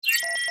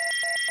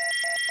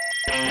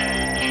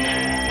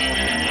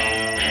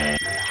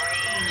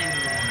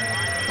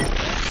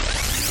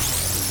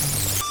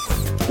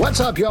What's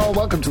up, y'all?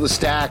 Welcome to The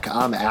Stack.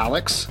 I'm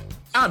Alex.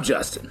 I'm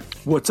Justin.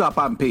 What's up?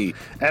 I'm Pete.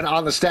 And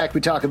on The Stack,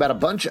 we talk about a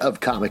bunch of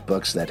comic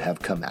books that have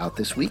come out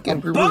this week,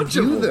 and we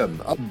review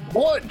them. A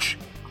bunch.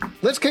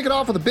 Let's kick it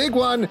off with a big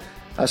one.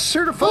 A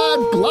certified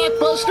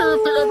blockbuster,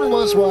 if there ever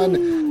was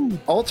one.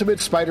 Ultimate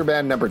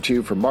Spider-Man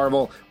 #2 from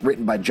Marvel,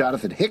 written by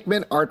Jonathan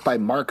Hickman, art by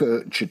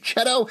Marco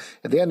Checchetto.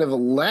 At the end of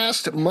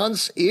last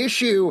month's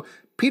issue,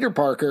 Peter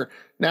Parker,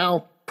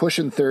 now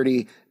pushing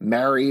 30,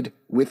 married,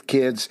 with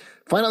kids,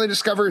 finally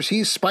discovers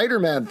he's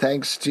Spider-Man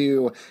thanks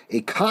to a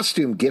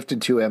costume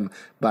gifted to him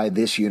by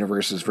this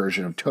universe's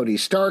version of Tony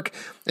Stark.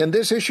 In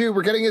this issue,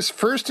 we're getting his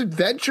first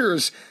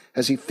adventures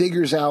as he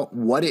figures out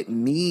what it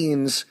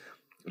means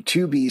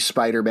to be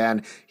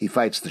Spider-Man. He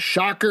fights the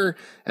Shocker,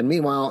 and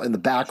meanwhile, in the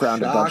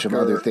background, a bunch of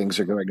other things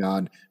are going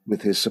on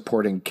with his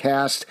supporting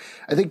cast.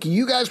 I think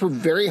you guys were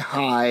very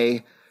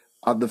high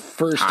on the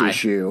first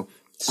issue.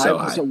 So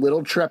I was a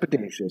little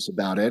trepidatious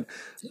about it.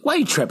 Why are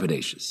you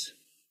trepidatious?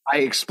 I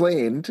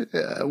explained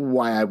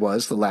why I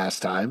was the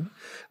last time,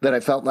 that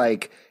I felt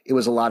like it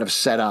was a lot of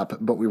setup,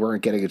 but we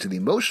weren't getting into the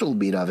emotional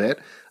meat of it.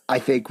 I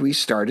think we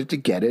started to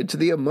get into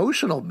the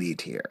emotional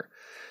meat here.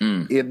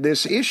 In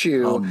this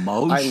issue,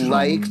 I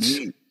liked...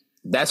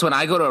 That's when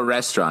I go to a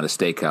restaurant, a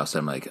steakhouse,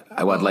 I'm like,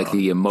 I would like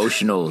the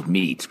emotional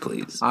meat,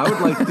 please. I would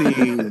like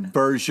the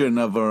version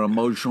of an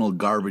emotional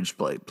garbage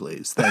plate,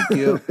 please. Thank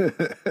you.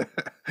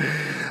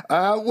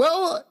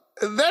 Well,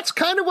 that's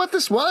kind of what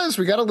this was.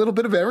 We got a little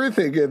bit of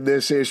everything in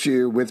this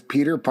issue with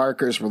Peter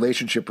Parker's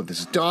relationship with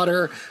his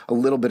daughter, a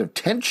little bit of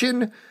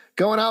tension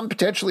going on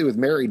potentially with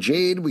Mary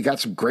Jane. We got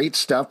some great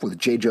stuff with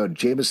J. Jonah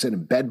Jameson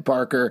and Ben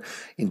Parker,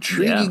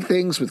 intriguing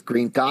things with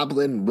Green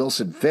Goblin and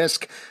Wilson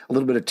Fisk, a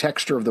little bit of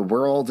texture of the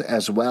world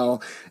as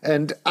well.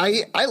 And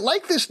I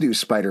like this new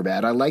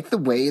Spider-Man. I like the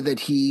way that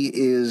he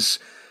is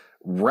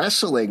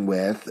wrestling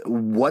with,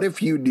 what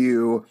if you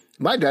knew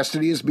my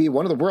destiny is to be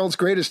one of the world's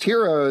greatest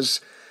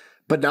heroes,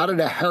 but not in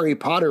a Harry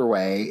Potter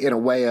way, in a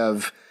way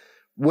of,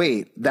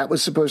 wait, that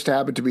was supposed to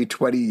happen to me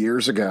 20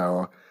 years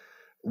ago.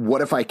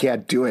 What if I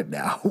can't do it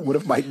now? What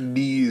if my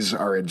knees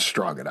aren't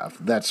strong enough?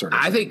 That sort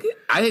of thing.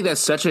 I think that's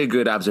such a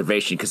good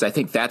observation, because I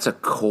think that's a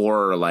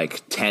core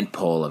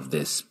tentpole of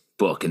this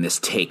book and this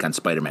take on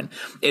Spider-Man.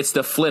 It's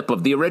the flip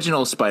of the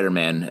original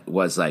Spider-Man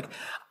was like,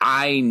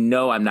 I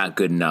know I'm not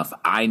good enough.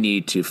 I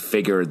need to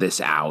figure this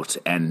out.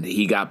 And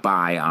he got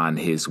by on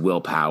his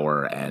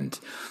willpower and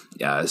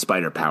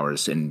spider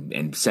powers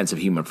and sense of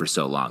humor for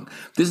so long.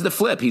 This is the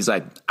flip. He's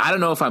like, I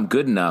don't know if I'm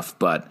good enough,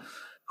 but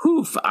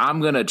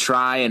I'm going to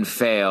try and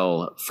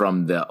fail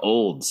from the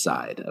old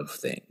side of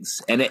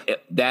things. And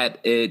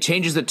it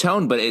changes the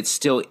tone, but it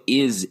still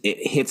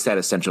it hits that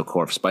essential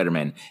core of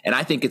Spider-Man. And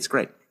I think it's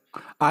great.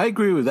 I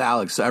agree with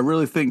Alex. I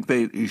really think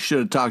you should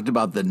have talked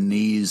about the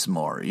knees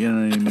more. You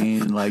know what I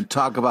mean? Like,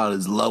 talk about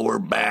his lower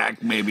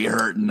back maybe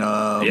hurting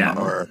him,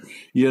 or,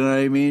 you know what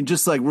I mean?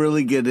 Just like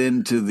really get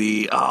into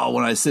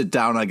when I sit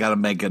down, I got to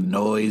make a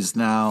noise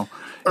now.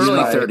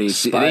 Early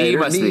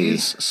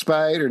 30s.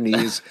 Spider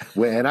knees.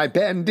 When I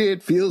bend,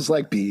 it feels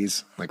like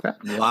bees. Like that.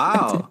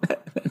 Wow.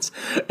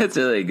 That's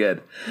really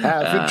good.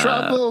 Having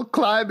trouble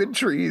climbing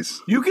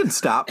trees. You can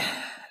stop.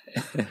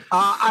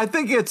 I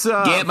think it's...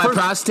 Get my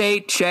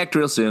prostate checked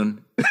real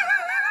soon.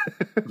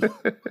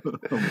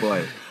 Oh,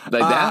 boy.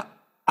 Like that?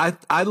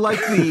 I like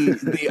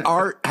the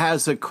art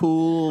has a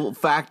cool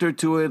factor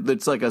to it.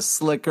 That's like a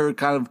slicker,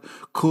 kind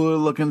of cooler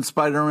looking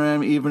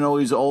Spider-Man, even though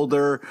he's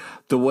older.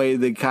 The way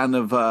the kind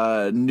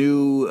of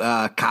new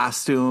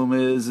costume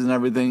is and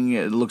everything,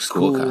 it looks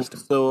cool. Costume.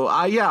 So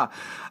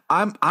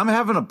I'm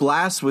having a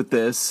blast with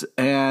this,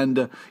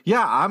 and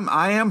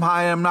I am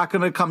high. I'm not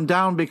going to come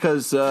down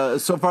because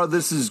so far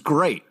this is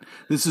great.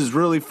 This is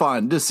really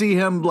fun to see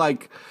him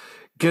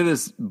get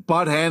his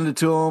butt handed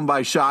to him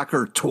by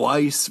Shocker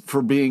twice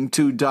for being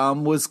too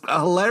dumb was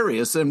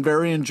hilarious and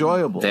very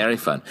enjoyable. Very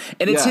fun.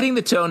 And it's hitting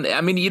the tone.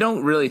 I mean, you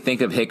don't really think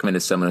of Hickman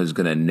as someone who's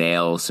going to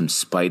nail some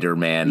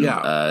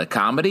Spider-Man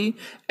comedy.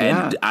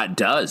 And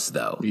does,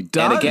 though. He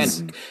does. And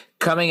again,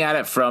 coming at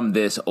it from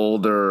this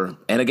older,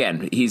 and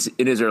again, he's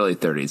in his early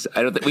 30s.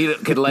 I don't think we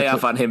could lay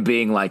off on him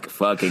being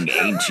fucking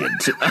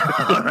ancient.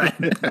 All right.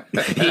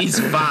 He's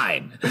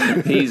fine.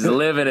 He's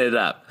living it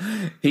up.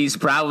 He's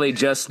probably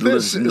just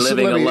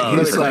living alone.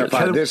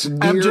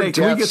 MJ,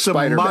 can we get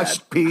some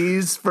mushed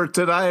peas for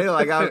today?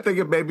 I'm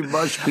thinking maybe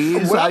mushed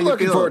peas. What I'm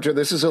looking forward to,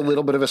 this is a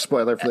little bit of a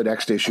spoiler for the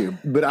next issue,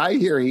 but I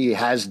hear he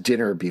has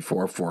dinner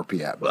before 4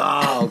 p.m.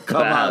 Oh,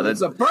 come on.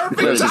 That's a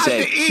perfect time to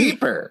eat.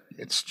 Cheaper.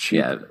 It's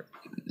cheaper.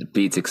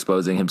 Beats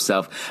exposing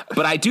himself,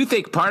 but I do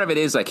think part of it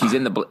is he's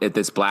in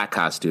this black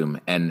costume,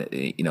 and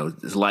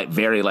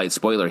very light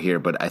spoiler here,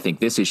 but I think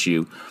this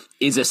issue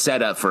is a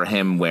setup for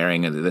him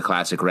wearing the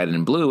classic red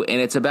and blue, and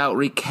it's about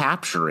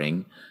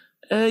recapturing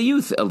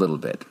youth a little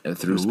bit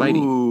through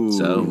Spidey.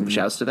 So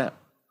shouts to that.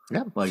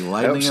 Yeah,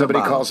 I hope somebody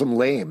calls him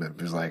lame and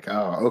he's like,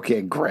 "Oh,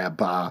 okay,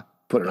 Grandpa,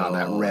 put it on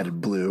that red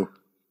and blue."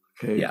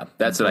 Okay. Yeah,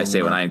 that's what I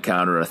say when I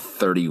encounter a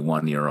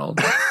 31-year-old.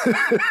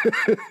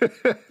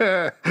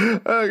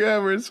 Oh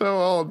God, we're so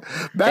old.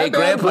 Hey,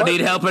 Grandpa,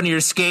 need help on your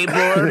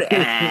skateboard?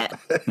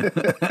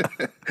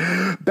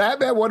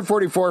 Batman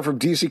 144 from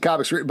DC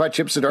Comics, written by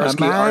Chip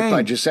Zdarsky, art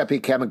by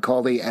Giuseppe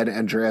Camuncoli and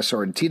Andrea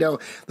Sorrentino.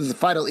 This is the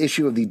final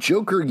issue of the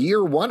Joker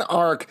Year One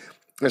arc,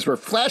 as we're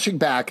flashing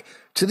back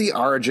to the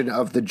origin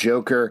of the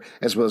Joker,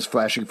 as well as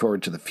flashing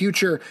forward to the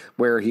future,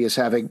 where he is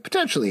having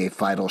potentially a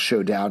final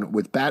showdown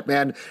with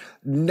Batman.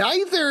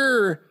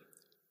 Neither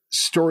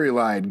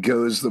storyline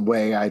goes the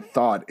way I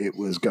thought it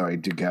was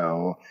going to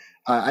go.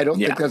 I don't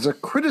think that's a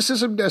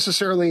criticism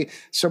necessarily,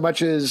 so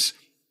much as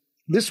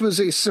this was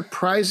a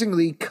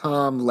surprisingly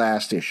calm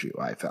last issue,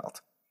 I felt.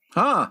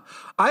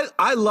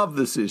 I love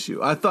this issue.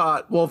 I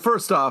thought, well,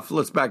 first off,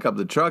 let's back up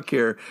the truck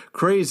here.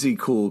 Crazy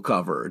cool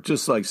cover.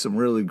 Just like some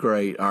really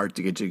great art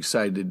to get you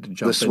excited to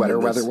jump into the sweater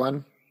weather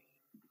one?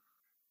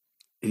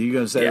 Are you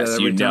going to say that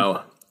every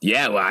time?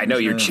 Yeah, well, I know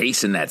you're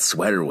chasing that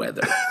sweater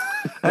weather.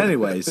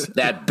 Anyways,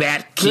 that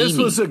Bat-kini. This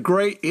was a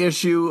great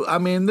issue. I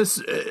mean, this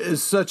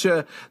is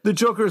the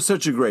Joker is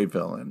such a great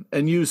villain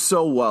and used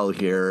so well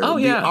here. Oh,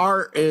 yeah. The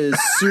art is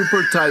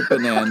super tight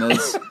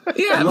bananas.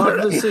 Yeah, I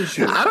love this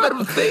issue.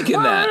 I'm thinking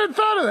that. I hadn't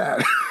thought of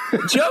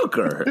that.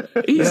 Joker.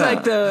 He's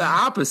like the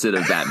opposite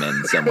of Batman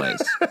in some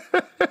ways.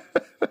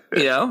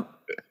 You know?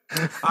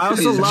 I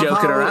also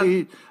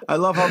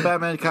love how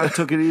Batman kind of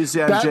took it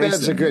easy on Batman's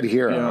Jason. a good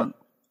hero. You know?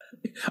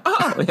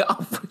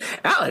 Oh,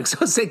 Alex, I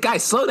was saying,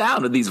 guys, slow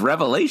down with these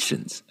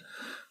revelations.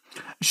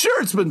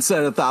 Sure, it's been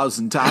said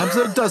 1,000 times.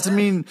 It doesn't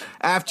mean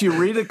after you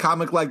read a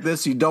comic like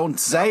this, you don't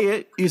say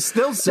it. You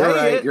still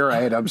say it. You're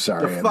right. I'm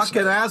sorry. You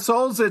fucking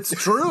assholes. It's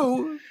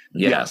true.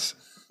 Yes.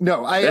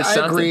 No, I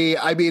agree.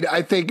 I mean,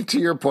 I think to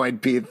your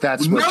point, Pete,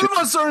 that's what none of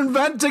us are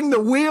inventing the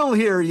wheel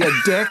here, you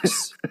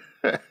dicks.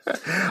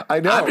 I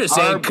know. I'm just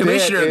saying,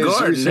 Commissioner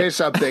Gordon. You say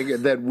something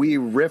and then we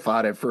riff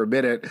on it for a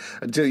minute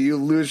until you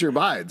lose your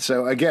mind.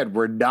 So again,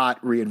 we're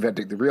not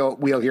reinventing the real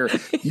wheel here.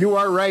 You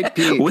are right,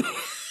 Pete.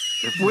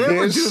 If we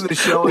ever do the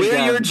show we're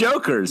again, your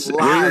jokers.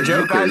 We're your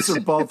jokers. You guys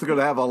are both going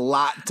to have a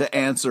lot to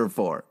answer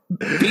for.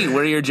 Pete,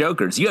 we're your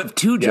jokers. You have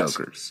two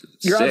jokers.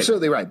 You're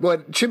absolutely right.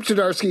 What Chip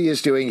Zdarsky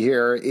is doing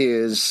here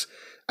is,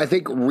 I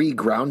think,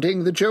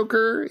 regrounding the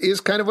Joker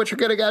is kind of what you're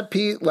getting at,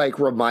 Pete. Like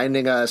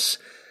reminding us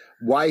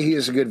why he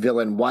is a good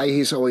villain, why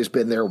he's always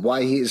been there,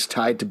 why he is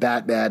tied to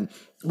Batman,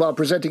 while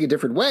presenting a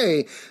different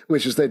way,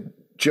 which is that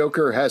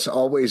Joker has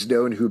always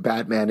known who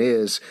Batman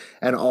is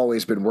and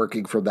always been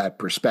working from that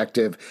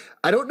perspective.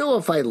 I don't know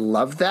if I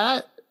love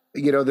that.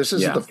 You know, this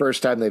isn't the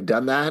first time they've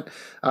done that.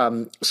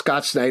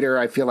 Scott Snyder,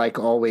 I feel like,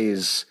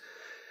 always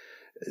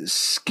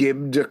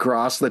skimmed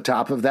across the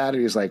top of that.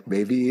 And he's like,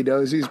 maybe he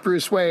knows he's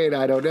Bruce Wayne.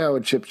 I don't know.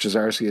 And Chip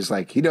Zdarsky is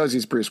like, he knows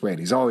he's Bruce Wayne.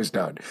 He's always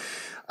known.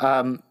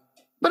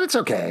 But it's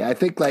okay. I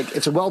think like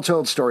it's a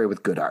well-told story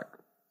with good art.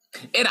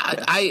 And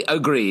I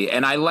agree.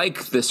 And I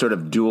like the sort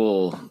of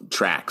dual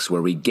tracks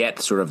where we get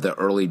sort of the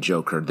early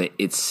Joker that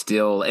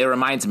it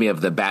reminds me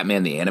of the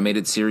Batman, the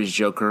animated series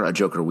Joker, a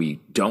Joker we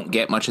don't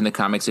get much in the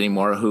comics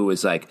anymore, who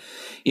is like,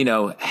 you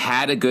know,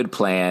 had a good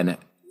plan,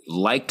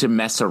 liked to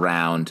mess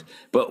around,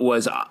 but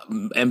was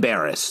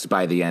embarrassed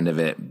by the end of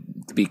it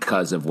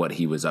because of what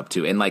he was up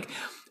to. And like,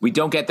 we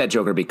don't get that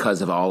Joker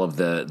because of all of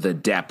the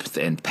depth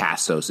and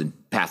pathos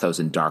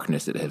and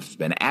darkness that has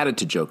been added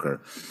to Joker.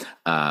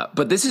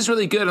 But this is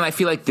really good, and I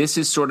feel like this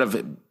is sort of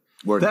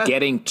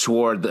getting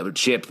toward what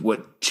Chip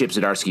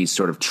Zdarsky is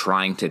sort of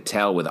trying to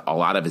tell with a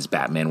lot of his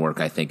Batman work,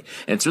 I think.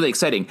 And it's really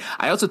exciting.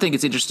 I also think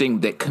it's interesting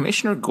that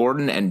Commissioner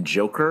Gordon and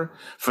Joker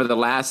for the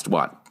last,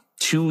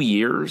 2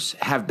 years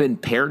have been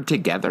paired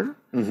together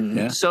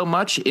so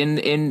much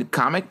in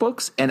comic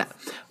books. And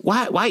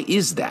why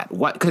is that?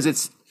 Because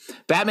it's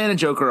Batman and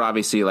Joker,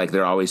 obviously, like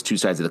they're always two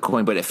sides of the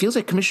coin, but it feels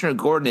like Commissioner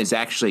Gordon is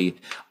actually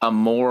a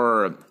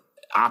more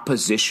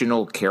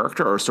oppositional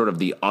character, or sort of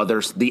the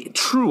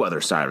true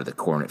other side of the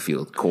coin.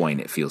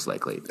 It feels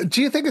like lately.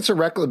 Do you think it's a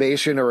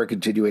reclamation or a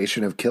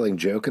continuation of Killing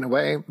Joke in a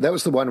way? That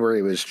was the one where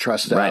he was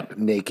trussed up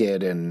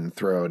naked and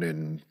thrown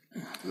in.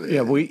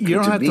 Yeah, you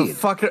don't have to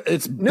fuck it.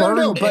 It's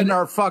burned in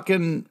our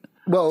fucking.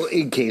 Well,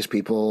 in case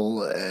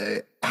people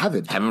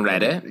haven't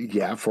read it.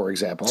 Yeah, for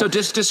example. So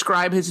just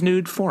describe his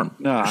nude form.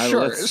 No,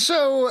 sure.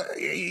 So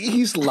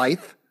he's lithe,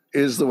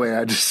 is the way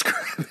I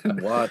describe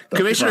it. What?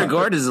 Commissioner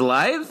Gordon is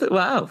lithe?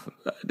 Wow.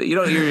 You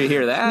don't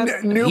hear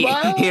that?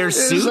 Nubile? Hair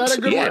suit? Is that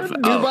a good word?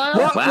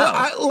 Nubile?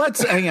 Wow.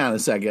 Let's hang on a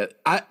second.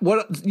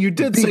 You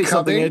did say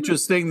something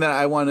interesting that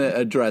I want to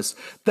address.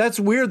 That's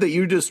weird that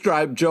you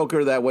describe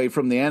Joker that way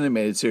from the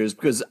animated series,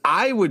 because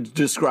I would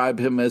describe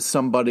him as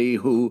somebody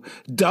who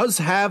does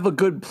have a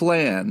good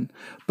plan,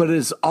 but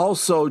is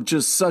also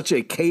just such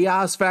a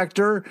chaos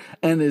factor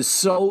and is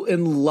so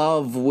in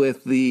love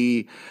with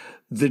the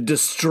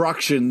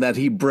destruction that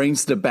he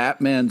brings to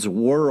Batman's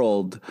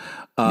world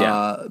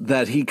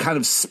that he kind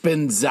of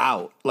spins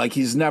out. Like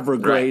he's never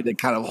great at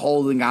kind of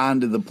holding on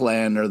to the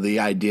plan or the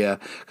idea,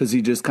 because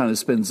he just kind of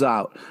spins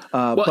out.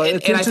 But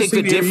it's interesting I think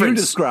the difference, you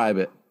describe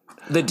it.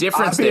 the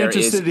difference I'd be there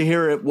interested is to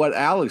hear what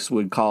Alex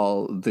would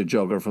call the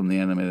Joker from the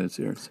animated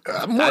series.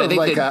 More of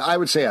like I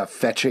would say a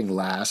fetching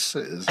lass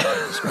is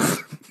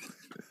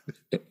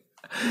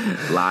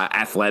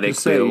athletic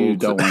Say build. you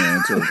don't want to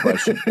answer the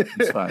question.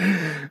 It's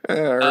fine.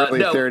 early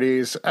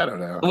 30s. I don't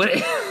know. What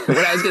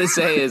I was going to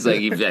say is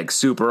like, like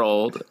super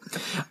old.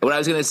 What I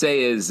was going to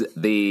say is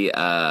the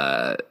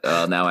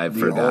well, now I've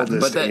forgotten.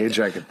 Oldest age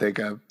I could think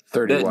of.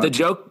 31.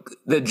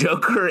 The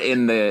Joker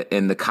in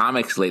the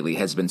comics lately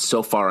has been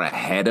so far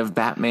ahead of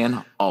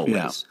Batman always.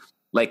 Yeah.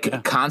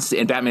 Like constant,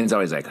 and Batman's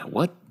always like,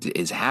 "What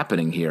is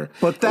happening here?"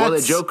 But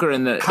that's the Joker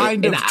in the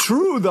kind of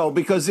true though,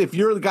 because if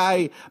you're the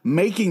guy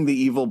making the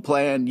evil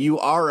plan, you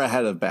are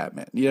ahead of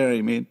Batman. You know what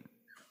I mean?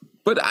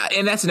 But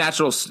and that's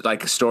natural,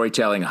 like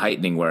storytelling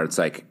heightening, where it's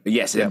like,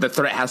 yes, the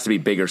threat has to be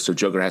bigger, so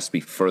Joker has to be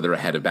further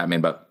ahead of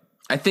Batman. But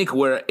I think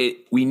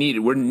we need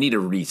a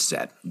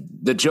reset.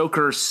 The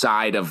Joker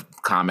side of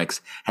comics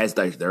has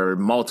there are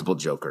multiple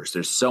Jokers.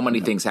 There's so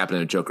many things happening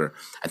with Joker.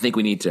 I think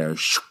we need to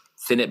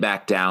thin it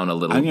back down a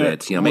little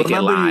bit. Make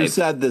it live. You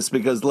said this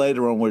because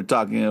later when we're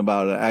talking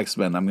about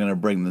X-Men, I'm going to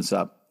bring this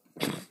up.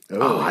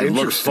 I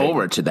look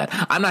forward to that.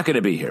 I'm not going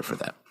to be here for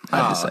that.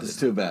 It's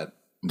too bad.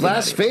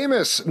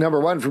 Blasphemous,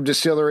 #1 from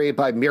Distillery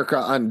by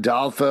Mirka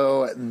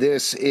Andolfo.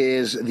 This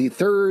is the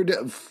third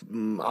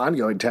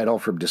ongoing title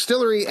from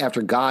Distillery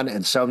after Gone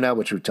and Somna,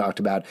 which we talked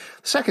about.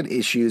 Second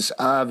issues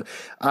of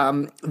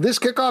this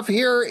kickoff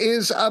here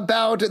is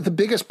about the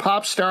biggest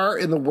pop star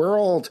in the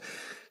world,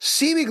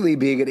 seemingly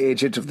being an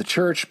agent of the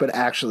church, but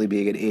actually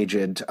being an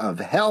agent of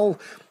hell,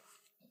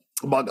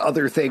 among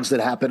other things that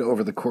happen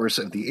over the course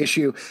of the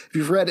issue. If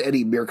you've read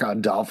any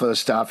Mirka Andolfo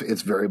stuff,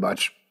 it's very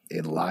much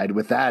in line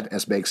with that,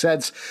 as makes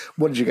sense.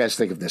 What did you guys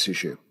think of this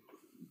issue?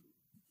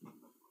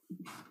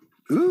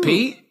 Ooh.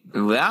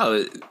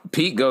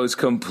 Pete goes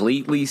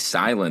completely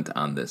silent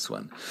on this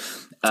one.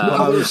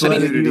 I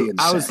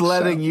was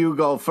letting you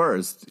go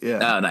first.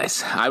 Yeah. Oh,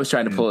 nice. I was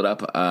trying to pull it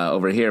up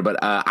over here, but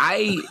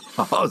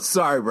Oh,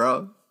 sorry,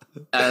 bro.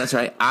 That's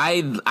right.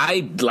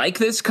 I like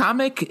this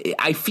comic.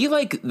 I feel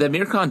like the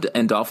Mirka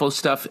Andolfo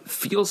stuff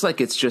feels like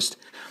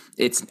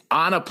it's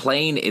on a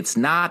plane. It's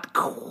not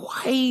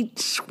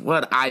quite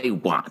what I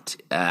want.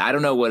 I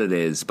don't know what it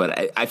is,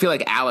 but I feel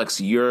like Alex,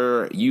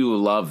 you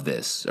love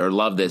this or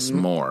love this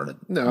more.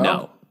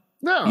 No,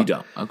 you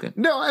don't. Okay.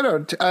 No, I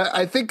don't.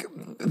 I think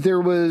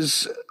there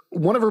was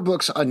one of her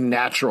books,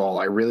 Unnatural.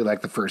 I really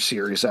liked the first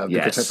series of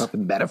because I thought the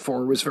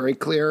metaphor was very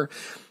clear.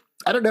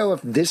 I don't know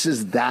if this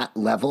is that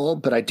level,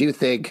 but I do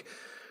think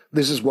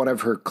this is one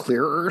of her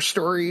clearer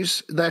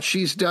stories that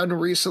she's done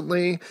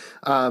recently.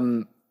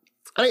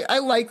 I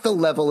like the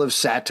level of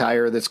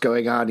satire that's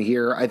going on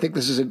here. I think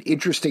this is an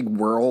interesting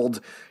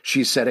world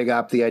she's setting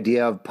up. The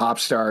idea of pop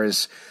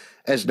stars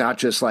as not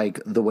just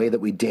like the way that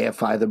we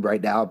deify them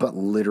right now, but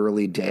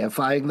literally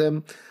deifying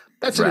them.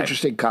 That's an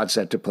interesting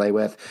concept to play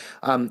with.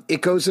 It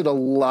goes in a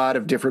lot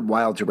of different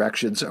wild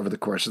directions over the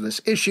course of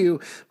this issue,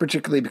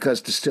 particularly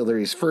because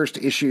Distillery's first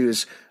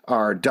issues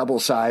are double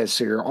sized,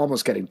 so you're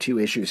almost getting 2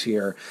 issues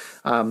here,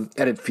 and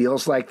it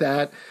feels like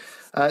that.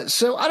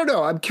 So I don't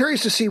know. I'm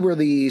curious to see where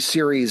the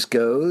series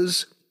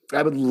goes.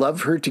 I would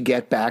love her to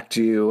get back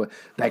to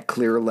that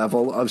clear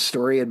level of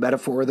story and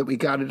metaphor that we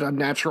got at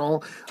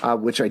Unnatural,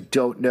 which I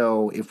don't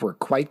know if we're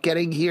quite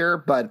getting here,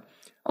 but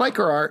I like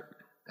her art.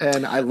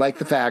 And I like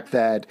the fact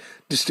that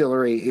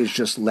Distillery is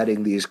just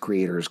letting these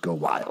creators go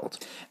wild.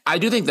 I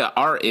do think the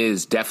art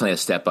is definitely a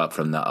step up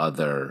from the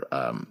other,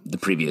 the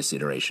previous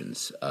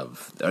iterations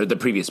or the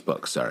previous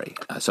books. Sorry.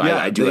 So yeah,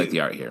 I do like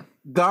the art here.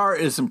 The art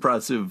is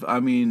impressive.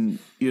 I mean,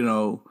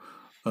 there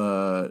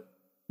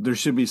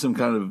should be some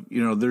kind of,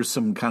 there's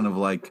some kind of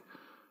like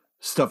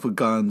stuff with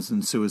guns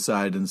and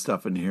suicide and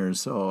stuff in here.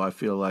 So I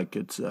feel like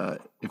it's,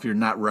 if you're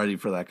not ready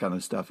for that kind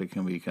of stuff, it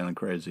can be kind of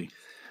crazy.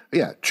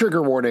 Yeah,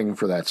 trigger warning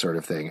for that sort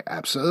of thing.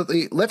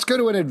 Absolutely. Let's go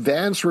to an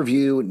advance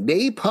review.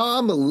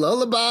 Napalm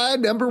Lullaby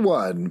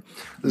 #1.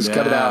 This is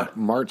coming out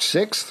March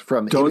 6th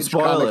from Image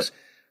Comics.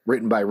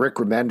 Written by Rick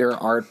Remender,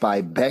 art by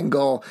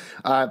Bengal.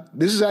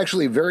 This is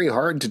actually very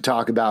hard to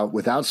talk about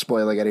without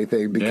spoiling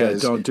anything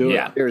because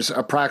there's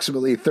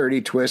approximately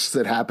 30 twists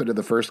that happen in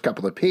the first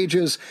couple of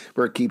pages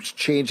where it keeps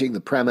changing the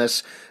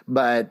premise.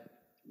 But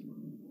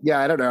yeah,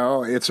 I don't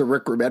know. It's a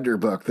Rick Remender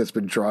book that's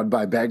been drawn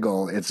by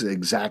Bengal. It's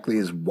exactly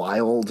as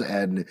wild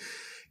and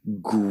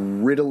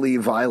grittily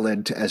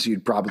violent as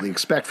you'd probably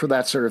expect for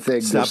that sort of thing.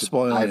 Stop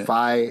spoiling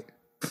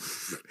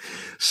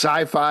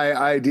sci-fi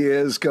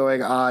ideas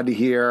going on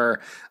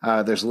here.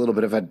 There's a little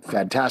bit of a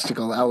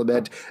fantastical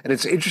element, and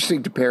it's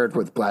interesting to pair it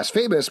with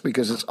Blasphemous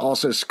because it's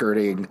also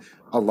skirting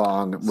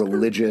along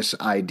religious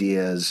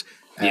ideas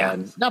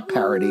and not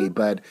parody,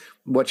 but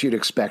what you'd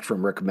expect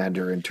from Rick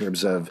Remender in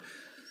terms of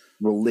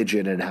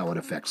religion and how it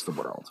affects the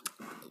world.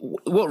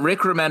 What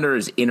Rick Remender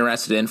is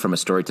interested in from a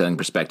storytelling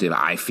perspective,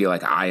 I feel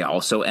like I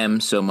also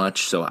am so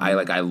much. So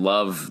I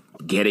love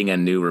getting a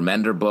new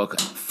Remender book.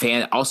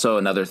 Also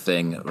another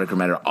thing, Rick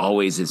Remender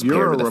always is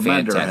paired with a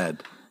Remender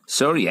head.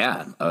 So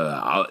yeah,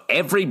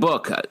 every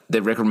book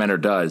that Rick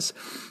Remender does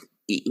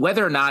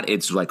whether or not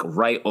it's like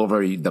right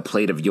over the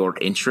plate of your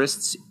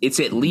interests, it's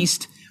at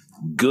least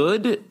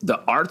good. The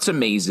art's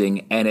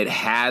amazing, and it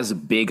has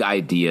big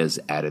ideas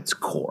at its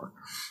core.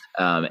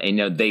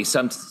 And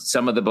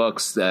some of the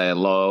books,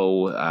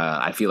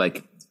 I feel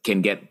like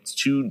can get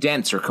too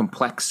dense or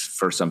complex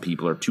for some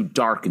people, or too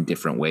dark in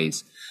different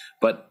ways.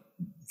 But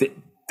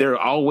they're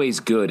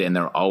always good and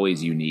they're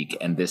always unique,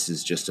 and this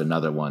is just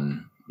another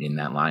one in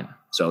that line.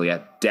 So yeah,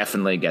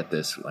 definitely get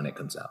this when it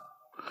comes out.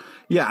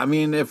 Yeah, I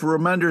mean, if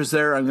Remender's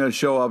there, I'm going to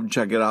show up and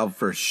check it out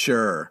for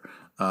sure.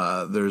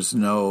 There's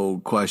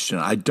no question.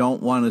 I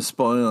don't want to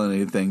spoil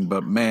anything,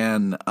 but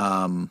man,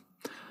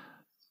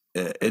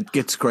 it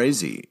gets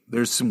crazy.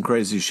 There's some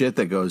crazy shit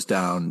that goes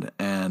down,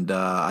 and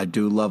I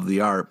do love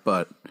the art.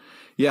 But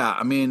yeah,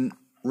 I mean,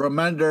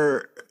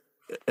 Remender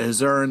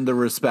has earned the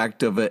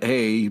respect of it.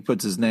 Hey, he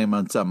puts his name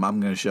on something, I'm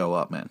going to show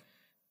up, man.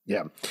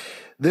 Yeah.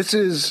 This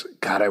is,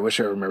 God, I wish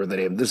I remember the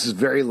name. This is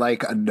very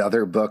like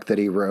another book that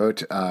he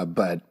wrote,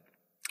 but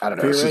I don't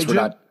know. Fear since Agent? we're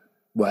not,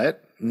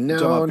 what?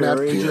 No, not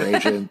Fear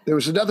Agent. There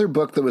was another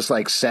book that was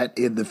like set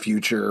in the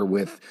future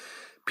with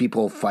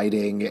people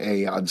fighting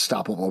a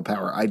unstoppable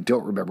power. I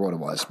don't remember what it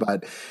was,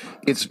 but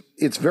it's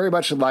very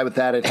much in line with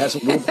that. It has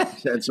a little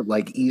sense of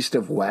like East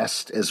of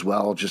West as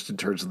well, just in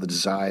terms of the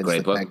designs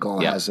that Bengal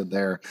has in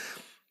there.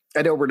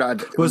 I know we're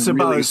not. Was it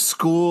about a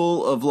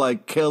school of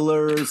like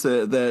killers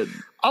that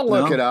I'll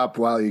look it up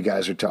while you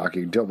guys are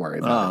talking. Don't worry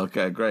about it. Oh,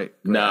 okay, great.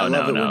 No.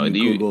 When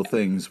you Google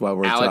things while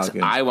we're Alex,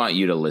 talking. I want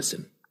you to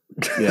listen.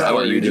 Yeah, I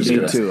want you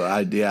to me too.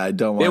 I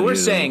don't want. We're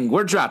saying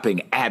we're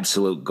dropping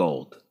absolute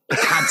gold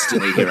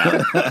constantly here.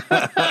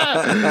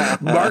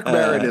 Mark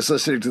Maron is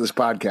listening to this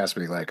podcast,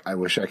 being like, "I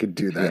wish I could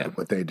do that." Yeah,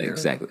 what they do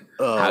exactly.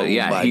 Oh,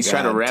 he's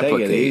trying to replicate.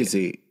 Take it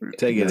easy.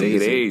 Take it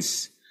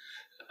easy.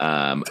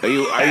 Are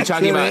you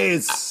talking about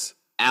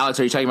Alex?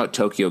 Are you talking about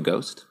Tokyo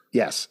Ghost?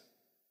 Yes.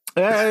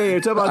 Hey, you're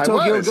talking about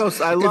Tokyo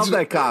Ghost. I love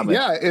that comic.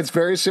 Yeah, it's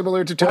very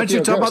similar to Tokyo Ghost. Why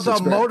don't you talk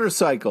about the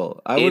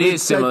motorcycle? It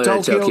is similar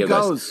to Tokyo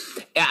Ghost.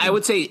 I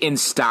would say in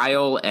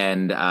style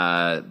and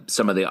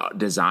some of the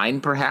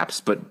design, perhaps,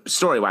 but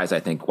story-wise,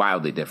 I think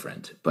wildly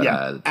different. But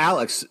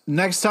Alex,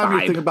 next time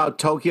you think about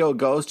Tokyo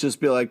Ghost,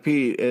 just be like,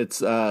 Pete,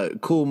 it's a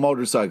cool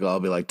motorcycle. I'll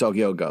be like,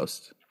 Tokyo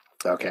Ghost.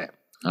 Okay.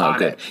 Oh,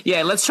 good.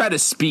 Yeah, let's try to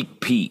speak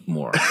Pete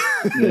more.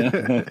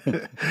 Predator,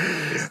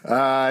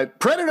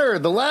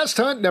 The Last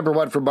Hunt,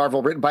 #1 for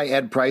Marvel, written by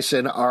Ed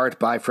Bryson, art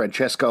by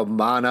Francesco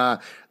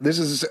Manna. This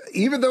is,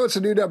 even though it's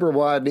a new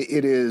 #1,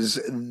 it is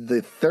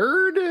the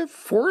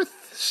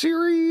fourth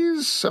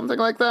series, something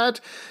like that.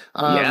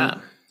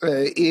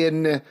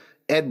 In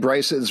Ed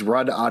Bryson's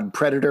run on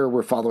Predator,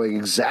 we're following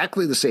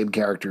exactly the same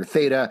character,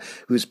 Theta,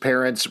 whose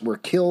parents were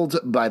killed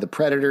by the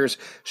Predators.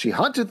 She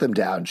hunted them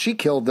down. She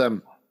killed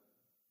them.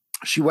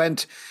 She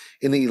went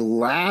in the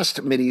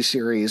last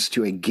miniseries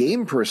to a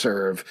game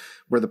preserve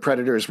where the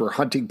Predators were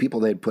hunting people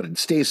they'd put in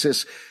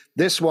stasis.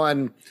 This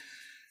one,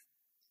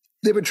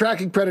 they've been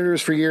tracking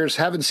Predators for years,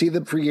 haven't seen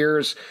them for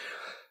years.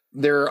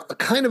 They're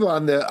kind of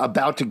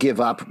about to give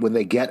up when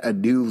they get a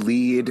new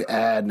lead.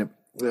 And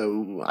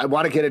I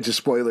want to get into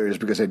spoilers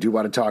because I do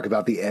want to talk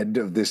about the end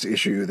of this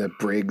issue that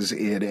brings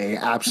in a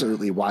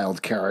absolutely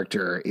wild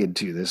character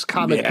into this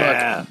comic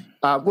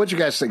book. What'd you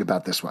guys think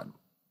about this one?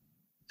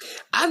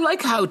 I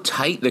like how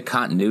tight the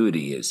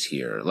continuity is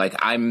here. Like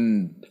I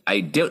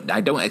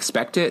don't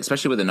expect it,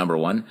 especially with the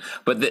 #1,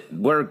 but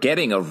we're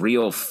getting a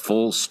real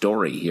full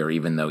story here,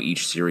 even though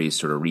each series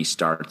sort of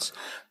restarts.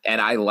 And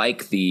I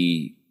like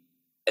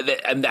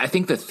and I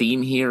think the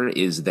theme here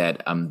is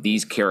that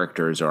these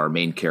characters, or our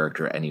main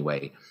character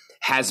anyway,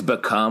 has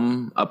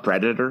become a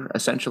predator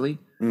essentially,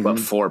 but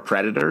for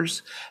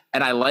predators.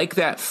 And I like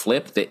that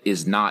flip that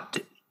is not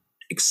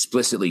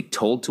explicitly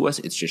told to us,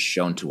 it's just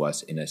shown to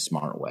us in a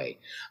smart way,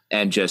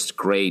 and just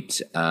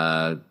great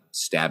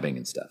stabbing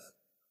and stuff.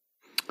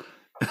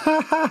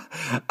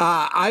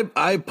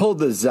 I pulled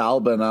the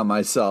Zalben on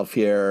myself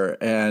here,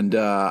 and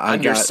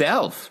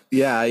yourself.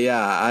 I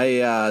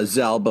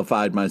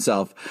Zalbified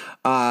myself.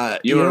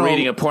 You were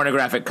reading a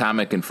pornographic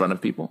comic in front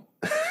of people.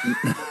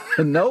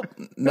 Nope.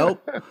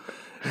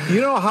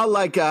 You know how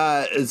like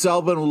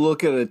Zalben will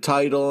look at a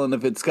title, and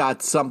if it's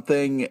got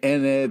something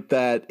in it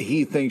that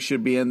he thinks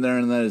should be in there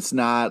and then it's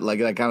not, like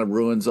that kind of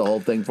ruins the whole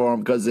thing for him,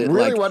 because it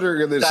really wondering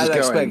where this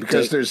is going,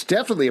 because there's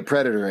definitely a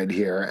predator in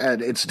here,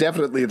 and it's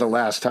definitely The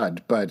Last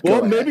Hunt. But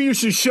maybe you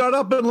should shut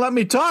up and let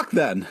me talk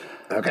then.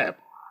 Okay.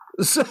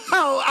 So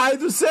I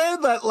was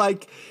saying that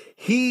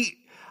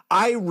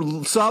I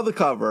saw the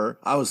cover,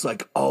 I was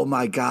like, oh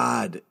my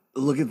God,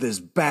 look at this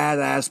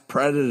badass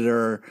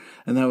predator.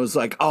 And I was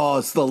like, oh,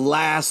 it's the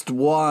last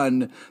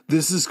one.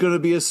 This is going to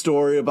be a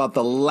story about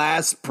the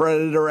last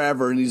predator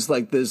ever. And he's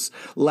like this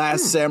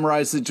last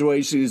samurai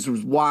situation. He's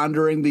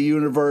wandering the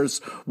universe,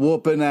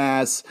 whooping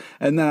ass.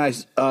 And then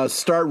I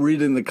start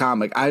reading the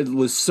comic. I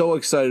was so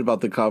excited about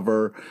the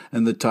cover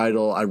and the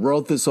title. I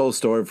wrote this whole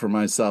story for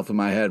myself in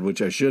my head,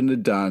 which I shouldn't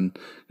have done,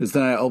 Because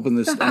then I opened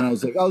this and I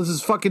was like, oh, this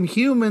is fucking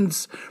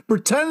humans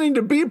pretending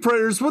to be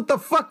predators. What the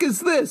fuck is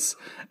this?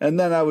 And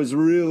then I was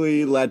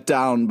really let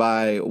down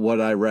by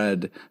what I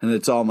read, and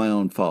it's all my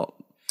own fault.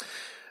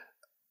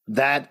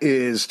 That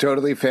is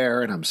totally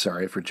fair, and I'm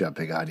sorry for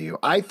jumping on you.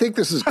 I think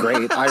this is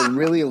great. I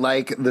really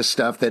like the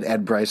stuff that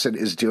Ed Bryson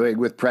is doing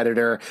with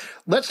Predator.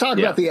 Let's talk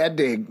about the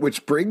ending,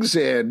 which brings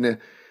in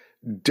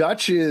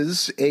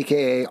Dutch's,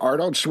 a.k.a.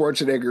 Arnold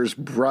Schwarzenegger's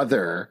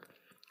brother,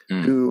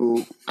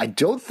 who I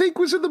don't think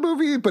was in the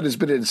movie, but has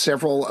been in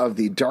several of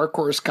the Dark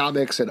Horse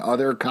comics and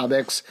other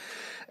comics,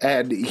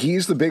 and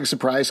he's the big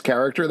surprise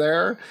character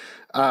there.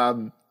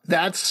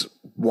 That's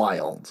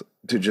wild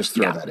to just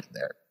throw that in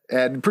there.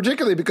 And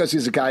particularly because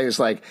he's a guy who's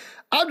like,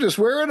 I'm just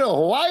wearing a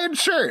Hawaiian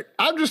shirt.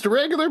 I'm just a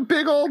regular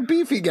big old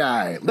beefy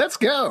guy. Let's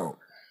go.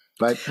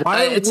 But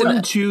why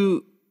wouldn't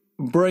you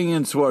bring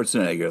in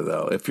Schwarzenegger,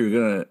 though, if you're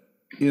going to,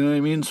 you know what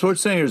I mean?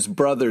 Schwarzenegger's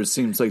brother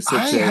seems like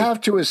such I have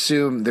to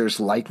assume there's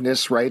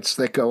likeness rights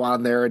that go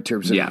on there in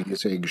terms of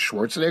using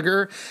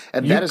Schwarzenegger.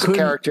 And that is a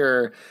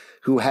character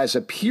who has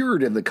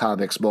appeared in the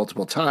comics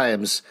multiple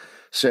times.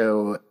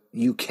 So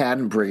you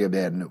can bring him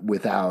in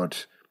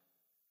without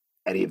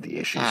any of the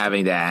issues.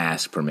 Having to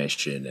ask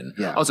permission.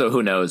 And also,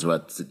 who knows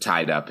what's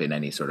tied up in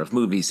any sort of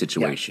movie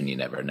situation. You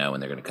never know when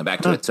they're going to come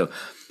back to it. So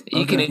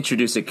you can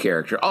introduce a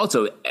character.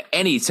 Also,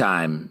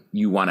 anytime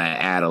you want to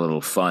add a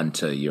little fun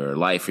to your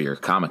life or your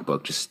comic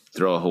book, just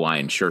throw a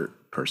Hawaiian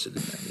shirt person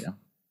in there, you know?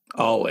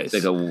 Always.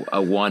 It's like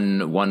a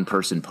one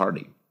person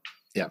party.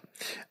 Yeah.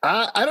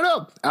 I don't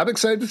know. I'm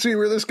excited to see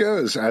where this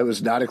goes. I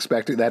was not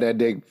expecting that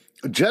ending.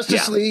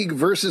 Justice League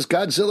versus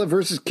Godzilla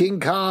versus King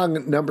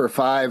Kong, number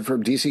 5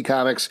 from DC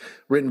Comics,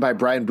 written by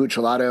Brian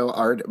Buccellato,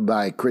 art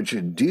by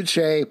Christian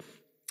Duce.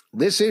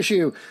 This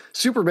issue,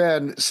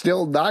 Superman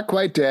still not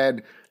quite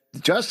dead.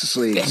 Justice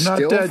League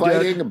still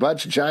fighting a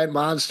bunch of giant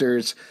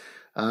monsters.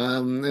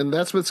 And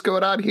that's what's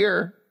going on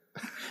here.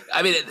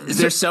 I mean,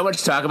 there's so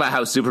much talk about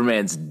how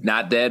Superman's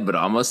not dead, but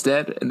almost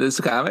dead in this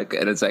comic.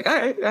 And it's like, all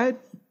right,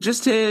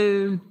 just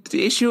to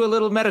issue a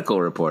little medical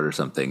report or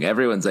something.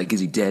 Everyone's like, is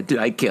he dead? Did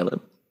I kill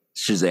him?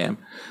 Shazam.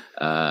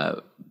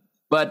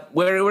 But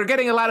we're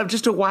getting a lot of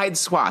just a wide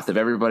swath of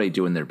everybody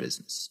doing their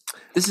business.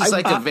 This is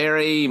like a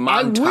very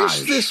montage. I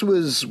wish this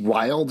was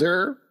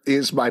Wilder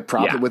is my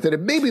problem with it.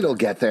 And maybe it'll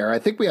get there. I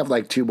think we have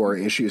like 2 more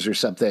issues or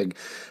something.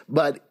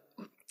 But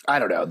I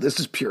don't know. This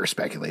is pure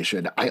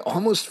speculation. I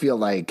almost feel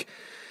like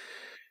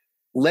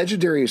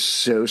Legendary is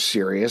so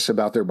serious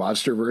about their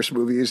MonsterVerse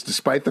movies,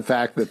 despite the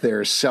fact that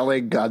they're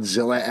selling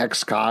Godzilla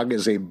X Kong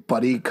as a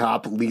buddy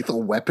cop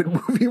lethal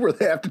weapon movie where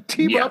they have to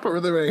team up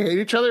or they're going to hate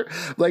each other.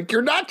 Like,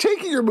 you're not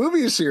taking your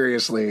movies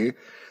seriously.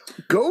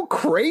 Go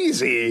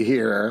crazy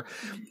here.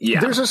 Yeah.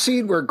 There's a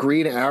scene where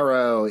Green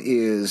Arrow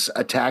is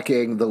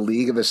attacking the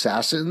League of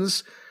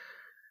Assassins.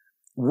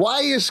 Why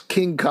is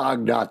King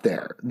Kong not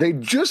there? They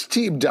just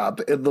teamed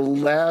up in the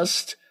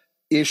last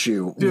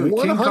issue. Dude,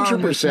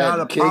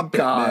 100% King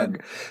Kong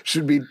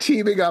should be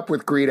teaming up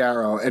with Green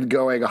Arrow and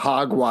going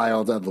hog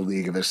wild on the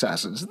League of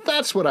Assassins.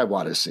 That's what I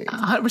want to see.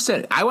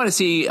 100%. I want to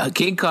see a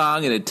King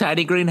Kong in a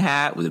tiny green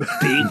hat with a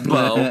big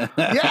bow.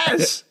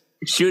 Yes.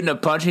 Shooting a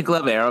punching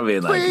club arrow,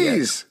 being like,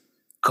 please.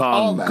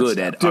 Kong good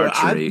stuff. at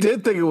archery. I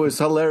did think it was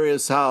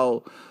hilarious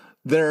how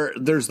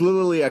there's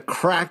literally a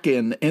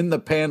kraken in the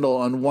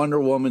panel, and Wonder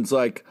Woman's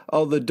like,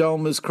 "Oh, the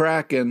dome is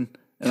cracking,"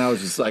 and I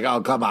was just like,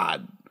 "Oh, come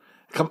on."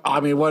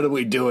 I mean, what are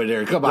we doing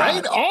here? Come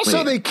on.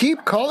 Also, they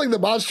keep calling the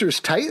monsters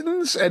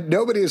Titans, and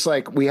nobody's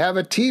like, we have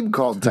a team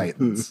called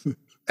Titans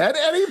at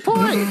any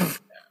point.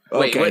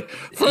 Wait.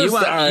 First,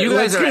 you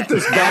guys are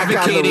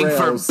advocating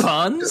for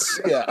puns?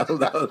 Yeah.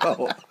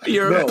 No.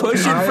 You're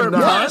pushing for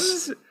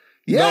puns?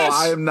 Yes. No,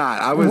 I am not.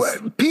 I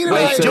was. Pete and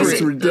I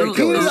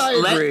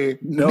agree.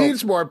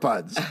 Needs more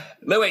puns.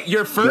 Wait,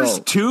 your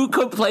first 2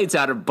 complaints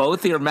out of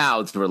both your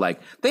mouths were like,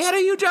 they had a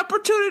huge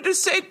opportunity to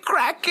say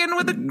Kraken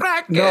with a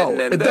Kraken. No,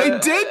 they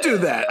did do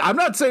that. I'm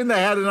not saying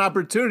they had an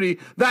opportunity.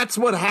 That's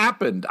what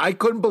happened. I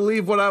couldn't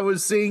believe what I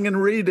was seeing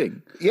and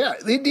reading. Yeah,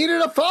 it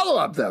needed a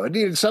follow-up, though. It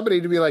needed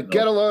somebody to be like,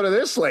 get a load of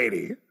this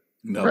lady.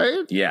 No.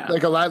 Right? Yeah.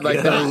 Like a line like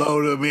get that. A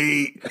load of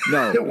me.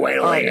 No. Wait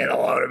till they get a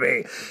load of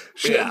me.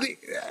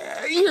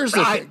 Here's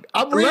the thing.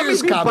 I'm reading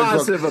this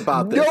comic book.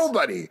 About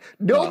this.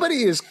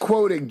 Nobody is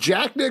quoting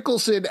Jack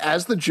Nicholson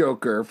as the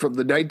Joker from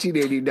the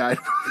 1989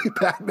 movie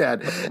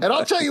Batman. And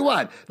I'll tell you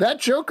what, that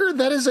Joker,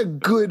 that is a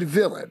good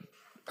villain.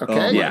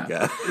 Okay? Oh my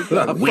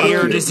God.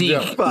 Where does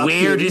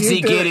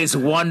he get his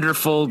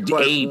wonderful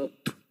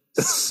ape?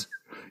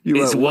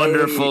 His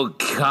wonderful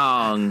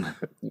Kong.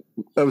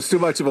 That was too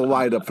much of a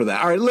wind-up for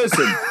that. All right,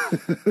 listen.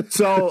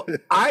 So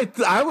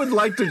I would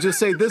like to just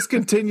say this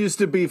continues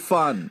to be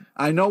fun.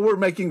 I know we're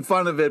making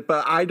fun of it,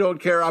 but I don't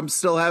care. I'm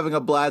still having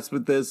a blast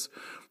with this.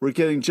 We're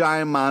getting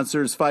giant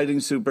monsters fighting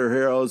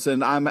superheroes,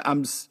 and I'm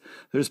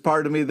there's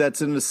part of me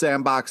that's in the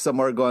sandbox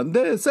somewhere going,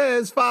 "This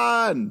is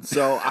fun."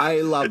 So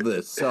I love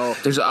this. So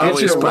there's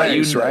always it's your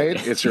legs,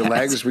 right? It's your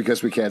legs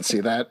because we can't see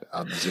that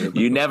on Zoom.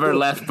 You never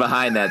left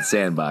behind that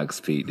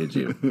sandbox, Pete, did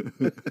you?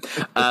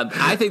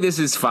 I think this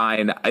is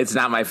fine. It's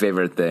not my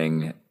favorite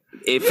thing.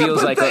 it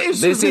feels like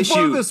this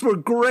issue. This were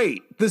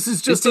great. This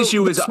is just this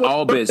issue is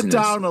all business.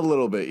 Down a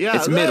little bit. Yeah,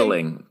 it's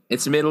middling.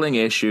 It's a middling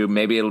issue.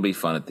 Maybe it'll be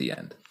fun at the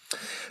end.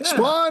 Yeah.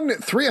 Spawn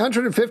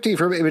 350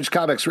 from Image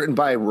Comics, written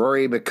by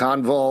Rory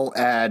McConville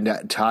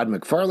and Todd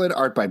McFarlane,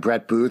 art by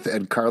Brett Booth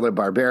and Carla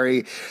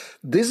Barberi.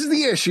 This is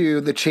the issue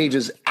that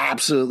changes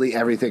absolutely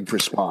everything for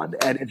Spawn.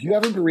 And if you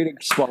haven't been reading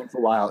Spawn for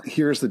a while,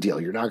 here's the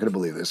deal. You're not going to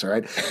believe this, all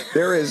right?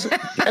 There is,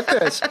 get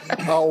this,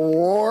 a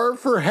war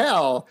for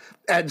hell,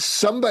 and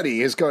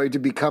somebody is going to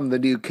become the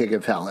new king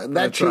of hell. And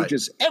that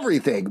changes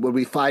everything when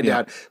we find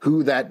out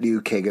who that new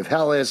king of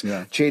hell is.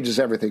 Yeah. Changes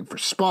everything for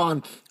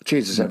Spawn,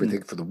 changes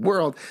everything for the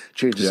world,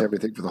 changes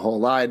everything for the whole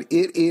line.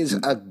 It is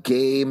a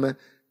game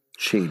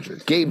changer.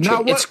 Game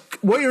changer. Now,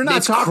 what you're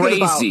not talking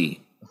crazy.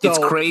 about. It's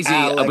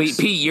crazy.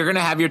 Pete, you're going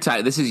to have your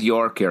time. This is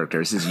your character.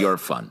 This is your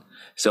fun.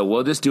 So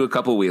we'll just do a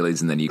couple wheelies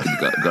and then you can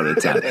go to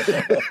town.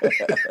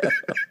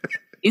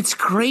 It's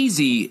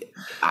crazy.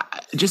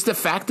 Just the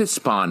fact that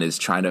Spawn is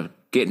trying to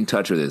get in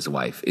touch with his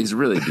wife is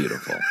really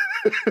beautiful.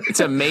 It's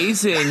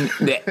amazing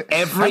that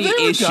every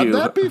issue. Have they done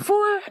that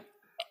before?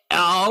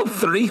 All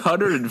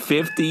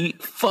 350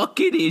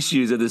 fucking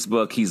issues of this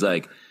book, he's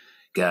like,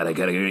 God, I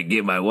gotta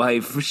get my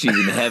wife. She's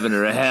in heaven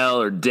or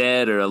hell or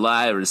dead or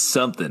alive or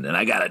something, and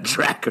I gotta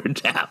track her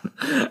down.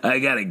 I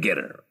gotta get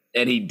her.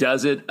 And he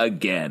does it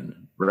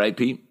again. Right,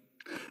 Pete?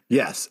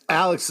 Yes.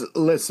 Alex,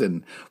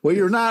 listen, what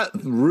you're not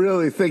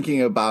really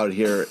thinking about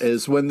here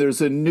is when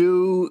there's a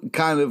new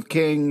kind of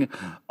king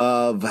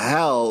of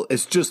hell,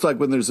 it's just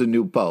like when there's a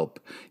new pope.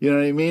 You know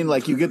what I mean?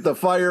 Like you get the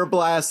fire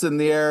blast in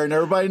the air and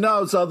everybody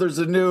knows, there's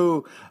a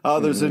new,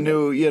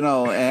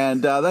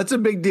 and that's a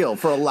big deal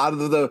for a lot of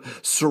the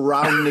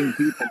surrounding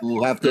people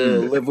who have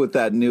to live with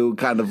that new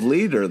kind of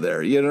leader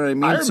there. You know what I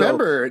mean? I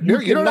remember,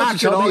 you don't have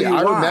to tell me,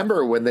 I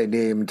remember when they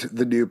named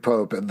the new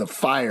pope and the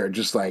fire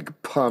just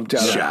like pumped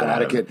out of the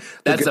Vatican.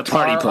 That's a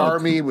party pope.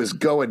 Army was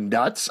going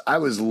nuts. I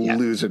was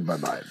losing my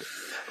mind.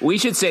 We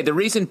should say the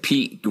reason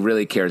Pete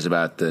really cares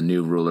about the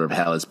new ruler of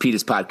hell is Pete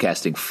is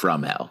podcasting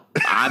from hell.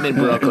 I'm in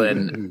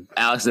Brooklyn,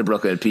 Alex is in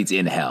Brooklyn, and Pete's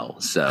in hell.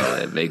 So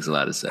it makes a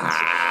lot of sense.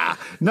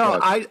 No,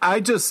 I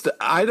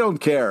don't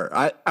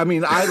care. I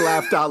mean, I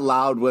laughed out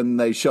loud when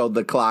they showed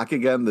the clock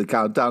again, the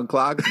countdown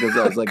clock, because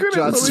I was like,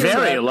 it's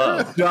very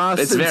low.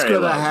 Justin's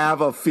going to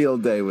have a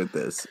field day with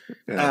this.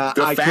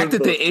 The fact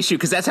that the issue,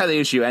 because that's how the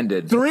issue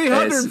ended.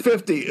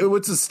 350.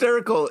 What's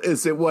hysterical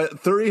is it went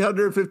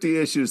 350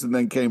 issues and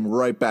then came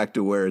right back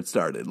to where it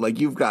started. Like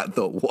you've got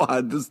the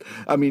one.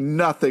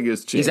 Nothing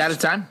has changed. He's out of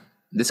time.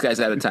 This guy's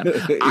out of time.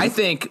 I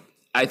think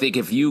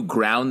if you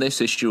ground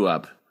this issue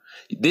up,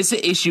 this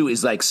issue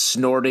is like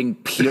snorting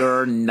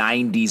pure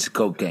 90s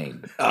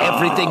cocaine.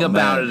 Everything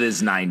about it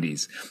is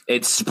 90s.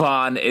 It's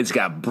Spawn. It's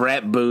got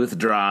Brett Booth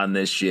drawing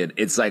this shit.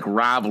 It's like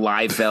Rob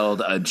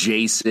Liefeld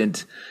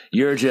adjacent.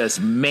 You're just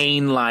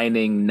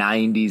mainlining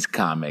 90s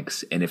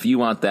comics. And if you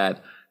want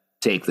that,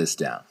 take this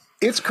down.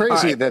 It's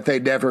crazy that they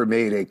never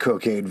made a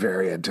cocaine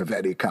variant of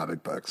any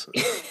comic books.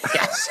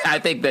 Yes, I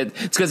think that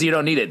it's because you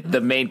don't need it. The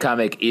main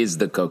comic is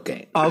the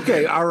cocaine.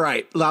 Okay, all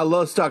right. Now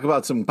let's talk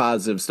about some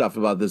positive stuff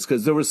about this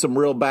because there were some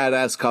real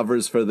badass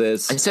covers for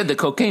this. I said the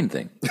cocaine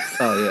thing.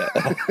 Oh,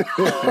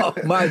 yeah.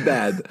 My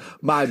bad.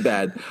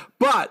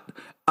 But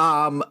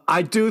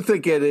I do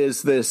think it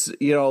is this,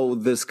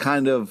 this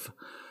kind of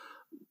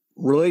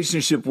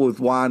relationship with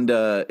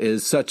Wanda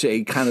is such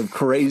a kind of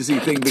crazy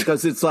thing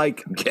because it's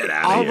like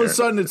all of a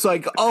sudden it's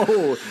like,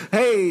 oh,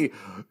 hey,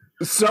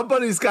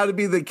 somebody's got to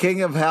be the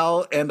king of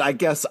hell, and I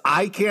guess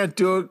I can't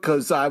do it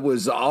because I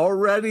was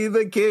already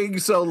the king.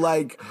 So,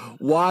 like,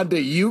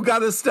 Wanda, you got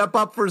to step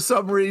up for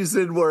some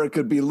reason where it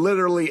could be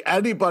literally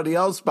anybody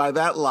else by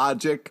that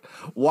logic.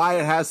 Why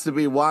it has to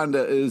be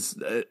Wanda is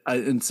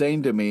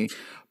insane to me.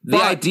 The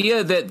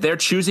idea that they're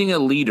choosing a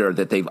leader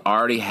that they've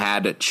already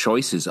had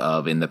choices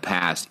of in the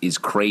past is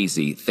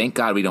crazy. Thank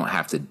God we don't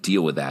have to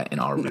deal with that in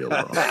our real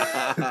world.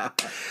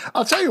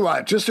 I'll tell you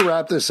what, just to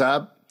wrap this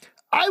up,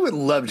 I would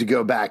love to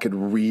go back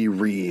and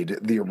reread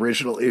the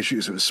original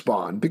issues of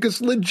Spawn because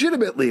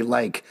legitimately,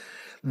 like,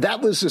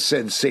 that was a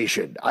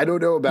sensation. I don't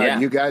know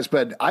about you guys,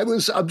 but I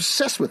was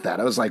obsessed with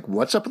that. I was like,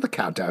 what's up with the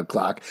countdown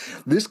clock?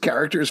 This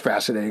character is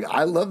fascinating.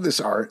 I love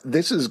this art.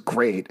 This is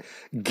great.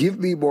 Give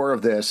me more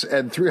of this.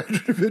 And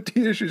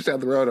 350 issues down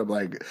the road, I'm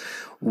like,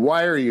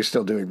 why are you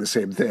still doing the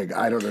same thing?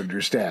 I don't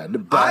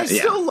understand. But I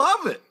still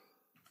love it.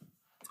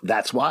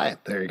 That's why.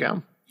 There you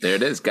go. There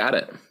it is. Got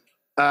it.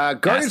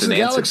 Guardians of the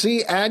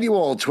Galaxy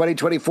Annual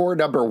 2024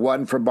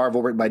 #1 from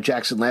Marvel, written by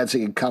Jackson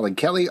Lansing and Colin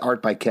Kelly, art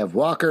by Kev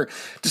Walker.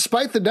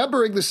 Despite the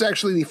numbering, this is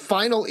actually the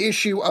final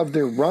issue of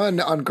their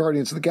run on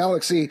Guardians of the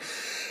Galaxy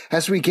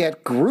as we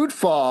get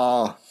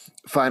Grootfall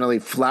finally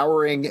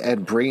flowering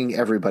and bringing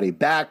everybody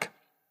back.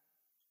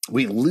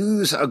 We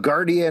lose a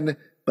Guardian,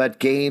 but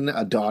gain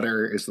a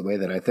daughter is the way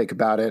that I think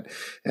about it,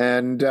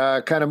 and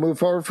kind of move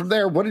forward from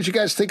there. What did you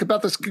guys think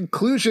about this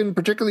conclusion,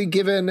 particularly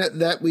given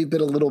that we've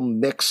been a little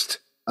mixed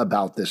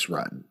about this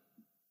run?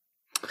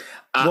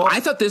 I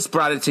thought this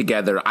brought it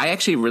together. I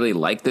actually really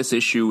like this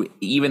issue,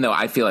 even though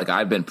I feel like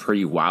I've been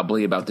pretty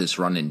wobbly about this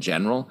run in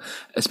general.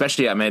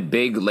 Especially, I'm a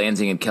big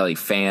Lanzing and Kelly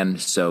fan,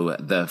 so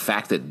the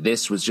fact that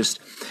this was just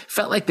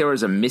felt like there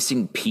was a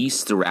missing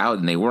piece throughout,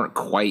 and they weren't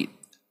quite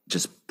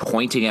just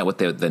pointing at what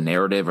the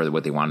narrative or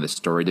what they wanted the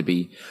story to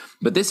be.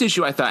 But this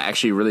issue, I thought,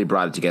 actually really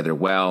brought it together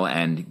well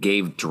and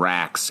gave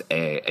Drax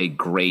a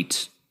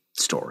great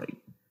story.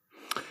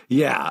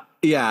 Yeah,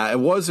 it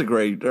was a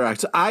great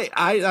Drax.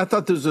 I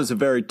thought this was a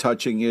very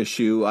touching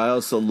issue. I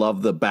also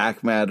love the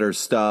back matter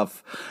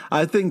stuff.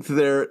 I think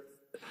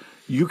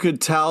you could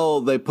tell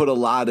they put a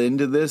lot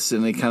into this,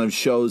 and it kind of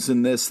shows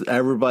in this.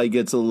 Everybody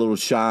gets a little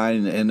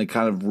shine in a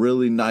kind of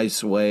really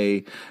nice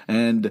way.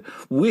 And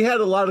we had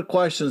a lot of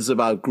questions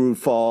about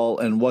Grootfall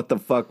and what the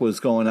fuck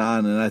was going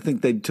on, and I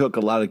think they took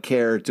a lot of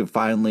care to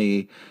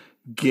finally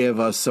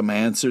give us some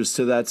answers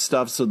to that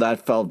stuff, so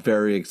that felt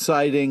very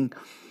exciting.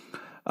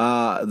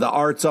 The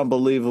art's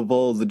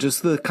unbelievable.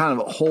 Just the kind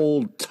of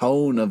whole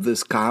tone of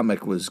this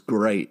comic was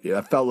great.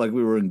 I felt like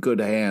we were in good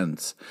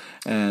hands.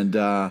 And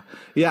yeah.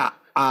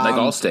 Like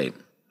Allstate.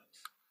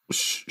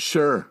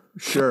 Sure,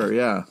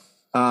 yeah.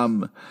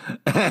 So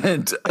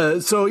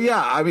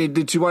yeah, I mean,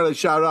 did you want to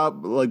shout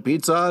out like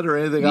Pizza Hut or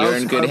anything else? You're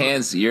in good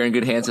hands. You're in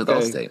good hands with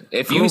Allstate.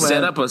 If Cool, you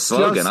set man. up a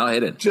slogan, I'll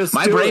hit it.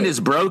 My brain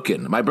is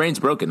broken. My brain's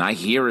broken. I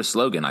hear a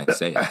slogan, I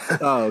say it.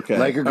 Oh, okay.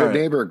 Like a good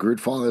neighbor,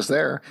 Grootfall is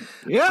there.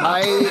 Yeah.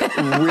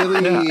 I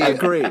really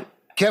agree.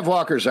 Kev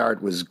Walker's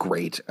art was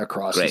great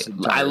across this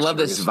entire I love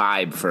series. this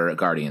vibe for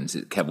Guardians.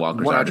 Kev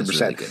Walker's art is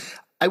really good.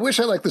 I wish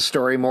I liked the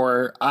story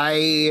more.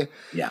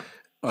 Yeah.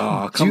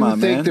 Oh, do come on,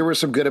 think man. there were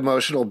some good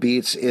emotional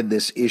beats in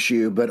this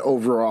issue, but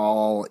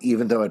overall,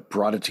 even though it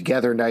brought it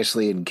together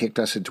nicely and kicked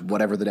us into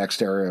whatever the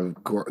next era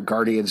of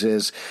Guardians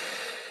is,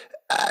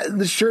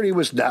 the journey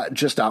was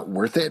not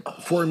worth it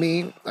for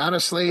me,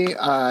 honestly.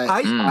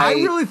 I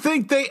really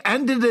think they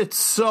ended it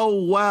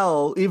so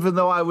well, even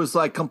though I was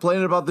like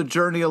complaining about the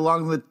journey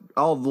along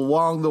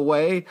the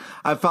way.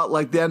 I felt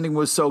like the ending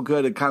was so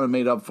good, it kind of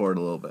made up for it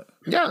a little bit.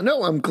 Yeah,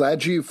 no, I'm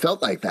glad you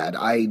felt like that.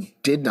 I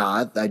did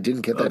not. I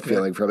didn't get that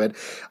feeling from it.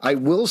 I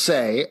will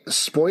say,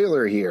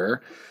 spoiler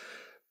here,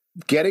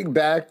 getting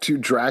back to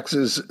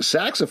Drax's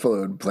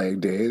saxophone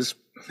playing days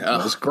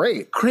was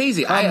great.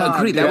 Crazy. I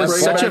agree. That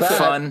was such a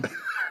fun.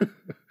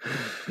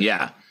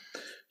 Yeah.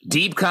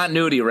 Deep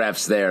continuity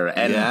refs there.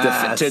 And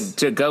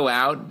to go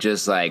out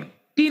just like.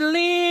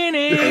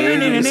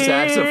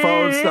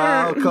 Saxophone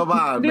style. Come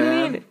on,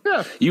 man.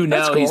 Yeah, you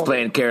know cool. He's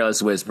playing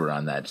Careless Whisper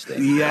on that stage.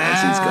 Yeah.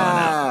 As he's going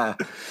out.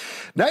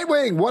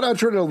 Nightwing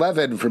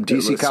 111 from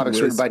DC Comics,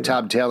 written by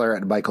Tom Taylor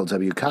and Michael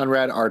W.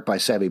 Conrad, art by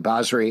Sammy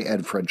Basri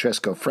and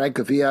Francesco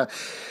Francavilla.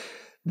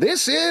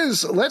 This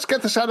is, let's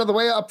get this out of the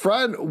way up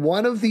front,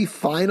 one of the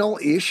final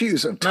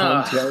issues of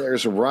Tom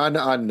Taylor's run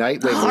on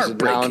Nightwing. Was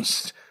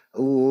announced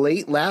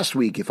late last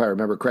week, if I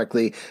remember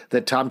correctly,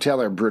 that Tom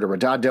Taylor and Bruno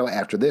Redondo,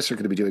 after this, are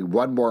going to be doing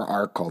one more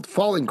arc called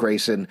Fallen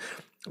Grayson.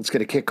 It's going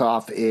to kick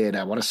off in,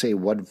 I want to say,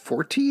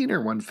 114 or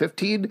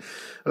 115.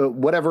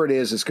 Whatever it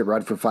is, it's going to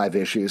run for 5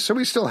 issues. So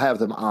we still have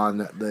them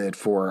on it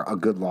for a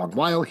good long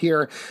while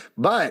here.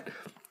 But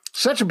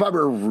such a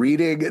bummer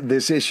reading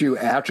this issue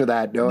after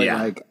that, knowing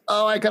like,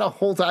 oh, I got to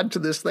hold on to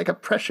this like a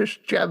precious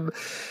gem.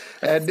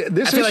 And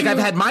this I feel like I've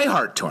had my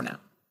heart torn out.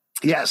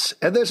 Yes,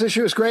 and this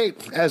issue is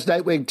great as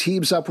Nightwing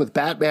teams up with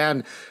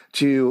Batman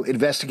to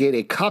investigate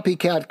a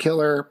copycat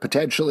killer,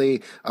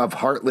 potentially, of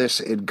Heartless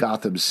in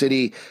Gotham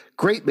City.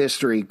 Great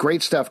mystery,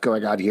 great stuff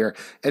going on here,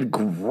 and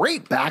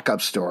great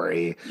backup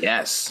story.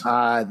 Yes.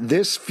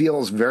 This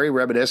feels very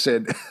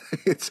reminiscent.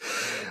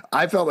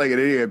 I felt like an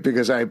idiot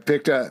because I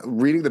picked up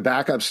reading the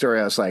backup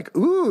story. I was like,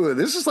 ooh,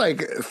 this is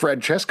like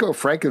Francesco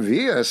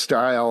Francavilla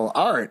style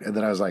art. And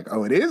then I was like,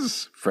 oh, it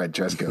is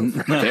Francesco. I'm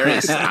very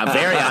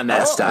on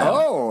that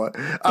style.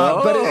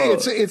 But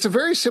it's a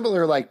very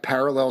similar like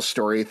parallel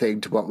story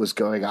thing to what was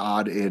going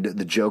on in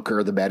The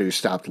Joker, The Man Who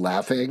Stopped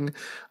Laughing.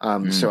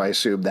 So I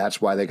assume that's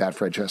why they got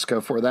Francesco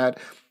for that.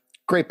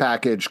 Great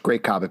package,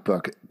 great comic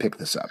book. Pick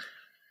this up.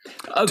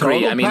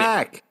 Agree.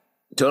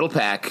 Total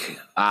pack.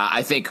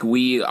 I think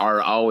we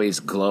are always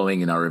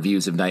glowing in our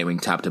reviews of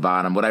Nightwing top to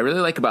bottom. What I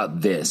really like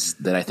about this,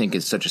 that I think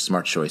is such a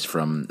smart choice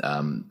from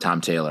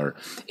Tom Taylor,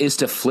 is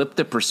to flip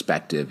the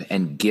perspective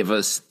and give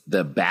us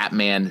the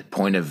Batman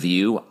point of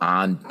view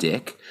on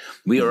Dick.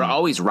 We are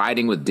always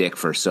riding with Dick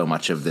for so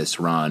much of this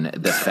run.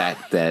 The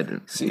fact that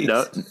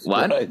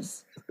what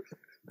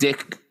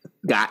Dick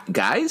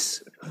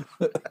guys,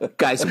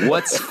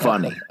 what's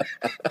funny?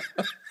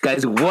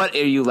 Guys, what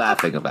are you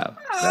laughing about?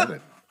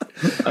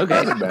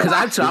 Okay, because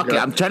I'm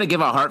trying to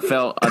give a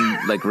heartfelt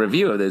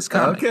review of this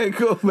comic. Okay,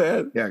 cool,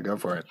 man. Yeah, go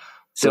for it.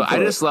 So I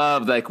just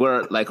love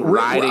we're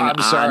riding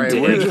on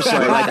Dick. We're just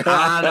we're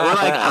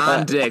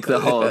on Dick the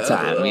whole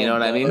time. You know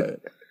what I mean?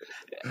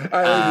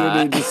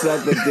 I think you need to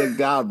set the Dick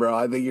down, bro.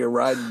 I think you're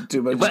riding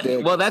too much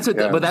Dick. Well, that's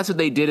what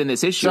they did in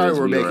this issue. Sorry,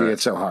 we're making it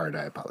so hard.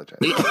 I apologize.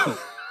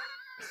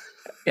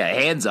 Yeah,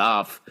 hands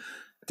off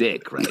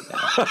Dick right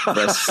now for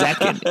a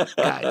second,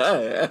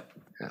 guys.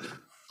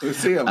 Let's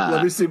see him.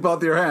 Let me see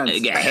both your hands.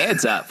 Yeah,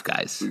 hands up,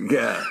 guys.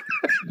 Yeah.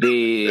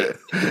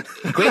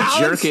 Quit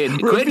jerking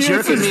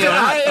me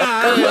around.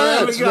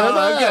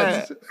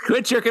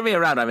 Quit jerking me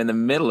around. I'm in the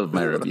middle of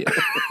my review.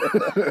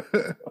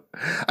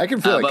 I can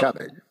feel it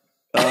coming.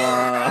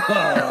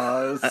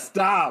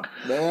 Stop,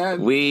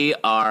 man. We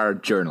are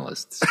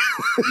journalists.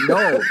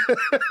 No,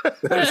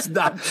 that's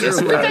not true. I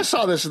think I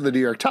saw this in the New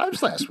York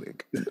Times last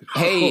week.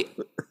 Hey,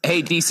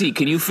 DC,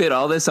 can you fit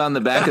all this on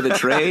the back of the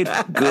trade?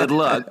 Good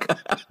luck.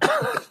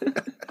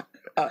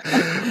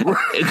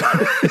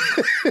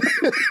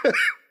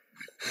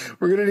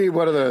 We're going to need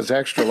one of those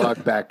extra long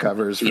back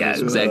covers. For Yeah,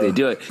 this exactly.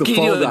 Do it. Can you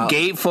do the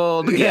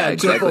gatefold? Yeah,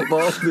 exactly.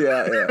 Fold.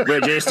 Yeah.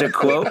 We're just a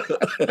quote.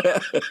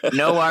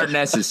 No art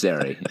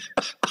necessary.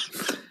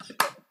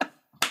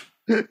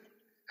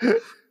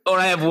 Or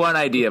I have one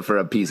idea for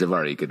a piece of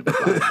art you could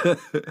buy.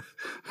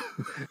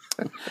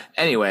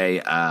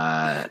 Anyway,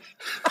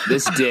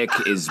 this dick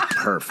is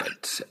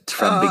perfect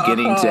from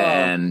beginning to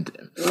end.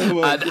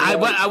 What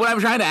I'm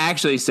trying to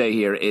actually say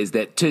here is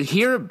that to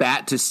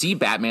see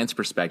Batman's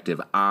perspective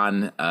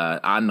on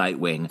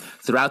Nightwing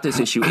throughout this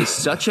issue is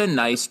such a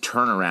nice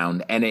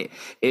turnaround, and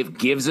it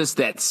gives us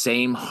that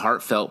same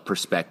heartfelt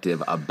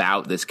perspective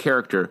about this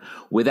character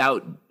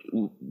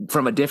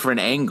from a different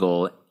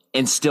angle,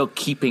 and still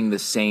keeping the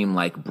same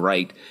like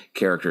bright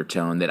character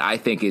tone that I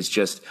think is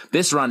just,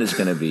 this run is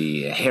going to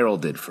be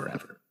heralded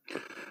forever.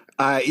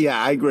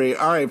 Yeah, I agree.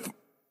 All right.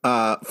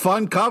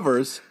 Fun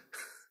covers.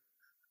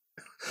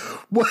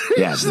 What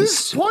is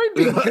this point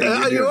being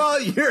made?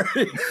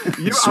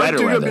 You're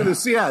sweater weather.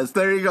 Yes,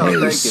 there you go. Hey,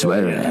 Thank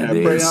sweater, you.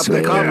 hey, Bring up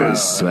the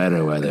covers.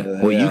 Sweater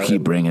weather. Well, you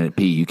keep bringing it,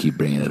 Pete. You keep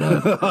bringing it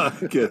up.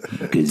 Take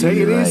it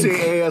easy,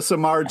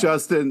 ASMR,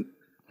 Justin.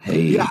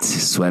 Hey,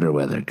 it's sweater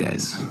weather,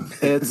 guys.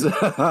 It's,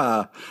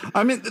 I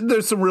mean,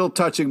 there's some real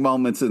touching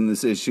moments in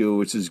this issue,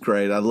 which is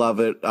great. I love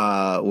it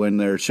when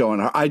they're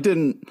showing her.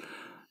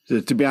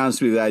 To be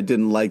honest with you, I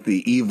didn't like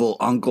the evil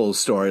uncle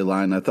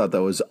storyline. I thought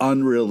that was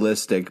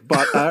unrealistic.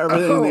 But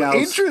everything else,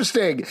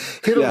 interesting.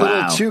 Hit a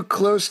little too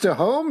close to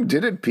home,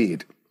 did it,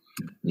 Pete?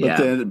 Yeah.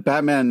 But the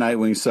Batman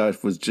Nightwing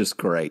stuff was just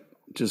great.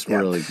 Just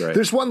really great.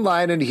 There's one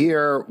line in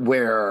here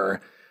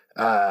where,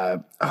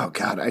 oh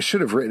God, I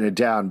should have written it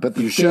down. But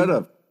you should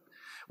have.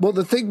 Well,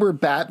 the thing where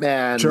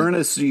Batman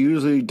journalists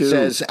usually do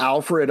says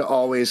Alfred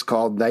always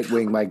called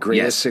Nightwing my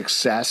greatest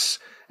success.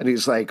 And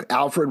he's like,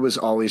 Alfred was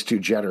always too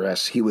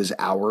generous. He was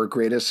our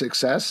greatest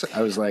success.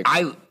 I was like,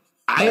 I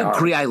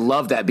agree. I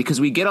love that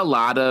because we get a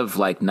lot of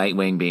like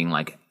Nightwing being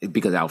like,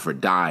 because Alfred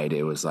died,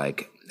 it was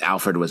like,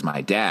 Alfred was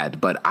my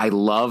dad. But I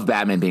love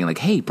Batman being like,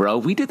 hey, bro,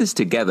 we did this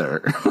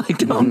together. Like,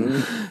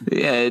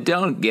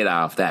 don't get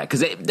off that.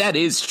 Because that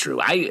is true.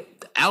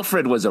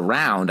 Alfred was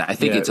around. I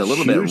think it's a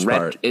little bit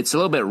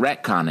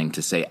retconning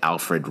to say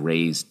Alfred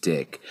raised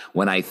Dick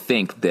when I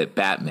think that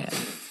Batman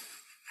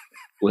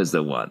was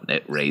the one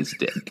that raised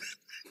Dick.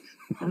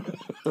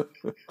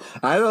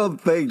 I don't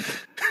think.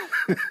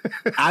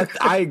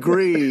 I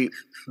agree.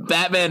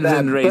 Batman's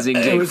been raising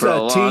Dick for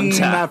a long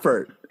time.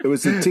 Effort. It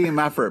was a team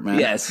effort, man.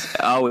 Yes,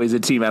 always a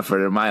team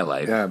effort in my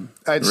life. Yeah,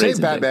 I'd say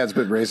Batman's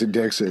been raising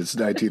Dick since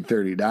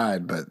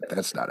 1939, but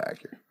that's not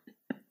accurate.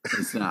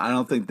 It's not. I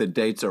don't think the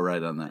dates are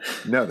right on that.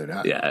 No, they're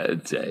not.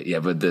 Yeah,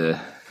 but the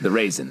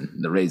raising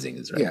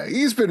is right. Yeah,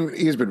 he's been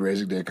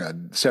raising Dick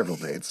on several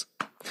dates.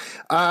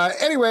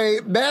 Anyway,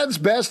 Man's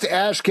Best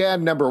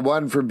Ashcan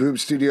 #1 from Boom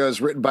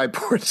Studios, written by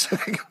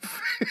Portsag,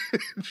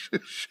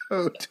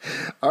 showed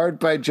art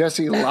by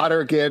Jesse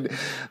Lonergan.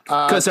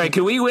 Sorry,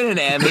 can we win an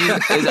Emmy?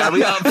 Are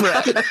we up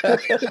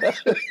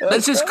for?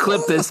 Let's just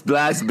clip this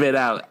last bit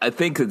out. I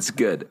think it's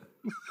good.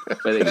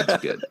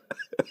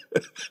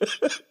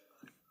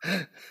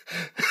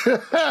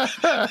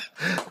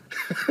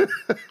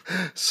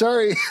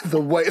 Sorry, The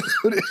White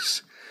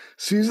Lotus,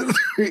 season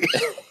 3.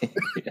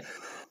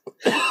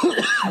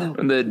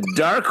 From the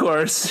Dark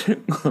Horse,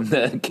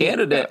 the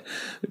Canada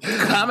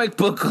Comic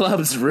Book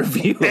Club's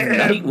review of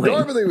Nightwing.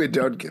 Normally we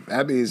don't give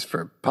Emmys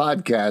for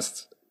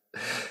podcasts,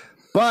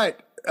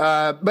 but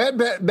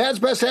Man's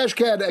Best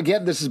Ashcan,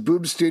 again, this is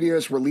Boom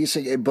Studios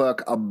releasing a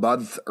book a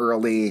month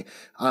early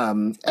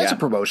as a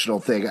promotional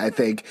thing, I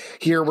think.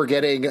 Here we're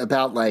getting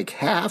about like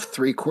half,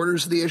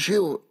 3/4 of the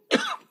issue.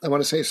 I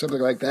want to say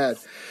something like that.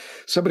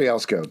 Somebody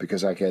else go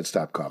because I can't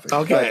stop coughing.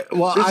 Okay,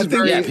 well, I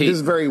think this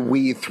is very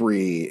We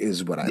 3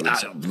 is what I would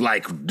say.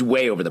 Like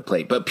way over the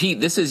plate. But Pete,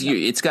 this is you.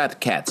 It's got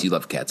cats. You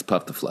love cats.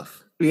 Puff the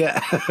Fluff.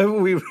 Yeah,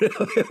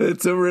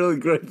 it's a really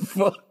great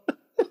book.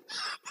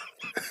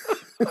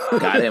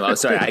 Got him. Oh,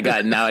 sorry. I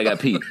got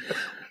Pete.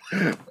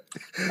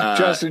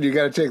 Justin, you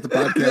got to take the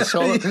podcast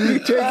solo.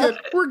 Take it.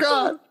 We're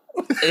gone.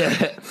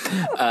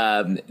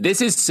 This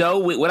is so.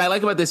 What I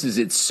like about this is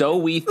it's so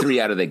We 3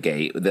 out of the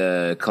gate.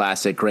 The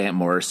classic Grant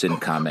Morrison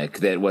comic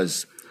that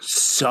was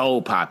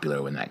so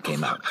popular when that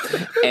came out,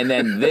 and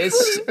then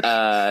this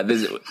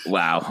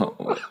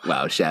wow,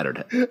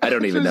 shattered. I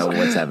don't even know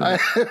what's happening. I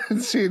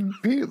haven't seen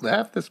Pete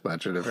laugh this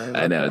much in a very long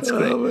I know, it's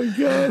great. Oh my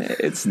god,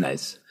 it's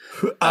nice.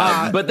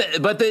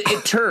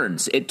 It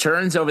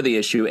turns over the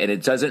issue, and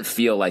it doesn't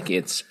feel like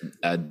it's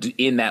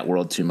in that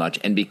world too much,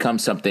 and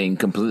becomes something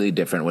completely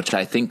different, which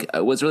I think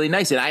was really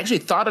nice. And I actually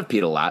thought of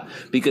Pete a lot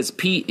because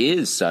Pete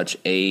is such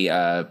a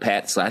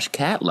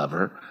Pat/cat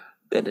lover.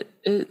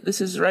 This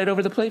is right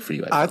over the plate for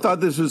you. I thought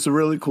this was a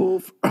really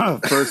cool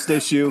first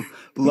issue.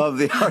 Love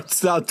the art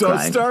style. Don't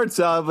start,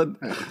 Sal, but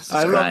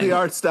I love the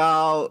art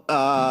style,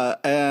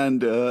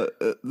 and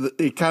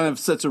it kind of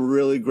sets a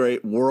really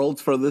great world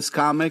for this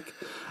comic.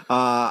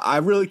 I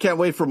really can't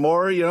wait for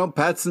more,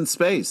 pets in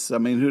space. I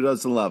mean, who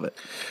doesn't love it?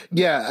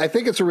 Yeah, I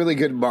think it's a really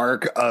good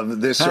mark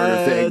of this sort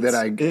of thing that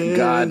I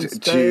got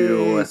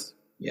to.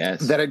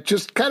 Yes. That it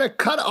just kind of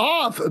cut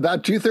off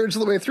about 2/3 of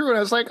the way through. And I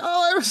was like,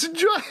 I was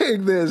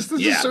enjoying this. This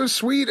is so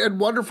sweet and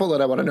wonderful.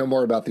 And I want to know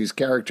more about these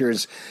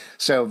characters.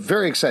 So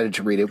very excited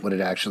to read it when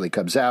it actually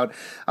comes out.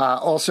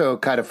 Also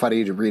kind of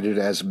funny to read it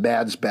as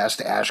Man's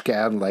Best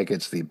Ashcan, like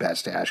it's the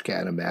best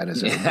Ashcan a man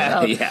has ever put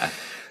out. Yeah.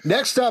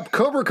 Next up,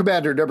 Cobra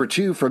Commander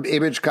 #2 from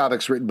Image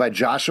Comics, written by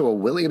Joshua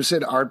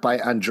Williamson, art by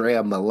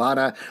Andrea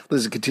Milana.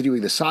 This is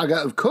continuing the saga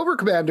of Cobra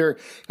Commander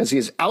as he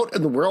is out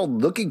in the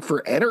world looking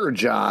for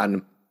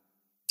Energon.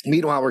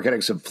 Meanwhile, we're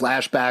getting some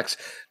flashbacks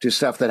to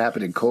stuff that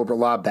happened in Cobra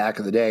Law back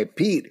in the day.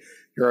 Pete,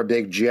 you're a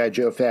big G.I.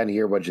 Joe fan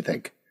here. What'd you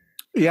think?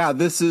 Yeah,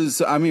 this is,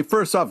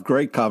 first off,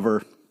 great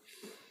cover.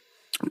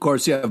 Of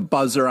course, you have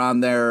Buzzer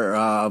on there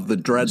of the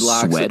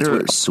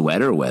dreadlocks.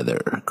 Sweater weather,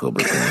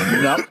 Cobra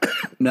Commander.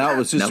 No, it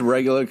was just a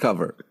regular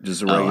cover.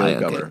 Just a regular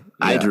cover.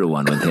 Yeah. I drew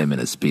one with him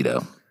in a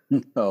Speedo.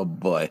 Oh,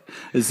 boy.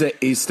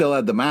 He still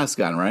had the mask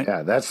on, right?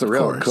 Yeah, that's the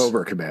real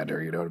Cobra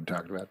Commander. You know what I'm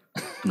talking about?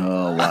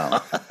 Oh,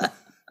 wow.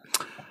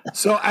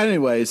 So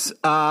anyways,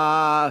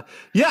 I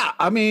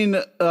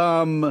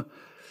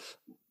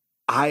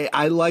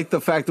like the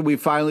fact that we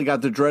finally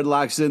got the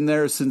dreadlocks in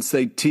there since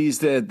they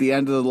teased it at the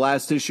end of the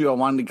last issue. I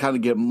wanted to kind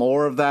of get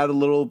more of that a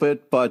little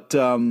bit. But,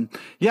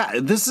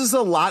 this is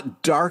a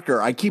lot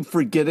darker. I keep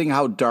forgetting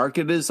how dark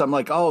it is. I'm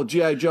like, oh,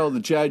 G.I. Joe,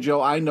 the G.I.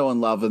 Joe I know and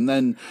love. And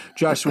then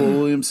Joshua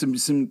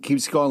Williamson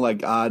keeps going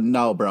like,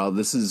 no, bro,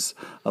 this is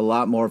a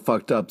lot more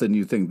fucked up than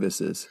you think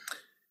this is.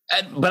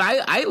 But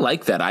I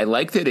like that. I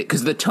like that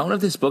because the tone of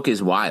this book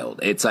is wild.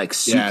 It's like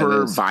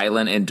super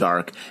violent and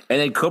dark. And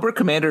then Cobra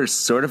Commander is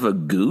sort of a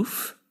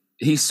goof.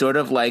 He's sort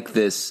of like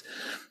this.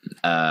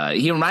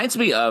 He reminds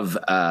me of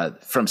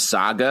from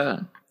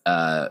Saga,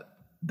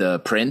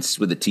 the Prince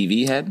with the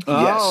TV head.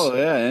 Oh,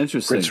 yeah,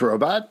 interesting. Prince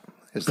Robot?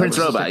 Prince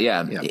Robot,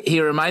 yeah. He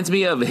reminds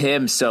me of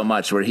him so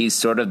much where he's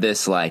sort of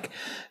this like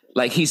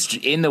he's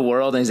in the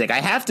world and he's like, I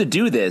have to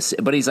do this,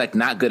 but he's like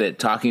not good at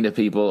talking to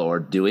people or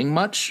doing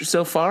much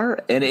so far.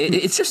 And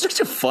it's just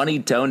such a funny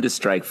tone to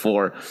strike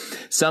for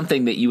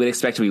something that you would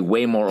expect to be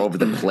way more over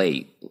the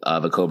plate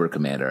of a Cobra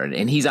Commander.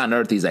 And he's on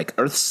Earth. He's like,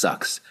 Earth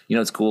sucks.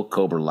 It's cool.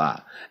 Cobra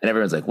Law. And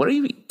everyone's like, what are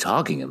you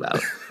talking about?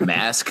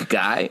 Mask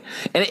guy.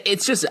 And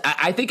it's just,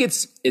 I think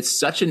it's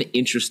such an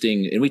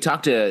interesting, and we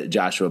talked to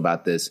Joshua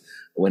about this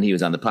when he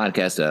was on the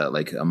podcast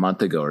like a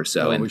month ago or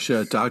so. And we should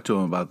have talked to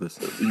him about this.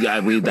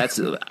 Yeah,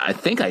 I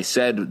think I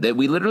said that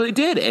we literally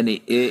did. And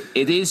it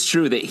is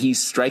true that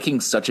he's striking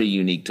such a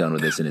unique tone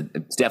with this, and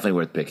it's definitely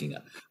worth picking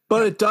up.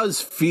 But it does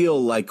feel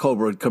like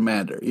Cobra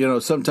Commander.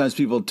 Sometimes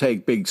people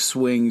take big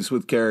swings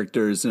with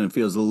characters and it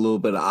feels a little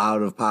bit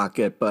out of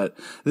pocket, but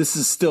this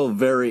is still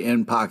very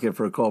in pocket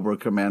for Cobra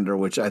Commander,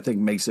 which I think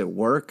makes it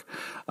work.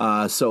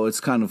 So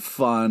it's kind of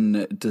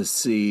fun to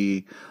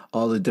see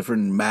all the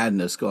different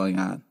madness going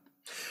on.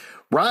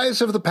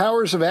 Rise of the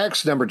Powers of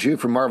X, #2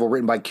 from Marvel,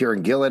 written by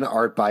Kieran Gillen,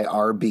 art by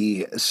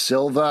R.B.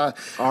 Silva.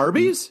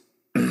 Arby's?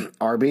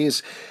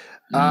 Arby's.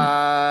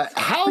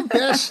 How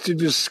best to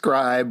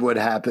describe what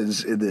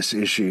happens in this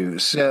issue?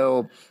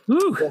 So,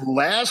 the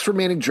last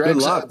remaining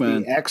dregs of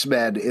the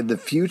X-Men in the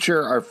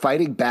future are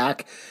fighting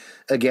back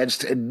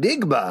against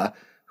Enigma,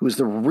 who is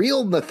the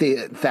real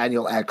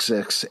Nathaniel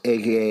Essex,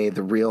 a.k.a.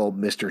 the real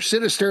Mr.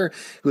 Sinister,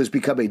 who has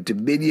become a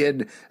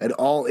Dominion, an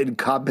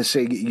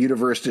all-encompassing,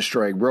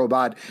 universe-destroying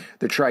robot.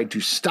 They're trying to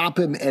stop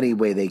him any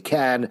way they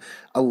can.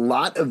 A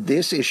lot of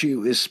this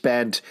issue is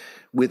spent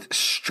with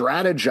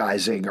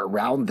strategizing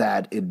around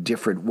that in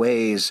different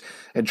ways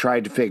and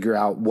trying to figure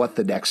out what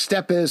the next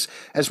step is,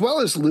 as well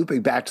as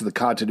looping back to the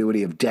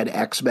continuity of Dead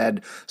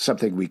X-Men,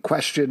 something we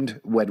questioned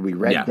when we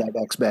read Dead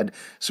X-Men.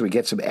 So we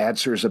get some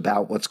answers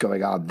about what's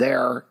going on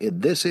there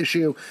in this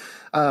issue.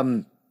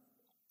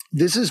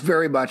 This is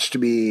very much to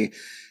me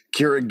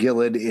Kieran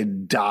Gillen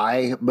in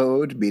Die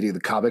mode, meaning the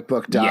comic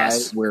book Die,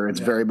 where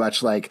it's very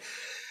much like,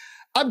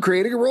 I'm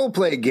creating a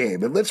role-playing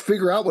game, and let's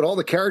figure out what all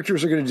the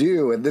characters are going to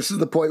do. And this is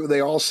the point where they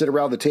all sit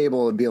around the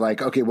table and be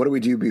like, okay, what do we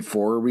do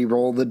before we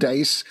roll the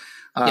dice?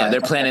 They're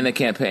planning the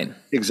campaign.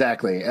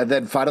 Exactly. And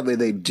then finally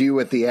they do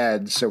at the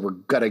end, so we're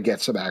going to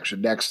get some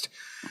action. Next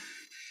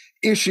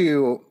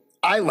issue,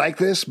 I like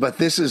this, but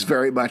this is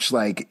very much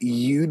like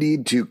you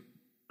need to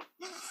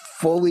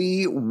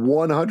fully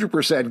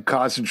 100%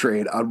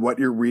 concentrate on what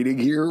you're reading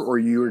here or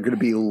you are going to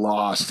be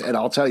lost. And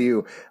I'll tell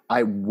you,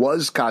 I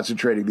was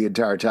concentrating the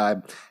entire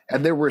time,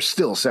 and there were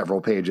still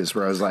several pages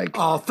where I was like,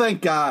 oh,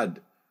 thank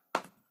God.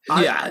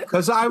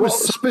 Because I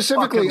was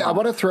specifically, I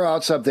want to throw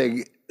out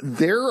something.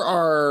 There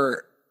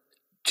are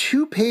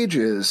 2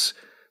 pages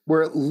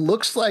where it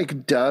looks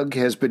like Doug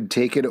has been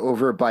taken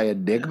over by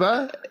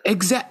Enigma.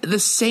 The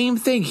same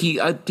thing. He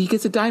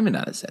gets a diamond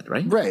on his head,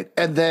 right? Right.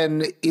 And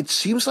then it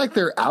seems like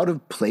they're out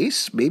of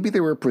place. Maybe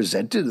they were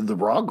presented in the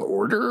wrong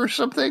order or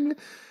something.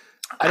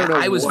 I don't know.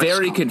 I was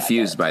very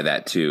confused by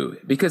that too.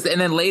 And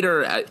then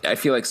later, I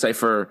feel like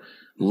Cypher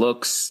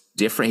looks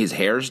different. His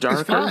hair's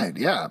darker. It's fine,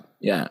 yeah.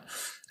 Yeah.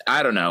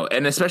 I don't know.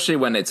 And especially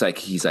when it's like,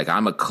 he's like,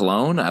 I'm a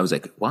clone. I was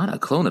like, what? A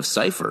clone of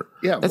Cypher?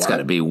 Yeah. That's got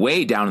to be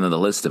way down in the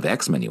list of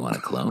X-Men you want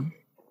to clone.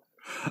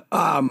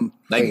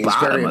 Like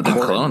bottom of the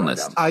clone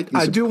list. I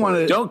do want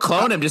to. Don't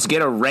clone him. Just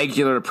get a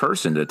regular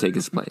person to take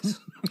his place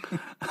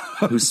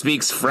who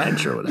speaks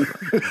French or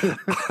whatever.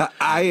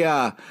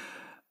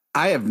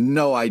 I have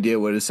no idea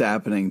what is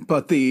happening,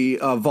 but the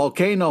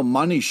volcano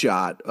money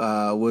shot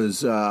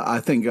was, I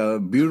think, a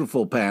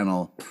beautiful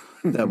panel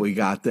that we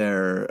got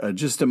there.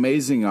 Just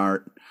amazing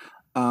art.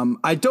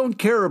 I don't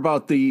care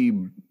about the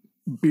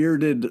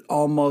bearded,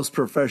 almost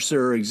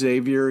Professor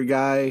Xavier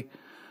guy.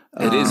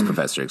 It is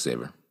Professor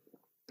Xavier.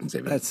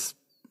 It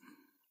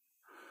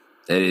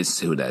is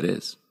who that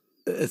is.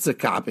 It's a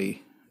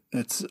copy.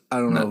 I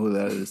don't know who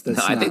that is.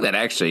 I think that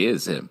actually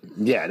is him.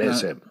 Yeah, it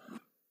is him.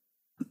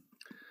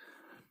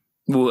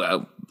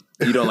 Well,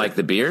 you don't like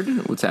the beard?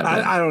 What's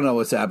happening? I don't know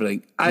what's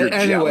happening.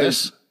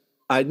 Jealous?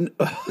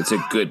 It's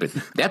a good, but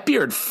that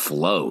beard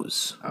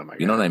flows. Oh my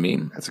God. You know what I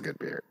mean? That's a good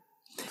beard.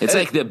 It's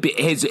like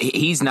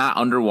he's not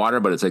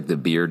underwater, but it's like the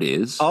beard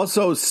is.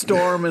 Also,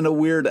 Storm in a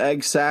weird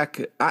egg sack.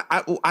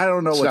 I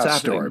don't know what's happening.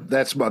 Storm.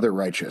 That's Mother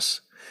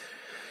Righteous.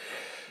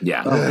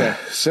 Yeah. Okay.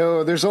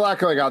 So there's a lot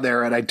going on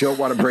there, and I don't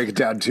want to break it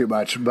down too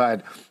much,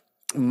 but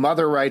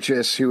Mother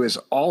Righteous, who is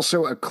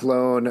also a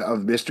clone of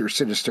Mr.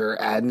 Sinister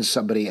and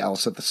somebody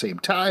else at the same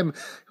time,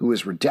 who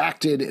is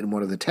redacted in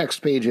one of the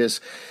text pages,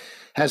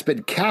 has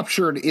been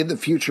captured in the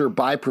future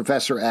by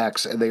Professor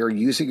X, and they are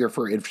using her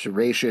for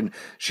information.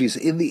 She's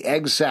in the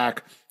egg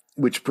sac,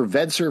 which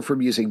prevents her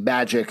from using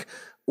magic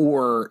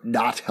or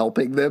not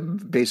helping them.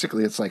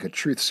 Basically, it's like a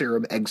truth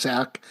serum egg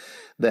sac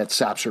that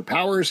saps her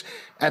powers.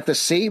 At the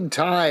same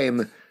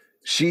time,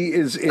 she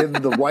is in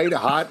the white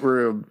hot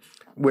room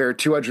where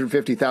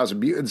 250,000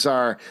 mutants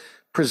are.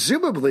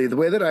 Presumably, the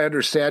way that I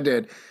understand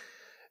it,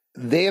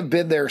 they have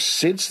been there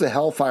since the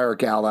Hellfire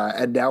Gala,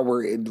 and now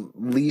we're at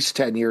least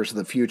 10 years in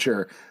the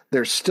future.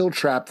 They're still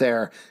trapped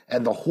there,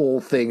 and the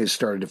whole thing is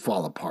starting to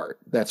fall apart.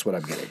 That's what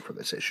I'm getting from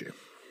this issue.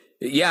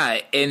 Yeah,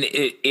 and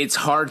it's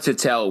hard to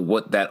tell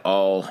what that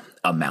all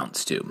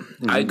amounts to.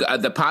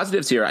 Mm-hmm. The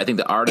positives here, I think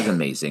the art is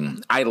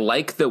amazing. I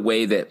like the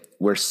way that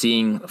we're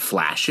seeing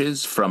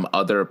flashes from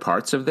other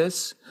parts of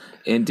this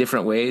in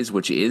different ways,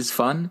 which is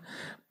fun.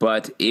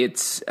 But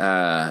it's...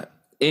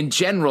 in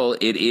general,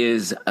 it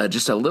is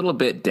just a little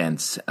bit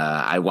dense.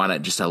 I want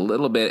it just a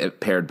little bit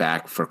pared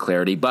back for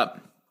clarity, but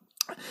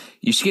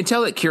you can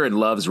tell that Kieran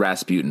loves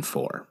Rasputin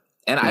 4.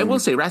 And I will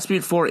say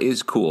Rasputin 4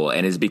 is cool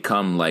and has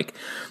become like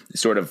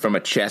sort of from a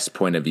chess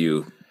point of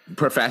view,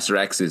 Professor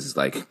X's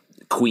like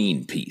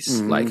queen piece.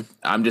 Like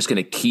I'm just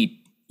going to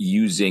keep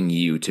using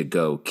you to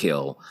go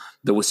kill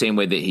the same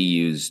way that he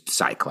used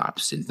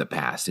Cyclops in the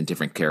past in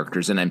different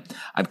characters. And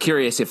I'm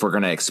curious if we're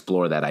going to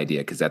explore that idea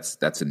because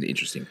that's an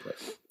interesting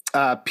place.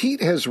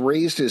 Pete has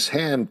raised his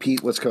hand.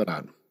 Pete, what's going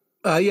on?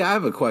 Yeah, I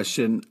have a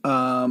question.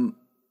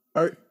 Alex,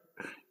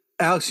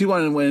 you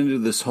went into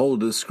this whole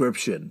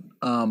description.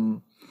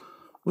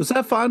 Was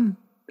that fun?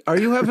 Are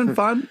you having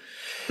fun?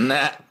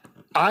 Nah.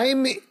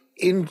 I'm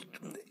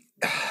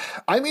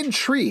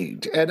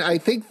intrigued, and I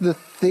think the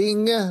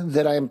thing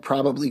that I'm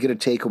probably going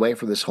to take away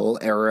from this whole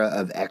era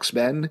of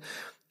X-Men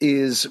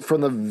is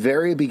from the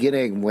very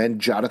beginning when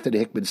Jonathan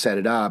Hickman set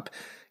it up,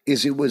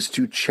 is it was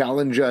to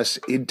challenge us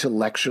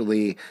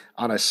intellectually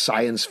on a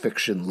science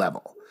fiction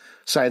level,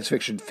 science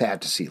fiction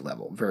fantasy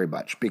level, very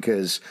much,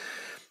 because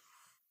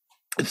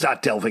it's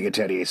not delving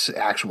into any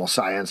actual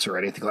science or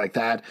anything like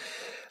that.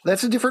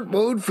 That's a different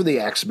mode for the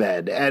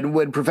X-Men. And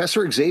when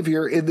Professor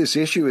Xavier in this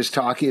issue is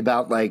talking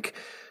about like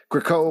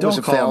Krakoa was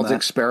a failed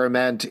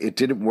experiment, it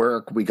didn't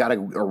work, we got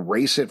to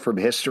erase it from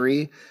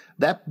history,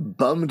 that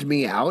bummed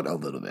me out a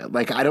little bit.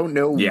 Like, I don't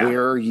know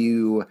where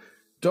you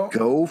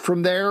go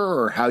from there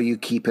or how you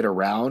keep it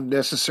around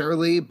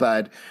necessarily,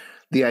 but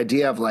the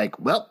idea of like,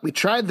 well, we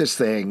tried this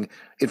thing,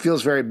 it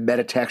feels very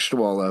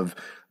metatextual of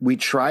we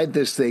tried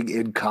this thing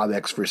in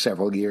comics for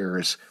several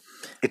years.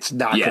 It's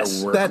not going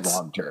to work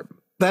long term.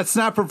 That's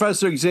not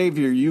Professor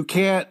Xavier. You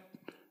can't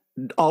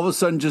all of a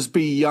sudden just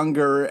be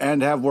younger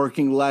and have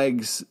working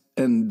legs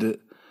and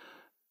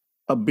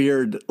a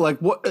beard. Like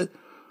what?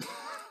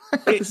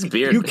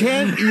 Beard. You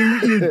can't.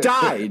 You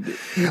died.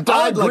 You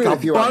died like a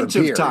bunch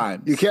of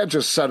times. You can't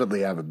just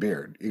suddenly have a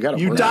beard. You got to.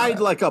 You died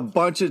like a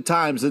bunch of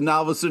times, and now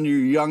all of a sudden you're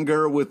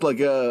younger with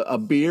like a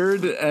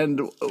beard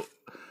and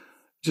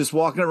just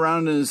walking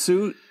around in a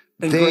suit.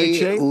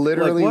 They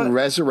literally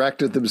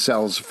resurrected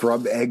themselves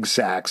from egg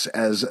sacs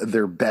as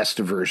their best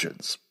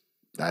versions.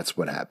 That's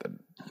what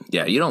happened.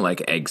 Yeah, you don't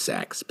like egg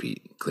sacs,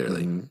 Pete,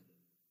 clearly.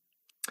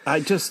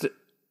 I'm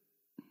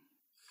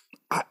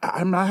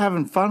not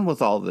having fun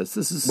with all this.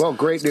 This is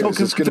great news.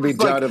 It's going to be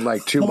done in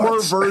like 2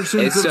 months. 4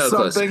 versions It's of so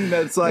close. something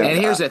that's like. And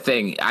here's the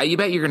thing: you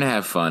bet you're going to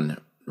have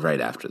fun right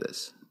after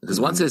this,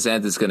 because once this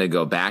ends, it's going to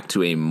go back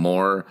to a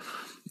more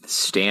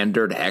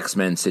standard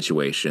X-Men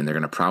situation. They're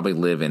going to probably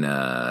live in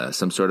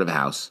some sort of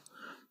house.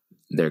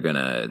 They're going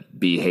to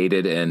be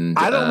hated, and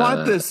I don't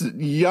want this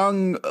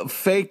young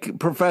fake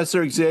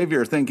Professor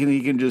Xavier thinking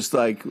he can just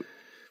like.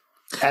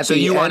 So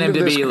you want him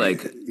to be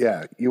like,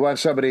 you want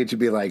somebody to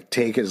be like,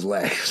 take his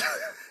legs.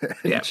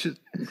 Yeah.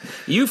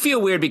 You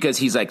feel weird because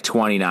he's like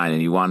 29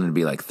 and you want him to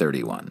be like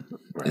 31.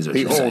 Right. Is what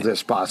the you're saying.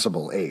 Oldest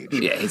possible age.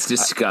 Yeah, it's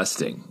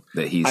disgusting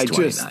that he's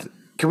 29.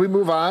 Can we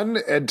move on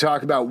and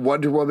talk about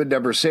Wonder Woman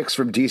 #6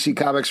 from DC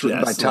Comics,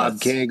 written by Tom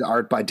King,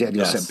 art by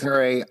Daniel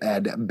Sampere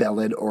and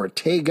Belen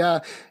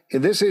Ortega?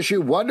 In this issue,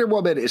 Wonder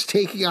Woman is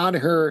taking on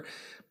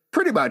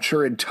pretty much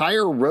her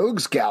entire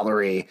rogues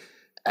gallery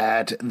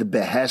at the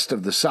behest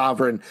of the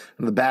Sovereign.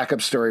 In the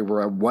backup story,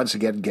 we're once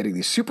again getting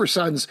these Super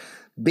Sons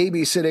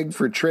babysitting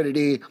for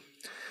Trinity.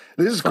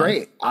 This is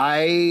great.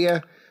 I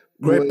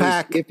was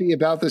iffy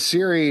about the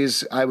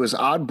series. I was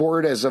on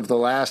board as of the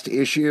last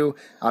issue.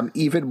 I'm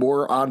even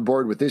more on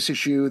board with this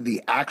issue.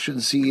 The action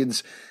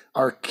scenes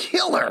are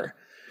killer.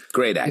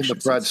 Great action in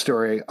the front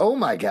story. Oh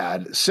my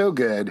God, so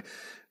good.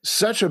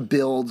 Such a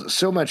build,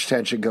 so much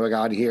tension going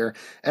on here.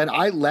 And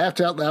I laughed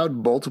out loud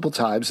multiple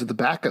times at the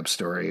backup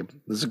story.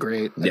 This is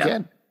great.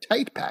 Again,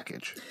 tight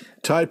package.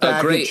 Tight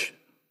package.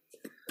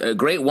 A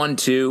great one,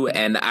 too.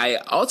 And I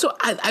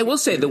will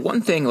say the one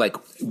thing, like,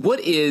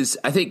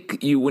 I think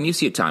when you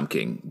see a Tom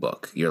King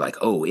book, you're like,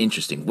 oh,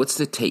 interesting. What's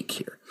the take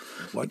here?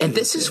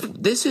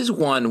 This is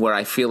one where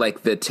I feel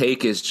like the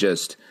take is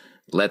just,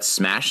 let's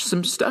smash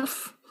some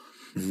stuff.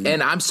 Mm-hmm.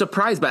 And I'm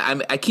surprised, but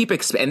I keep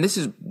and this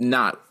is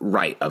not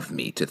right of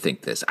me to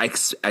think this. I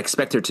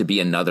expect there to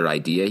be another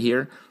idea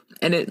here,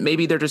 and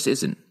maybe there just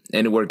isn't.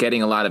 And we're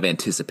getting a lot of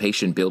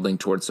anticipation building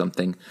towards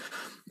something,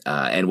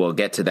 and we'll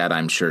get to that,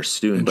 I'm sure,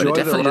 soon. Enjoy but it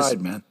definitely the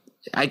ride, man.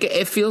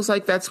 It feels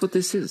like that's what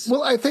this is.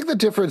 Well, I think the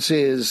difference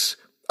is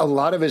a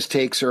lot of his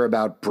takes are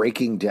about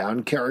breaking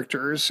down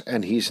characters,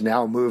 and he's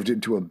now moved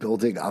into a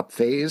building up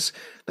phase.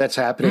 That's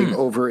happening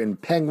over in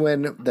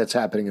Penguin. That's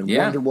happening in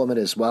Wonder Woman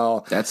as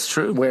well. That's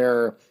true.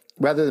 Where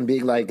rather than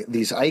being like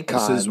these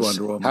icons,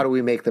 how do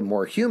we make them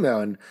more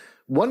human?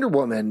 Wonder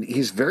Woman,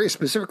 he's very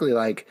specifically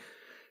like,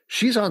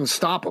 she's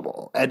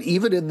unstoppable. And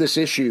even in this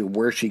issue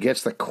where she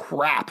gets the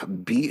crap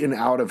beaten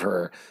out of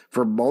her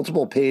for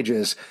multiple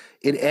pages,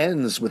 it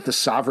ends with the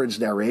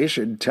Sovereign's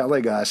narration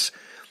telling us,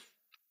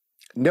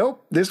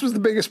 nope, this was the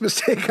biggest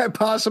mistake I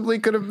possibly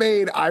could have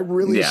made. I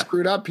really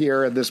screwed up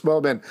here in this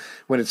moment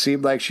when it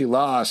seemed like she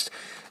lost.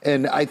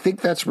 And I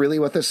think that's really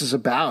what this is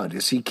about,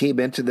 is he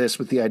came into this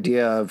with the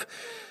idea of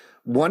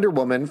Wonder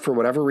Woman, for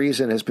whatever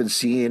reason, has been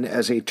seen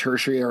as a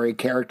tertiary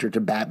character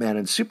to Batman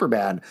and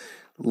Superman.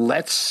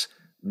 Let's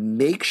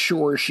make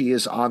sure she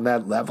is on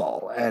that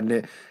level.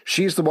 And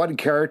she's the one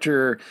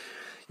character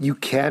you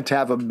can't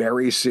have a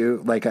Mary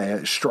Sue, like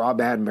a straw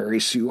man Mary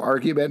Sue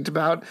argument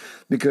about,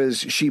 because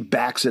she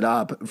backs it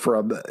up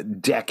from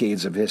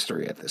decades of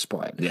history at this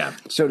point. Yeah.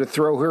 So to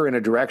throw her in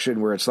a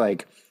direction where it's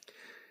like,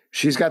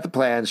 she's got the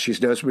plans, she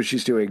knows what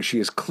she's doing, she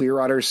is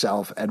clear on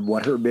herself and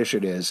what her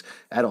mission is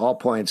at all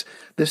points.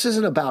 This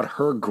isn't about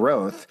her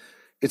growth.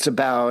 It's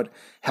about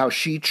how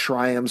she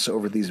triumphs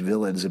over these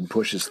villains and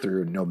pushes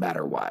through no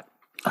matter what.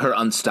 Her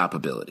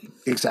unstoppability.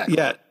 Exactly.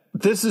 Yeah.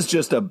 This is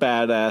just a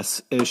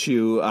badass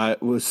issue.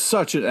 It was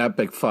such an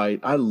epic fight.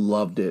 I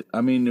loved it.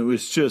 I mean, it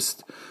was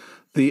just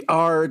the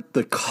art,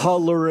 the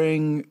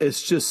coloring.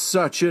 It's just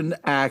such an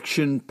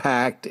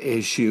action-packed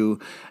issue.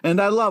 And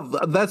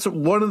that's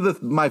one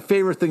of my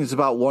favorite things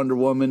about Wonder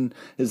Woman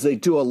is they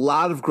do a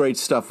lot of great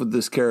stuff with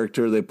this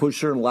character. They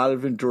push her in a lot of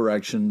different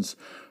directions.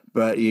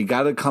 But you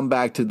got to come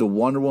back to the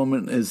Wonder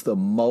Woman is the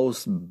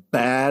most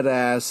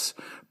badass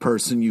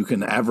person you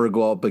can ever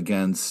go up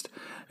against.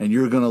 And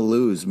you're going to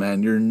lose,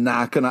 man. You're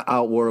not going to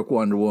outwork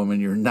Wonder Woman.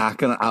 You're not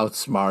going to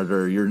outsmart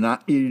her.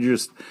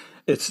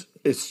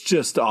 It's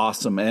just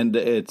awesome. And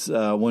it's,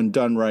 when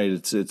done right,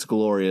 it's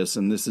glorious.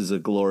 And this is a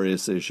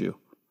glorious issue.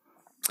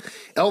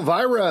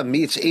 Elvira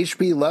meets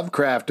H.P.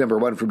 Lovecraft,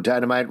 #1 from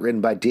Dynamite,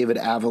 written by David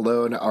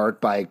Avallone, art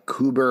by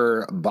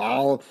Kuber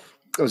Ball.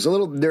 I was a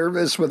little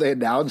nervous when they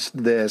announced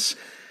this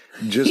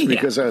just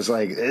because I was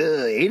like,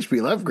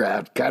 H.P.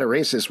 Lovecraft, kind of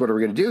racist. What are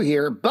we going to do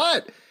here?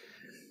 But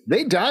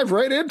they dive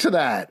right into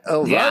that.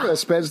 Elvira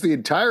spends the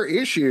entire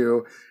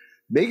issue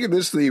making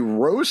this the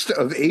roast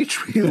of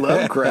H.P.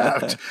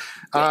 Lovecraft.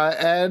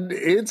 And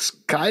it's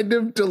kind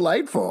of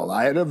delightful.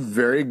 I had a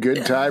very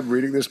good time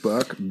reading this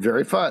book.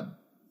 Very fun.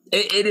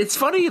 It's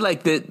funny,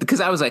 like,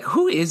 because I was like,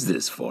 who is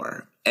this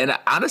for? And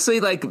honestly,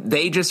 like,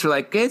 they just were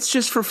like, it's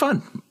just for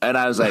fun. And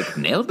I was like,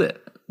 nailed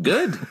it.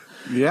 Good.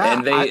 Yeah.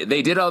 And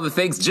they did all the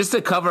things, just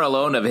the cover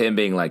alone of him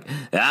being like,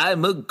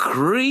 I'm a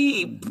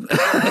creep.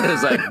 It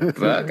was like,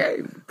 okay,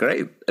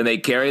 great. And they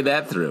carried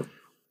that through.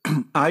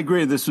 I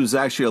agree. This was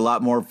actually a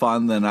lot more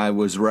fun than I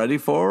was ready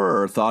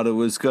for or thought it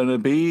was going to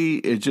be.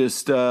 It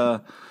just,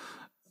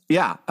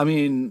 Yeah, I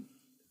mean,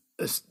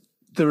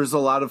 there was a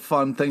lot of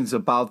fun things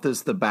about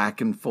this, the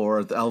back and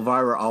forth.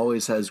 Elvira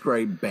always has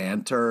great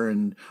banter,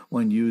 and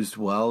when used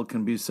well,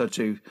 can be such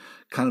a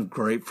kind of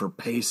great for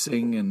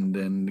pacing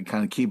and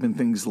kind of keeping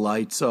things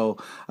light. So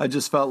I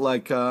just felt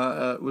like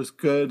it was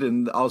good.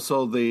 And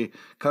also the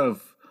kind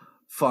of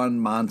fun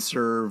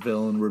monster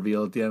villain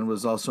reveal at the end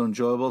was also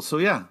enjoyable. So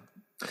yeah.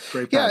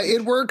 Great package. Yeah,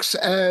 it works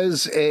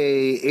as a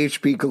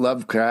H.P.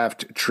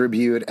 Lovecraft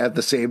tribute at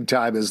the same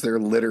time as they're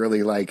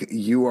literally like,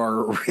 you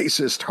are a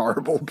racist,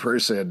 horrible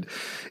person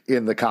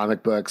in the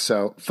comic book.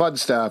 So fun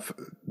stuff.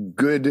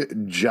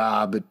 Good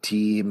job,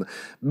 team.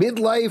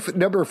 Midlife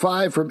number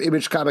 5 from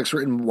Image Comics,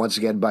 written once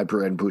again by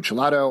Brian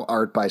Buccellato,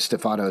 art by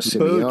Stefano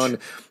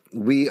Simeone.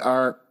 We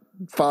are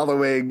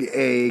following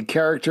a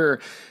character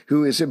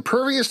who is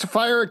impervious to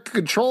fire,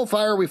 control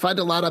fire. We find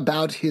a lot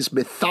about his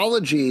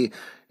mythology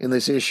in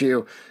this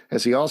issue,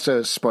 as he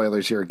also,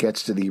 spoilers here,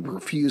 gets to the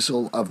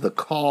refusal of the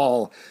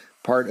call,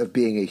 part of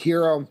being a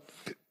hero.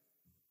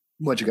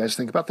 What'd you guys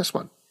think about this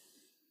one?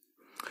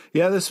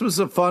 Yeah, this was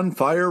a fun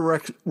fire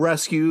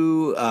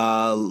rescue.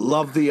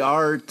 Love the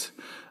art.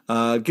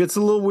 Gets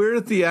a little weird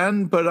at the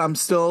end, but I'm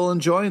still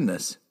enjoying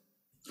this.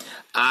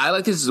 I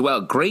like this as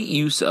well. Great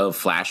use of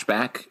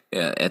flashback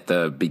at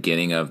the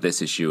beginning of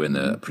this issue and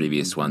the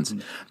previous ones.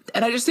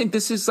 And I just think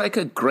this is like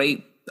a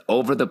great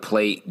over the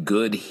plate,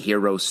 good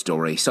hero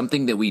story,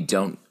 something that we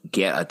don't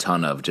get a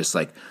ton of, just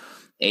like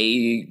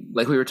we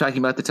were talking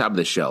about at the top of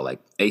the show, like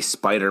a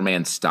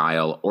Spider-Man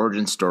style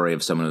origin story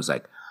of someone who's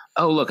like,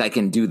 oh, look, I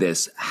can do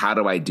this. How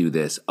do I do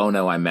this? Oh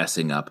no, I'm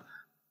messing up.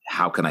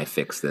 How can I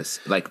fix this?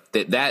 Like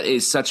that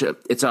is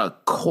it's a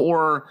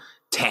core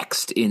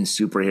text in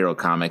superhero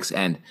comics,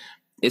 and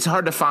it's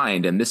hard to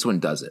find. And this one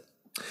does it.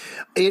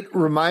 It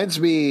reminds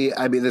me,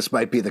 I mean, this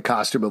might be the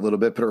costume a little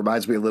bit, but it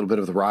reminds me a little bit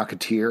of the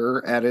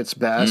Rocketeer at its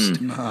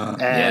best.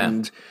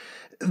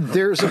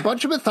 There's a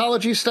bunch of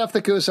mythology stuff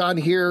that goes on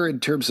here in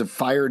terms of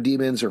fire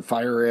demons or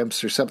fire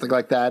imps or something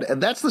like that.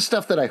 And that's the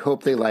stuff that I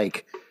hope they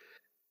like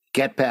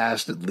get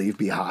past and leave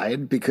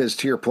behind, because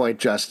to your point,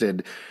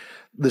 Justin,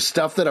 the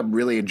stuff that I'm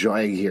really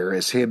enjoying here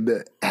is him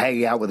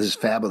hanging out with his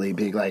family,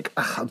 being like,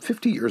 I'm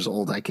 50 years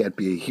old. I can't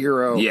be a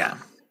hero. Yeah.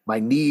 My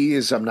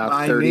knees. I'm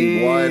not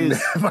 31.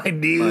 My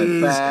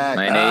knees.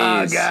 My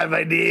knees. Oh, God,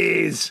 my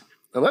knees.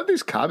 I love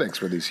these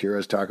comics where these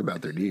heroes talk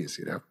about their knees,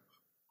 you know?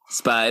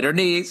 Spider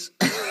knees.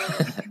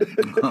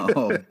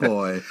 Oh,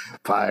 boy.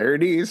 Fire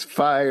knees,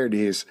 fire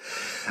knees.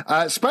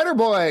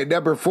 Spider-Boy,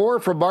 number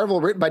 4 from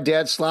Marvel, written by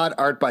Dan Slott,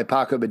 art by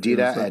Paco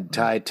Medina and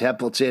Ty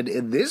Templeton.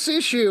 In this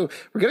issue,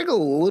 we're getting a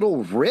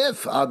little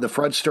riff on the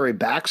front story,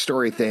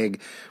 backstory thing,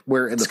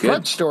 where in the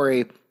front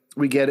story,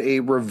 we get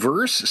a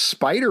reverse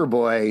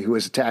Spider-Boy who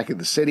is attacking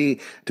the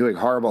city, doing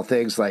horrible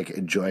things like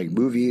enjoying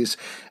movies.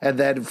 And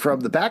then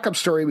from the backup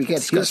story, we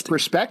get his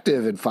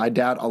perspective and find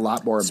out a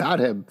lot more about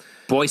him.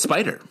 Boy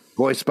Spider.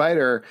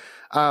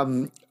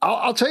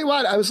 I'll tell you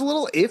what, I was a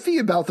little iffy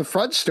about the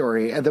front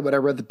story, and then when I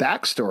read the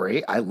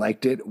backstory, I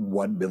liked it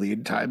 1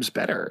 million times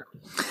better.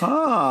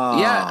 Oh.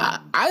 Yeah,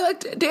 I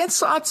liked Dan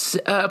Slott's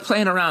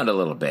playing around a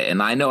little bit,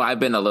 and I know I've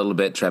been a little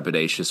bit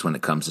trepidatious when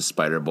it comes to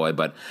Spider-Boy,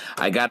 but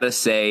I gotta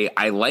say,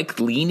 I liked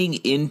leaning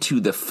into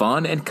the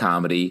fun and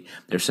comedy.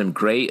 There's some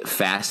great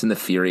Fast and the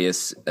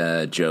Furious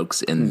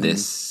jokes in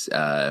this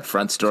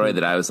front story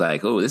that I was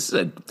like, oh, this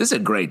is a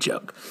great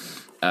joke.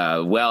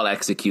 Well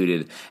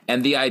executed,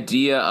 and the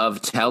idea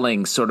of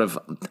telling sort of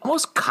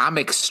almost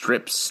comic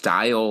strip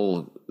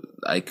style,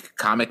 like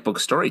comic book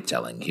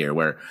storytelling here,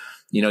 where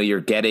you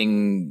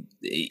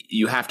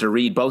have to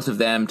read both of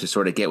them to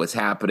sort of get what's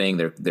happening.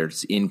 They're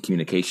in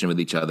communication with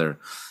each other.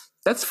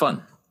 That's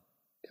fun.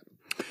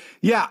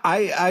 Yeah,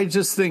 I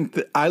just think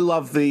that I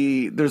love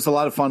there's a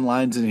lot of fun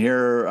lines in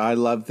here. I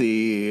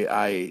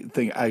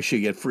think I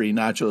should get free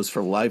nachos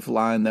for life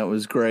line. That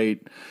was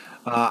great.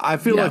 I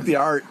feel like the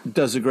art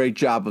does a great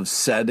job of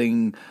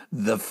setting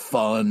the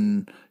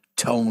fun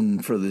tone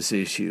for this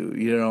issue.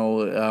 You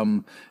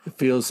know, it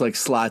feels like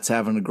Slott's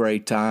having a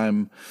great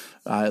time.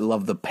 I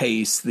love the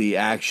pace, the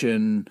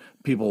action,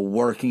 people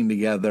working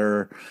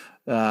together.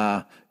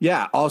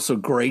 Also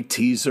great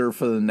teaser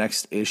for the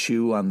next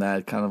issue on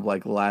that kind of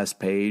like last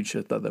page.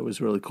 I thought that was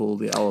really cool,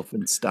 the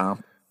elephant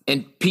stomp.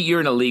 And Pete,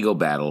 you're in a legal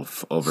battle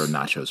over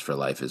nachos for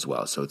life as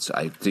well. So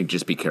I think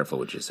just be careful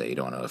what you say. You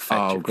don't want to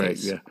affect your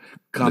case. Yeah.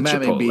 Come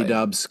at me,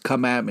 B-dubs.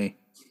 Come at me.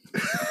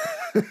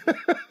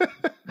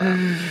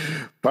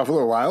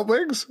 Buffalo Wild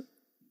Wings?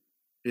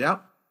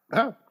 Yep.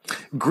 Oh.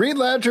 Green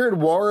Lantern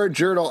War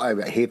Journal.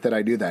 I hate that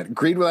I knew that.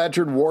 Green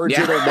Lantern War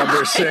Journal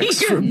number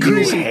 6 from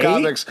DC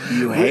Comics.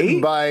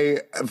 Written by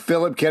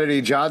Philip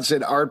Kennedy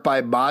Johnson, art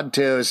by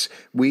Montos.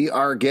 We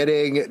are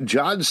getting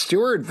John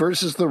Stewart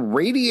versus the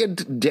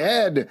Radiant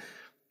Dead,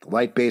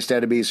 light-based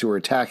enemies who are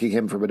attacking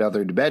him from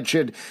another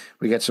dimension.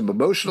 We get some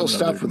emotional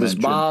stuff with his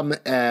mom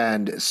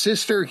and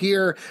sister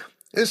here.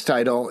 This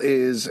title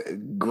is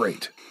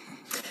great.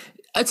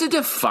 It's a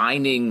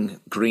defining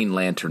Green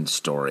Lantern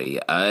story,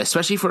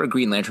 especially for a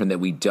Green Lantern that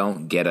we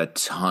don't get a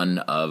ton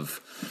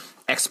of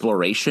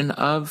exploration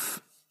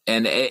of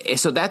And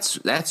so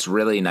that's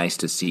really nice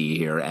to see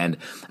here. And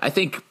I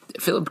think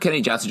Philip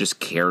Kennedy Johnson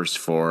just cares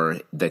for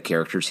the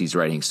characters he's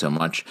writing so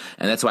much.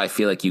 And that's why I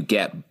feel like you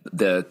get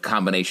the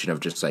combination of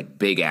just like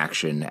big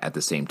action at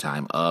the same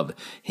time of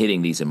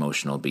hitting these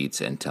emotional beats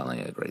and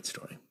telling a great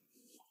story.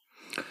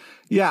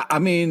 Yeah, I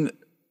mean,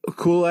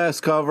 cool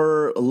ass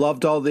cover.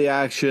 Loved all the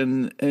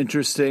action.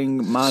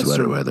 Interesting monster.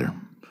 Sweater weather.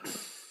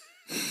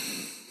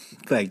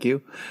 Thank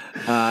you.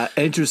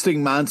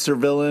 Interesting monster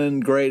villain.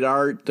 Great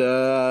art.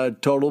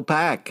 Total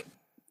pack.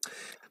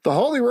 The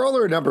Holy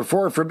Roller, number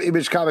 4 from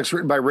Image Comics,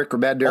 written by Rick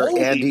Remender,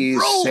 Andy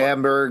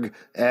Samberg,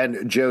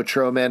 and Joe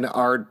Troman,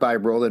 art by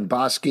Roland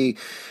Bosky.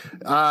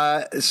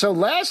 So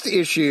last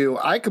issue,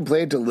 I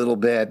complained a little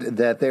bit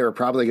that they were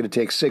probably going to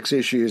take 6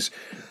 issues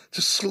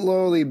to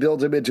slowly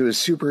build him into a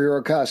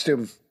superhero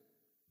costume,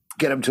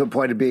 get him to a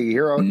point of being a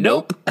hero.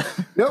 Nope.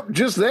 Nope,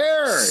 just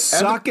there.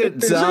 Suck it,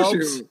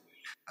 Zelbs.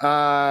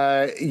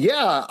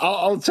 Yeah,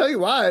 I'll tell you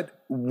what.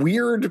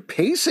 Weird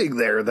pacing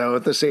there, though,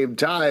 at the same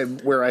time,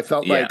 where I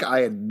felt like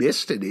I had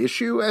missed an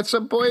issue at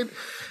some point.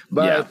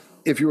 But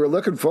if you were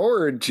looking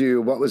forward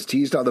to what was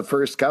teased on the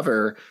first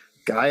cover,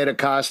 guy in a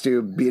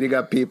costume beating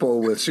up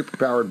people with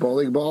superpowered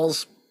bowling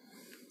balls,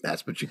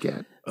 that's what you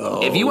get.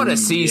 Oh, if you want to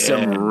see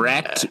some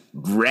wrecked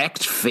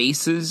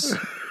faces,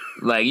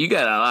 like you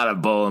got a lot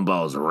of bowling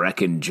balls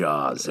wrecking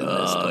Jaws in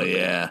this. Oh,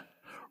 yeah.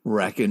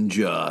 Wrecking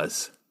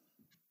Jaws.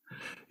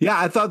 Yeah,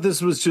 I thought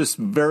this was just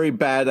very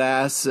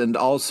badass, and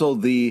also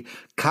the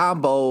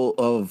combo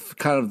of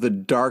kind of the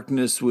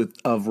darkness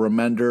of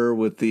Remender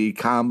with the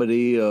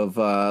comedy of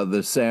the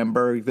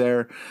Samberg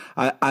there.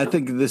 I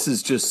think this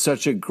is just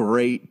such a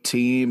great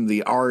team.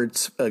 The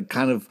art's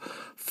kind of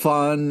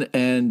fun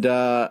and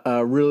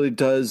really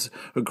does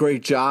a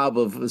great job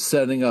of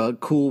setting a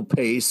cool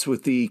pace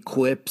with the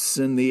quips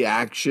and the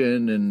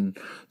action and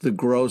the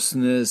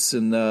grossness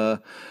and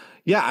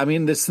yeah, I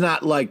mean, it's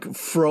not like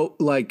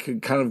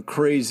kind of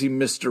crazy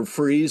Mr.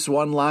 Freeze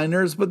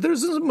one-liners, but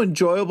there's some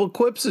enjoyable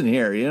quips in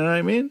here. You know what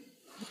I mean?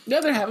 Yeah,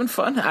 they're having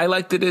fun. I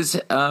liked it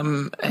as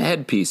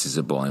headpiece as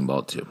a bowling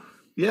ball, too.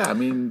 Yeah, I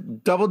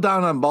mean, double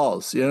down on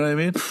balls. You know what I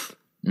mean?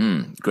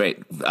 Great.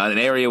 An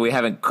area we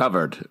haven't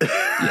covered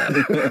yet.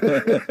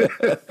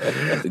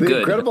 The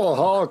Incredible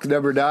Hulk,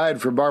 number 9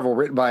 from Marvel,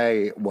 written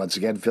by, once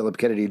again, Philip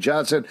Kennedy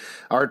Johnson,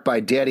 art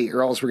by Danny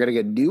Earls. We're going to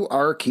get a new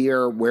arc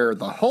here where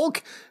the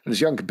Hulk and his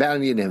young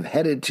companion have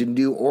headed to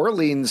New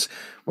Orleans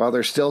while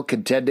they're still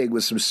contending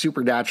with some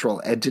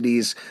supernatural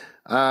entities.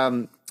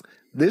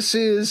 This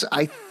is,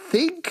 I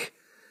think,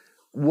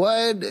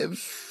 what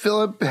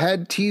Philip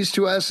had teased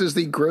to us as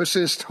the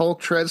grossest Hulk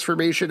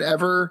transformation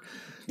ever.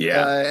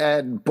 Yeah.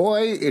 And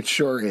boy, it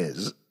sure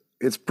is.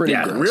 It's pretty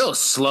gross. Real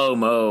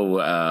slow-mo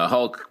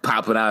Hulk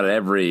popping out of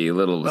every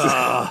little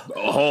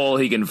hole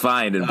he can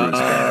find in Bruce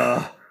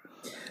Banner.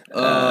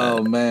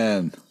 Oh,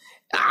 man.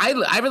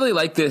 I really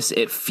like this.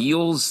 It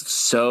feels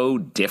so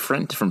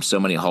different from so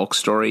many Hulk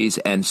stories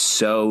and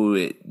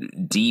so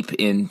deep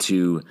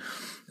into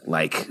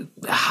like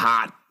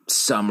hot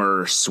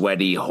summer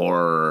sweaty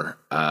horror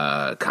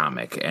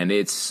comic. And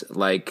it's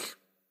like...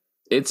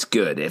 It's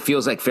good. It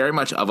feels like very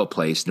much of a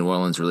place. New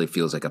Orleans really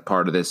feels like a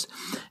part of this.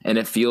 And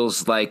it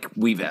feels like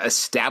we've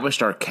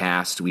established our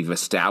cast. We've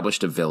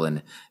established a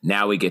villain.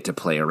 Now we get to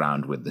play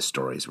around with the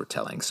stories we're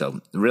telling. So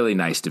really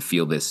nice to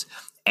feel this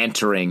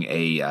entering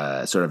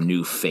a sort of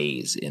new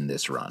phase in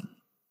this run.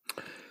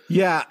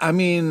 Yeah, I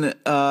mean,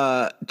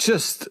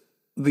 just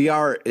the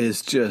art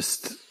is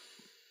just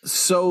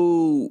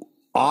so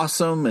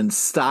awesome and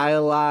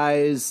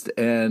stylized,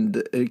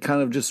 and it kind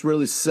of just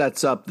really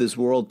sets up this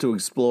world to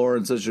explore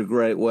in such a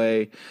great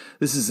way.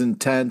 This is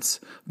intense,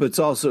 but it's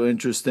also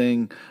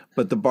interesting.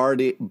 But the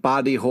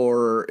body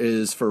horror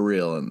is for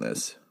real in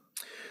this.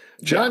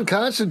 John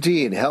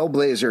Constantine,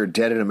 Hellblazer,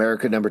 Dead in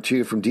America, number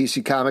 2 from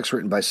DC Comics,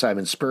 written by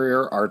Simon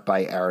Spurrier, art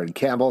by Aaron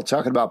Campbell.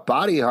 Talking about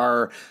body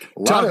horror.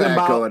 Talking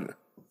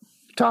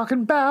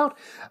about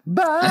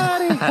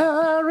body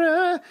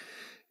horror.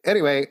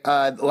 Anyway,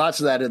 lots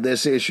of that in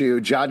this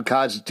issue. John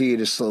Constantine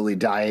is slowly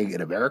dying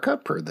in America,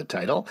 per the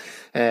title,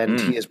 and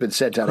he has been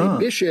sent on a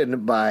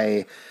mission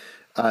by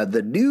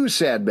the new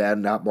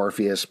Sandman, not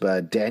Morpheus,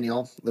 but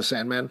Daniel the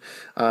Sandman,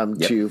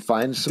 to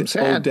find some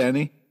sand. Old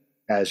Danny.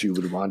 As you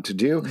would want to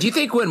do. Do you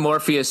think when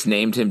Morpheus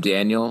named him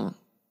Daniel,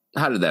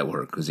 how did that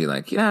work? Was he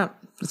like,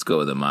 let's go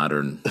with a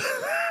modern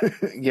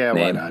yeah,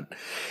 name. Why not?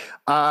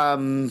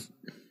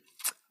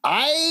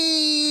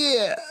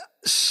 I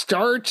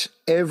start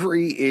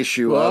every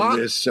issue of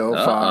this so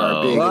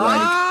far being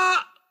like,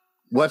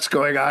 what's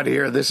going on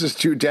here? This is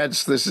too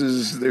dense.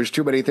 There's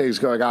too many things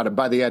going on. And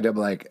by the end, I'm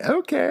like,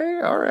 okay,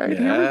 all right,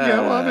 here we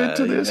go. I'm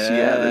into this.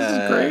 Yeah, this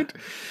is great.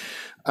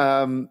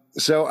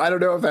 So I don't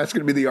know if that's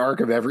going to be the arc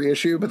of every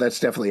issue, but that's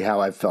definitely how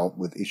I felt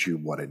with issue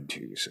 1 and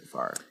 2 so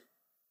far.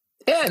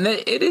 Yeah, and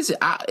it is.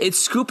 It's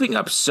scooping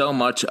up so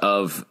much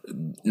of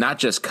not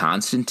just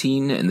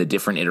Constantine and the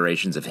different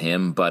iterations of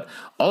him, but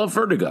all of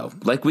Vertigo.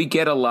 Like we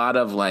get a lot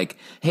of like,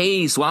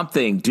 hey, Swamp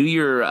Thing, do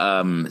your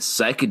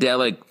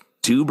psychedelic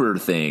tuber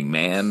thing,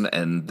 man.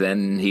 And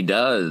then he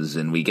does,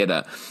 and we get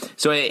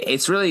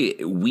it's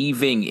really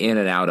weaving in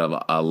and out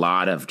of a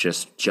lot of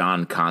just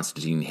John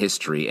Constantine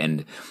history.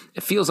 And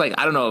it feels like,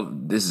 I don't know,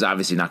 this is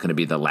obviously not going to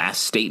be the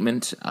last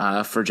statement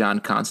for John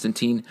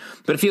Constantine,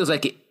 but it feels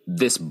like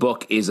this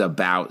book is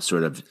about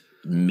sort of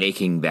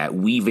weaving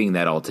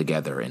that all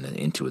together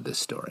into this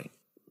story.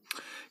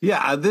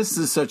 Yeah, this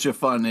is such a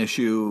fun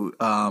issue.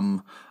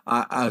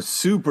 I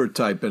super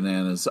tight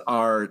bananas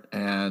art,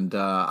 and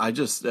I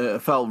just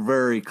felt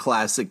very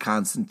classic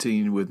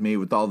Constantine with me,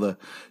 with all the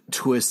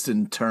twists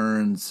and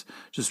turns.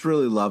 Just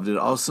really loved it.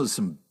 Also,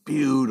 some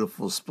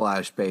beautiful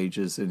splash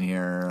pages in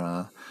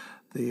here.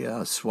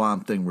 The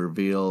Swamp Thing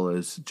reveal,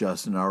 as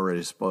Justin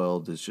already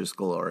spoiled, is just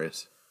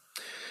glorious.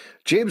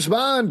 James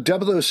Bond,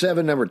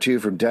 007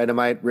 #2 from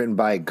Dynamite, written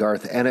by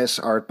Garth Ennis,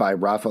 art by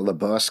Rafa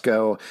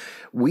Labosco.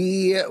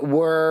 We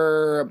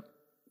were,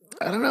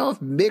 I don't know if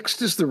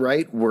mixed is the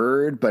right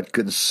word, but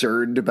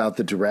concerned about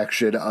the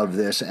direction of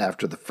this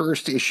after the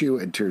first issue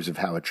in terms of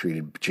how it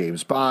treated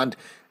James Bond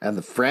and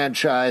the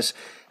franchise.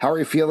 How are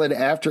you feeling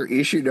after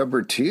issue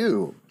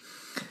 #2?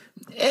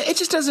 It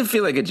just doesn't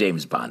feel like a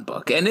James Bond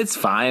book, and it's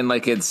fine.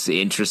 Like, it's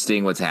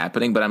interesting what's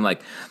happening, but I'm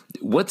like,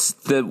 what's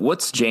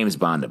James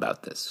Bond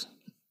about this?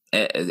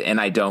 And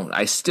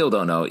I still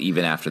don't know,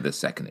 even after the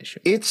second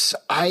issue.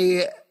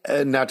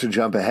 Not to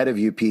jump ahead of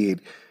you, Pete,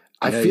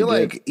 I feel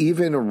like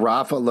even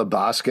Rafa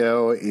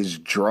Labosco is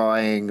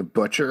drawing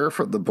Butcher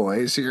from The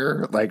Boys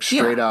here. Like,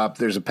 straight up,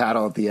 there's a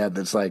panel at the end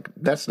that's like,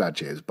 that's not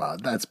James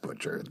Bond, that's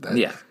Butcher.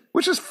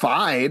 Which is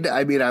fine.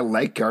 I mean, I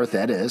like Garth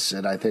Ennis,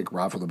 and I think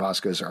Rafa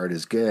Labosco's art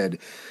is good,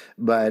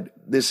 but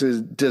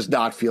does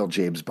not feel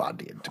James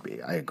Bondian to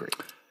me. I agree.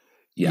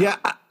 Yeah,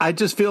 I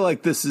just feel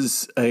like this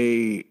is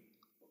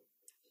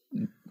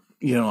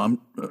I'm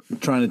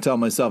trying to tell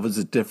myself it's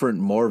a different,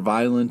 more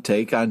violent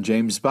take on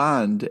James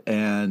Bond,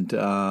 and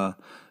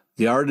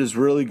the art is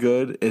really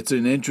good. It's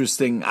an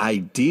interesting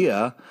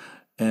idea,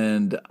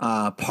 and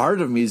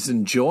part of me is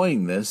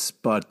enjoying this,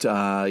 but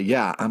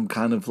I'm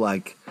kind of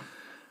like,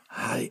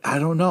 I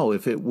don't know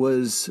if it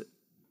was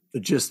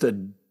just a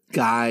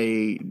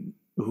guy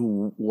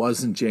who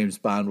wasn't James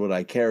Bond, would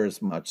I care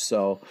as much?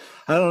 So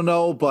I don't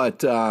know,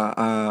 but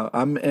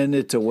I'm in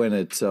it to win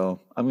it,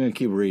 so I'm going to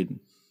keep reading.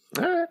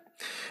 All right.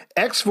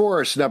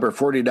 X-Force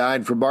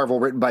 #49 from Marvel,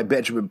 written by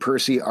Benjamin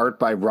Percy, art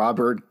by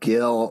Robert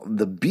Gill.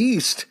 The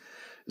Beast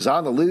is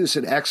on the loose,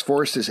 and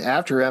X-Force is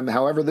after him.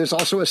 However, there's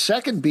also a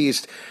second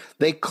Beast.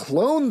 They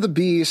cloned the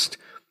Beast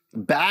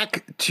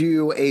back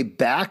to a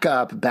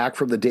backup, back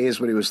from the days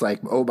when he was like,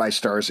 oh, my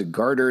stars and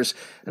garters.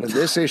 And in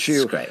this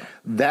issue,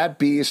 that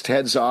Beast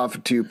heads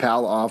off to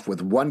pal off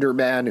with Wonder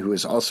Man, who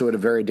is also in a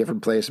very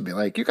different place, and be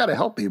like, you got to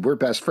help me. We're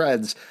best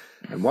friends.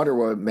 And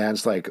Wonder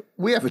Man's like,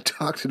 we haven't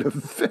talked in a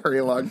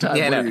very long time.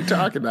 What are you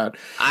talking about?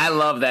 I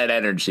love that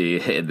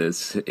energy in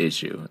this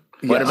issue.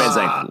 Wonder Man's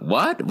like,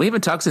 what? We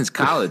haven't talked since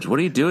college. What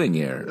are you doing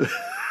here?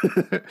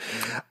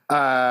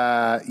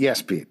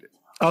 Yes, Pete.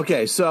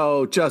 Okay,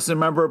 so Justin,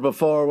 remember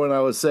before when I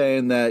was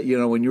saying that,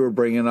 when you were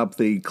bringing up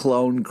the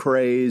clone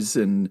craze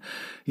and,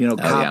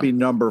 copy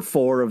number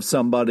 4 of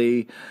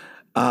somebody,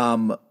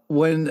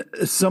 when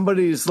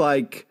somebody's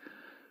like,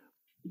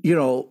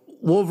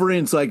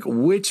 Wolverine's like,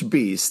 which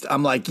Beast?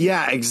 I'm like,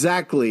 yeah,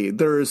 exactly.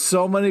 There's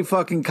so many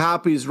fucking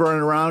copies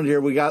running around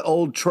here. We got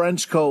old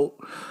Trenchcoat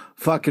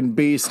fucking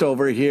Beast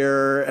over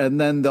here,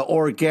 and then the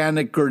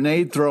organic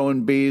grenade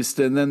throwing Beast,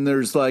 and then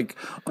there's like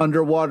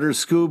underwater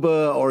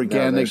scuba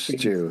organic.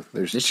 No,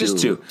 there's just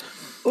two.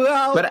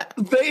 Well,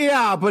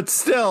 but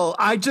still,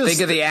 I just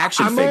think of the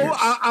action figures.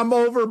 I'm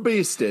over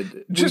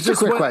beasted. Just a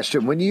quick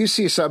question: when you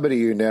see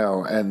somebody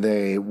and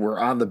they were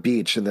on the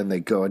beach and then they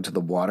go into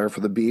the water for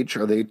the beach,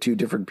 are they two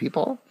different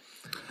people?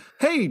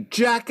 Hey,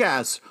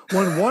 jackass,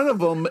 when one of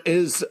them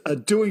is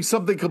doing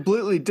something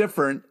completely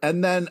different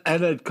and then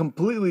in a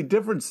completely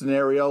different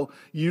scenario,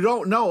 you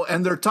don't know.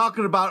 And they're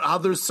talking about how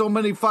there's so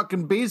many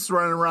fucking beasts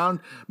running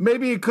around.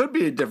 Maybe it could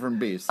be a different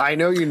beast. I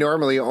know you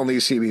normally only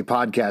see me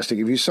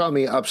podcasting. If you saw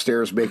me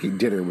upstairs making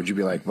dinner, would you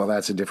be like, well,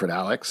 that's a different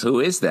Alex? Who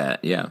is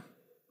that? Yeah.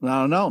 I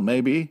don't know.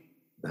 Maybe.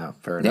 No,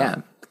 fair enough.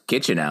 Yeah.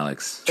 Kitchen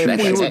Alex.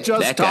 And we were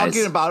just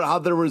talking about how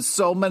there was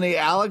so many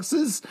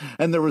Alexes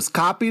and there was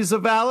copies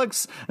of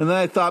Alex. And then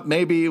I thought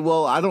maybe,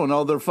 well, I don't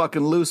know. They're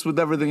fucking loose with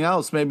everything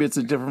else. Maybe it's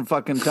a different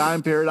fucking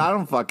time period. I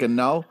don't fucking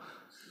know.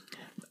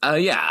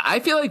 I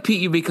feel like,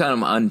 Pete, you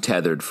become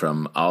untethered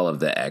from all of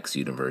the X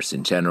universe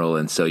in general.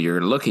 And so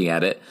you're looking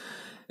at it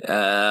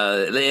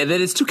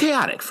that it's too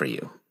chaotic for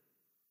you.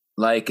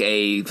 Like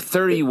a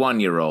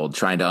 31-year-old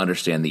trying to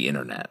understand the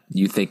internet.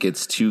 You think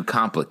it's too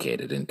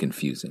complicated and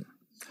confusing.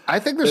 I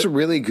think there's a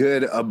really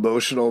good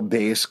emotional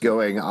base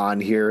going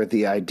on here.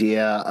 The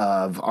idea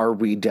of, are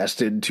we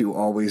destined to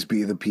always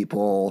be the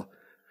people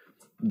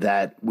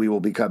that we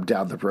will become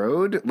down the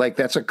road? Like,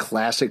 that's a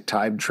classic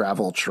time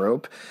travel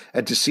trope.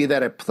 And to see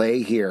that at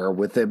play here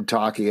with them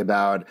talking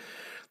about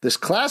this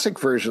classic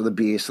version of the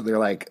Beast, and they're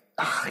like,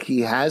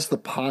 he has the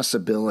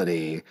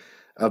possibility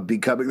of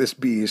becoming this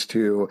Beast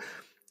who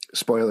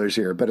spoilers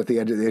here, but at the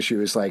end of the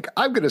issue is like,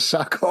 I'm going to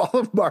suck all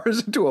of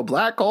Mars into a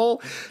black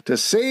hole to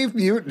save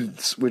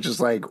mutants, which is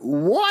like,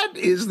 what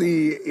is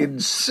the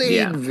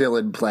insane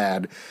villain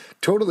plan?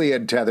 Totally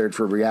untethered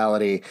from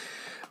reality.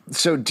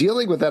 So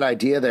dealing with that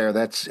idea there,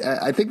 that's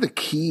I think the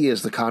key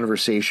is the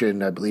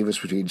conversation, I believe, is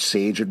between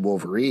Sage and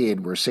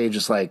Wolverine, where Sage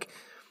is like,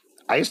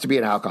 I used to be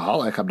an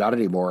alcoholic. I'm not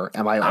anymore.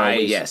 Am I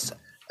always yes.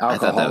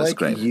 alcoholic? I thought that was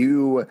great.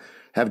 You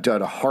have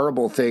done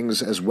horrible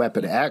things as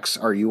Weapon X.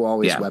 Are you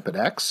always Weapon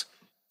X?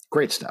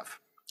 Great stuff.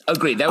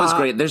 Agreed. That was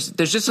great. There's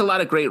just a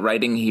lot of great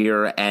writing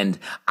here, and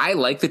I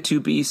like the two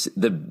beasts.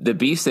 The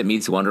beast that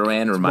meets Wonder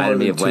Man reminded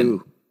me of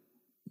when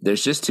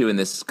there's just two in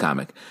this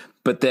comic.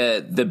 But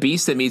the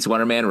beast that meets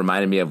Wonder Man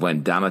reminded me of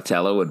when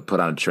Donatello would put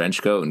on a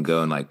trench coat and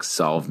go and like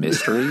solve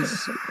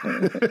mysteries.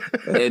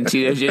 And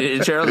Teenage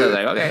Mutant Ninja Turtles, I was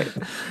like, okay.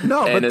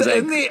 No, and but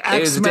in like, the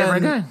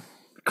X-Men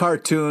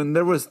cartoon,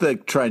 there was the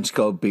trench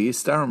coat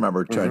beast. I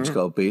remember trench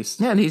coat beast.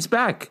 Yeah, and he's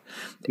back.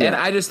 Yeah. And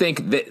I just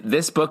think that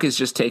this book is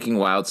just taking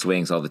wild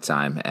swings all the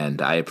time,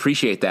 and I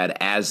appreciate that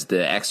as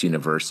the X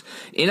universe,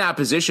 in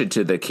opposition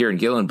to the Kieran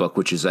Gillen book,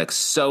 which is like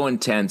so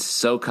intense,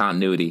 so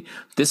continuity.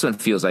 This one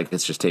feels like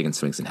it's just taking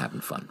swings and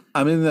having fun.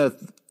 I mean, the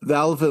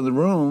elephant in the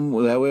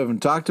room that we haven't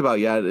talked about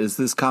yet is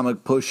this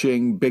comic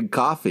pushing big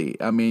coffee.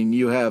 I mean,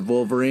 you have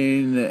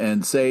Wolverine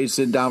and Sage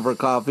sitting down for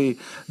coffee.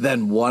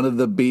 Then one of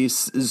the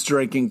beasts is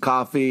drinking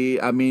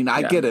coffee. I mean,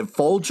 I get it.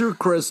 Folger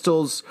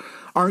crystals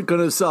aren't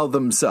going to sell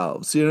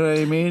themselves. You know what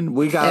I mean?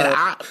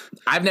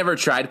 I've never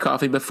tried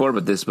coffee before,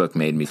 but this book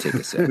made me take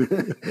a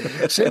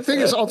sip. Same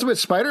thing as Ultimate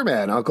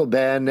Spider-Man. Uncle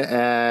Ben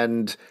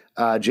and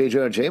J.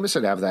 Jonah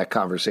Jameson have that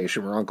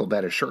conversation where Uncle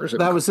Ben assures him.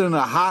 That was in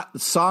a hot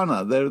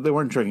sauna. They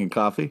weren't drinking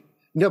coffee.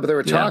 No, but they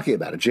were talking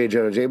about it. J.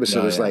 Jonah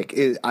Jameson was like,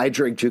 I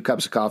drink 2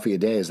 cups of coffee a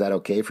day. Is that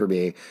okay for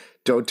me?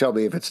 Don't tell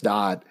me if it's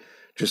not.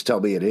 Just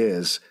tell me it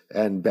is.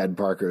 And Ben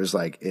Parker is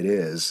like, it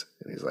is.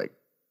 And he's like,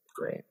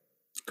 great.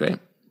 Great.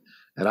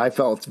 And I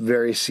felt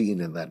very seen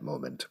in that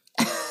moment.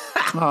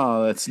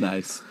 Oh, that's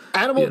nice.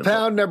 Animal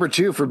Pound number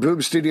 2 for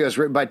Boom Studios,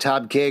 written by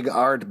Tom King,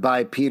 art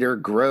by Peter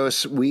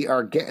Gross. We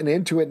are getting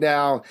into it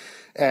now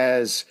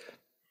as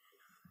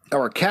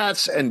our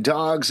cats and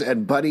dogs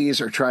and buddies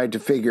are trying to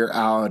figure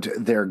out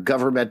their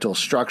governmental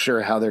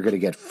structure, how they're going to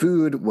get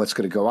food, what's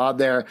going to go on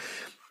there.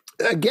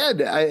 Again,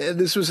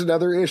 this was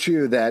another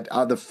issue that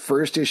on the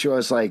first issue, I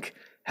was like,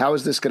 how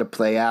is this going to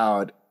play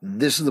out?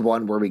 This is the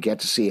one where we get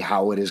to see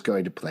how it is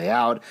going to play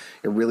out.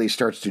 It really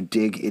starts to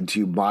dig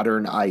into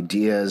modern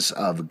ideas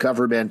of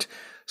government.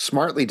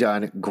 Smartly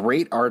done.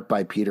 Great art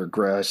by Peter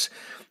Gross.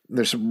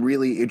 There's some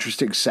really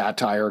interesting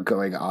satire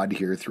going on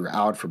here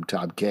throughout from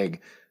Tom King.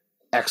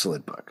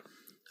 Excellent book.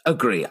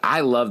 Agree.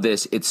 I love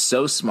this. It's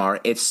so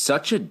smart. It's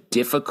such a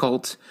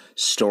difficult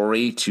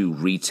story to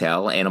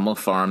retell. Animal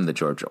Farm, the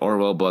George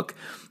Orwell book,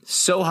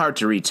 so hard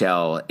to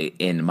retell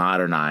in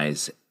modern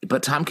eyes,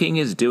 but Tom King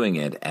is doing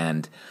it.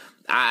 And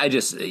I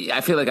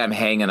feel like I'm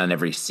hanging on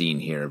every scene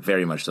here.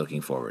 Very much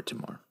looking forward to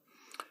more.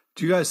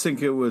 Do you guys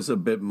think it was a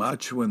bit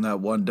much when that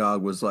one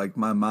dog was like,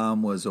 my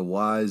mom was a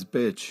wise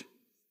bitch?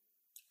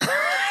 I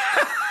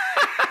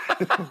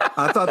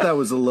thought that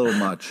was a little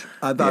much.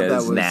 I thought that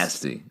was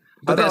nasty.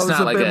 But that's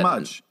not a bit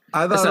much.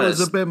 I thought it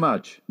was a bit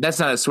much. That's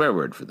not a swear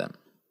word for them.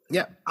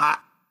 Yeah.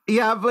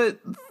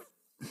 But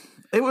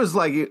it was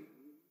like,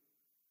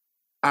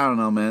 I don't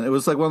know, man. It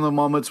was like one of the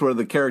moments where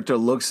the character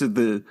looks at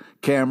the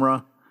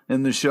camera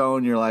in the show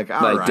and you're like,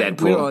 all right.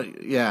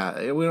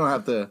 Deadpool. We don't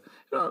have to,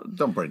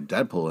 don't bring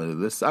Deadpool into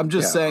this. I'm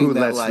just saying who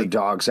that lets like the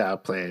dogs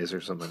out plays or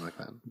something like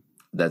that.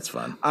 That's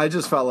fun. I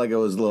just felt like it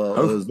was a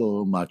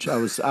little much. I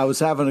was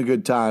having a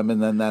good time,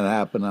 and then that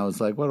happened. I was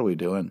like, "What are we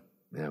doing?"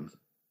 Yeah,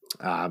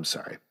 I'm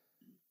sorry.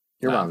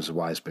 Your mom's a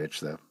wise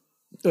bitch, though.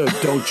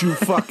 Don't you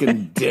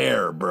fucking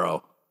dare,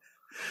 bro!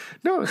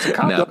 No, it's a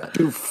compliment.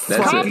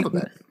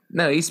 Compliment.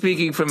 No, he's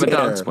speaking from a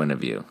dog's point of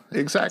view.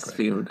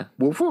 Exactly.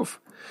 Woof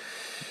woof.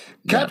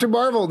 Captain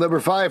Marvel, number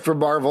 5 from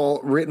Marvel,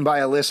 written by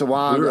Alyssa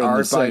Wong,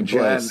 art by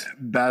Jen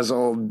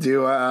Basil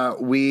Dua.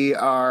 We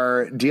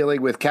are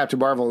dealing with Captain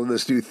Marvel and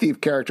this new thief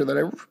character that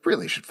I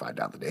really should find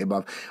out the name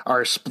of.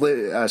 Are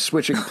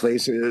switching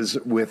places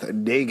with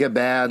Nega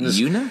bands.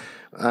 Una,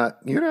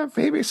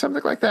 maybe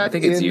something like that. I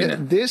think it's Una.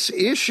 In this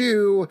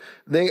issue,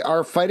 they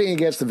are fighting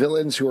against the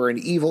villains who are an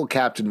evil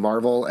Captain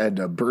Marvel and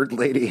a bird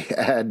lady,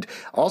 and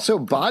also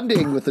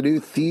bonding with the new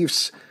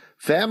thief's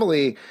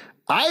family.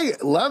 I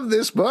love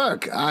this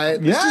book.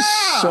 This is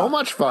so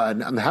much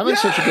fun. I'm having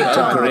such a good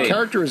time. The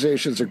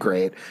characterizations are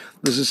great.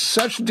 This is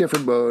such a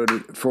different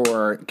mode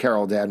for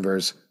Carol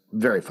Danvers.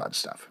 Very fun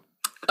stuff.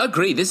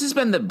 Agree. This has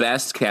been the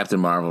best Captain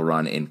Marvel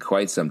run in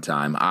quite some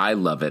time. I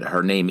love it.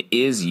 Her name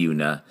is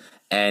Una,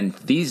 and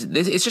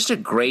it's just a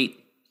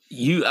great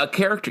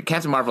character.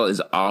 Captain Marvel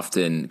is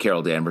often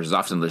Carol Danvers is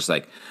often just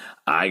like,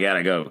 I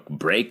gotta go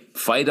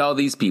fight all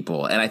these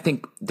people. And I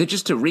think that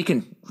just to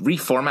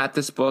reformat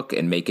this book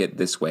and make it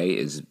this way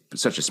is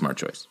such a smart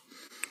choice.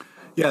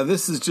 Yeah,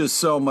 this is just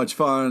so much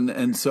fun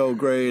and so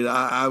great.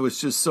 I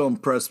was just so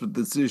impressed with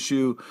this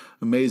issue.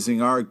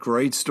 Amazing art,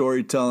 great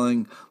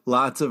storytelling,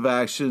 lots of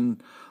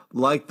action,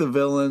 like the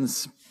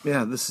villains.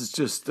 Yeah, this is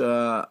just,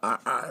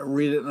 I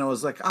read it and I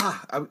was like,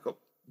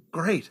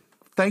 great.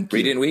 Thank you.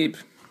 Read and weep.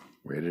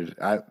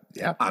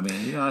 Yeah. I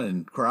mean, I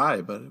didn't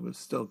cry, but it was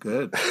still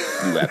good.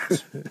 You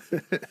wept.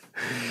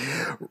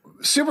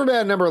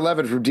 Superman number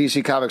 11 from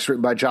DC Comics,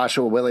 written by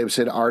Joshua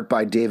Williamson, art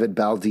by David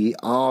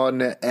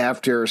Baldeón.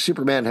 After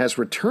Superman has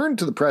returned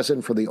to the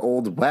present from the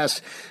Old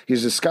West,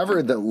 he's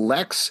discovered that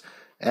Lex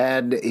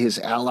and his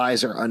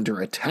allies are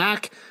under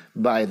attack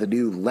by the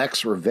new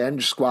Lex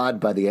Revenge Squad.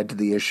 By the end of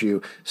the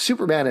issue,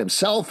 Superman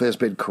himself has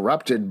been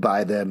corrupted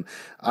by them.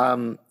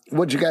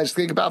 What'd you guys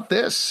think about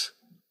this?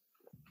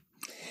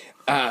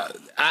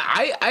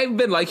 I've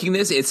been liking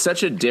this. It's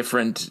such a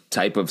different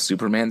type of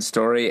Superman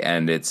story,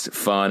 and it's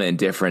fun and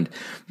different.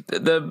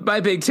 My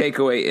big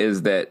takeaway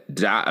is that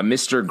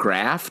Mr.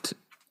 Graft,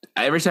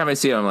 every time I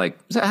see him, I'm like,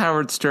 is that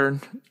Howard Stern?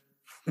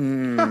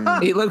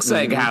 He looks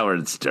like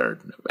Howard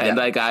Stern, and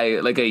like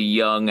a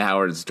young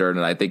Howard Stern,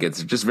 and I think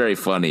it's just very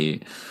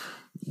funny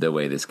the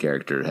way this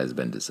character has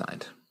been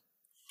designed.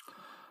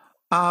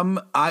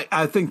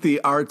 I think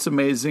the art's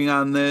amazing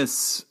on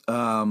this.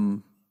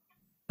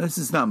 This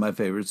is not my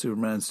favorite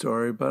Superman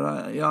story, but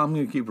I'm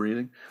going to keep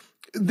reading.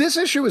 This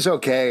issue is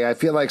okay. I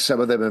feel like some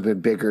of them have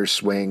been bigger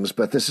swings,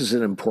 but this is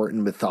an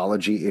important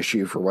mythology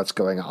issue for what's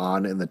going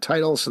on in the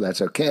title, so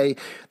that's okay.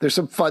 There's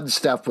some fun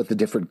stuff with the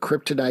different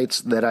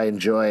kryptonites that I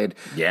enjoyed.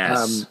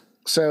 Yes.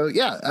 So,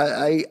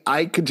 yeah,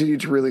 I continue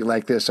to really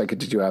like this. I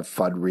continue to have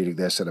fun reading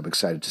this, and I'm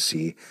excited to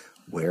see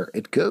where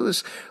it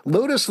goes.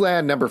 Lotus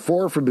Land number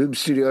 4 from Boom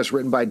Studios,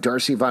 written by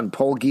Darcy Von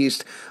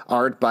Polgeest,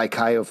 art by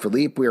Caio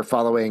Philippe. We are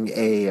following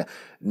a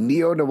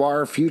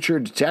neo-noir future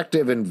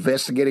detective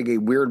investigating a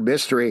weird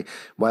mystery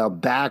while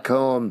back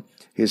home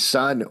his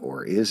son,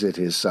 or is it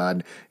his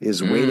son,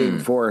 is waiting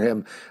for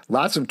him.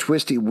 Lots of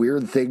twisty,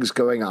 weird things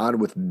going on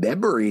with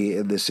memory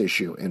in this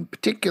issue. In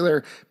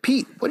particular,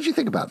 Pete, what did you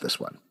think about this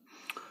one?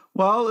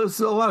 Well, it's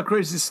a lot of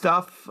crazy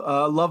stuff.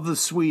 Love the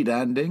sweet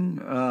ending.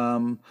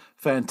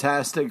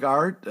 Fantastic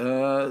art.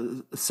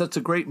 Sets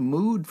a great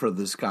mood for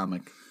this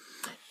comic.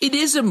 It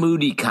is a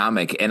moody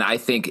comic, and I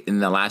think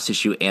in the last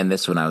issue and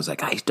this one, I was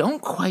like, I don't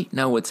quite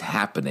know what's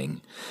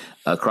happening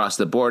across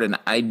the board. And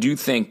I do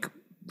think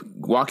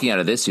walking out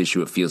of this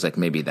issue, it feels like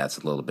maybe that's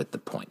a little bit the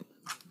point.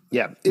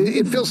 Yeah,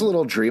 it feels a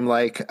little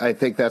dreamlike. I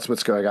think that's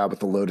what's going on with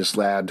the Lotus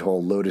Land,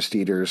 whole Lotus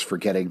Eaters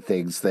forgetting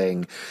things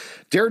thing.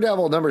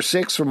 Daredevil number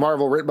 6 from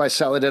Marvel, written by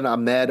Saladin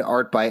Ahmed,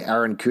 art by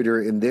Aaron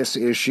Kuder. In this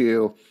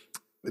issue,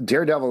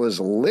 Daredevil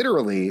is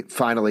literally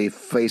finally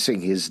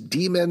facing his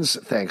demons,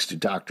 thanks to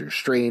Doctor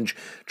Strange,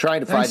 trying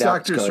to find out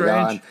what's going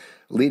on,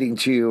 leading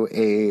to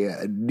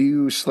a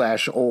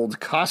new/old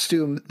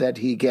costume that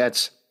he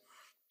gets.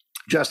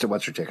 Justin,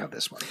 what's your take on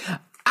this one?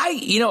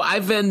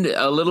 I've been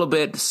a little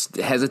bit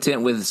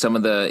hesitant with some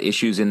of the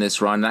issues in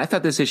this run. I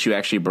thought this issue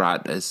actually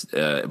brought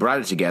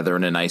it together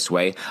in a nice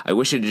way. I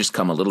wish it had just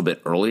come a little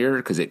bit earlier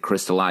because it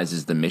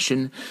crystallizes the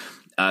mission.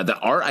 The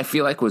art, I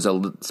feel like, was a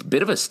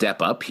bit of a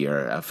step up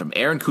here. From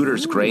Aaron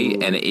Kuder's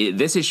great, and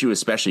this issue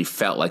especially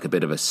felt like a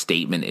bit of a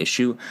statement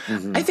issue.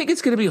 Mm-hmm. I think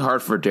it's going to be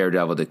hard for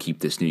Daredevil to keep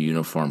this new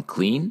uniform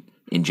clean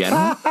in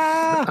general.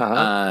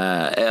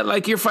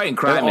 Like you're fighting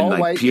crime in like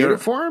white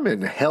uniform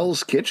in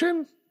Hell's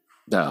Kitchen.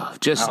 Oh,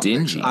 just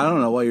dingy. I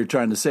don't know what you're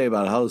trying to say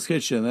about Hell's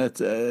Kitchen. It's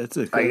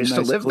I used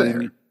to live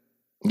there.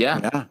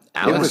 Yeah.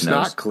 It was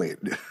not clean.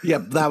 Yeah,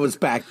 that was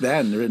back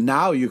then.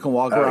 Now you can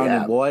walk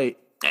around in white.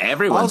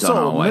 Everyone's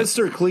also, on white.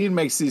 Mr. Clean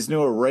makes these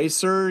new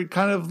eraser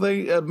kind of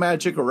thing,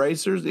 magic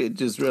erasers. It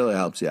just really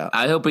helps you out.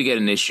 I hope we get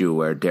an issue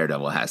where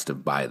Daredevil has to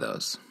buy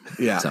those.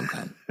 Yeah. Some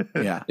kind.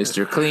 Yeah.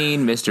 Mr.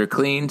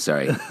 Clean.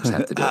 Sorry. Just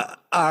have to do it.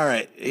 All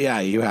right.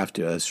 Yeah, you have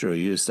to. That's true.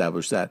 You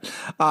established that.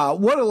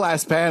 What a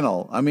last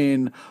panel. I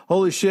mean,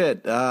 holy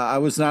shit. I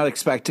was not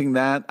expecting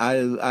that.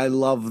 I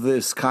love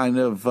this kind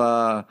of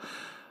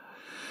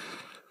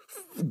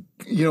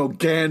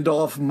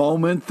Gandalf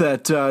moment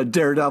that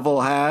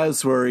Daredevil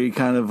has where he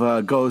kind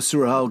of goes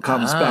through hell,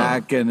 comes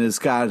back, and has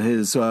got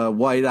his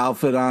white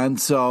outfit on.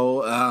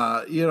 So,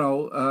 Run,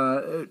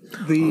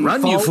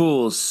 you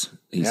fools,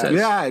 he says.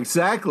 Yeah,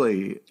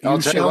 exactly. I'll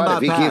tell you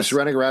what, if he keeps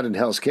running around in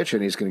Hell's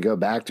Kitchen, he's going to go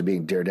back to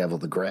being Daredevil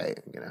the Gray,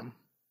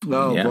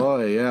 Oh,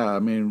 boy, yeah. I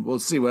mean, we'll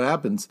see what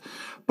happens.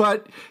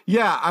 But,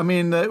 yeah, I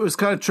mean, it was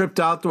kind of tripped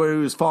out the way he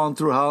was falling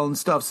through hell and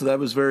stuff, so that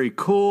was very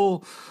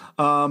cool.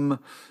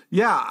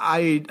 Yeah,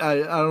 I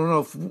don't know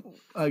if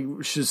I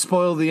should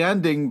spoil the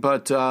ending,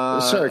 but...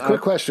 Sorry,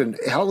 quick question.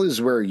 Hell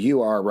is where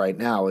you are right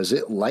now. Is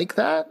it like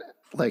that?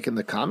 Like in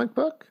the comic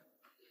book?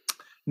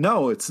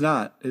 No, it's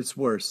not. It's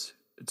worse.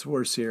 It's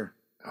worse here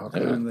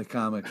than in the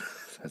comic.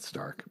 That's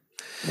dark.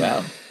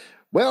 Wow.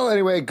 Well,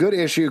 anyway, good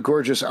issue,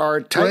 gorgeous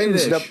art.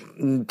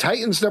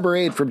 Titans number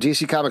 8 from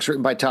DC Comics,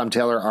 written by Tom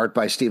Taylor, art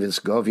by Steven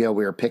Segovia.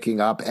 We are picking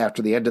up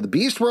after the end of the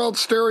Beast World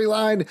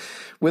storyline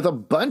with a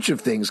bunch of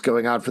things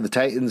going on for the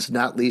Titans,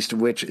 not least of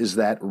which is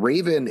that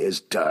Raven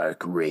is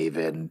Dark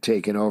Raven,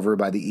 taken over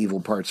by the evil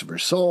parts of her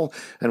soul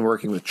and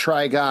working with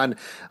Trigon.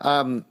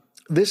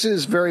 This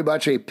is very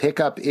much a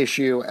pickup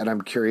issue, and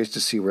I'm curious to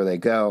see where they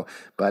go.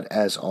 But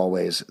as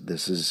always,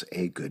 this is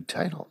a good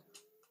title.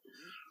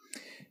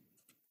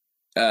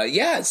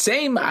 Yeah,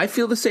 same. I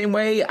feel the same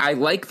way. I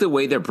like the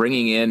way they're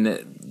bringing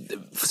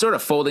in, sort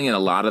of folding in a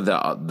lot of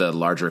the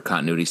larger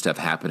continuity stuff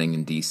happening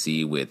in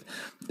DC. With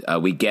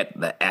we get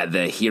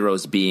the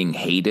heroes being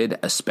hated,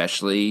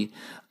 especially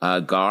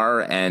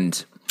Gar,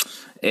 and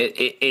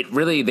it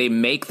really, they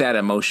make that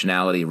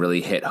emotionality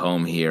really hit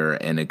home here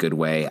in a good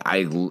way.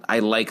 I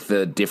like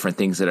the different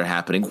things that are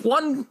happening.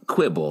 One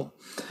quibble,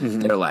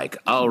 they're like,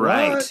 all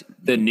right,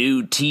 the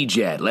new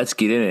T-Jet, let's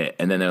get in it,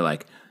 and then they're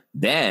like,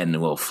 then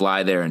we'll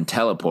fly there and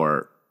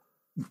teleport,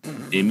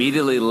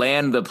 immediately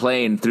land the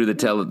plane through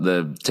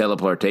the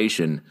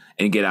teleportation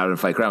and get out and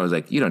fight crime. I was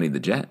like, you don't need the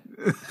jet.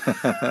 You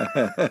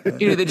don't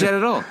need the jet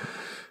at all.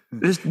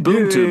 Just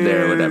boom tube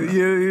there or whatever.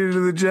 You don't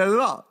need the jet at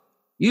all.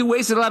 You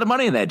wasted a lot of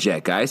money in that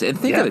jet, guys. And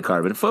think of the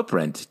carbon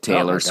footprint.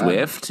 Taylor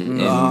Swift. And,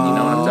 you know what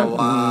I'm talking about?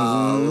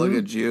 Wow, look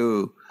at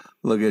you.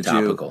 Look at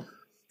Topical.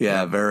 you.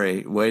 Yeah,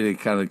 very. Way to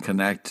kind of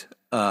connect.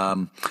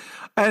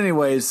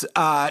 Anyways,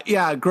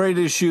 great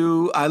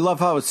issue. I love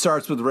how it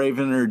starts with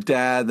Raven and her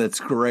dad. That's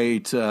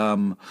great.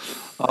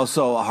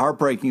 Also,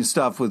 heartbreaking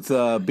stuff with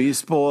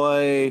Beast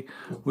Boy,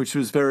 which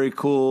was very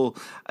cool.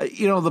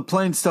 The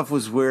plane stuff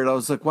was weird. I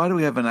was like, why do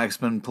we have an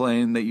X-Men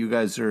plane that you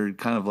guys are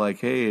kind of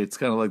like, hey, it's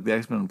kind of like the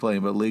X-Men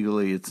plane, but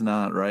legally it's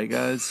not, right,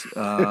 guys?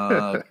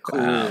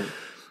 Cool.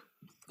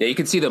 Yeah, you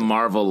can see the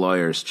Marvel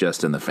lawyers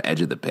just on the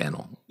edge of the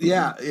panel.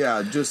 Yeah.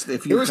 Just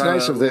if you. It was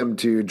nice of them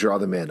to draw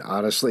them in,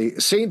 honestly.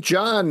 St.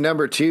 John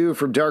 #2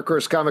 from Dark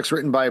Horse Comics,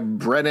 written by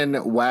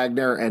Brennan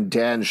Wagner and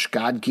Dan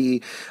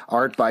Schkodke,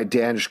 art by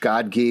Dan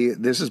Schkodke.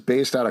 This is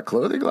based on a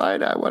clothing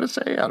line, I want to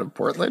say, out of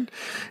Portland,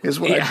 is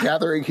what I'm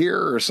gathering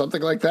here, or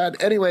something like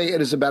that. Anyway, it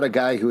is about a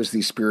guy who is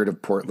the spirit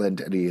of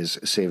Portland, and he is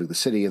saving the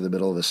city in the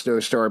middle of a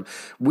snowstorm.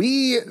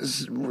 We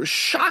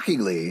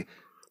shockingly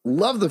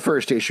love the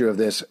first issue of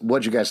this.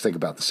 What'd you guys think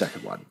about the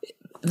second one?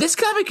 This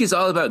comic is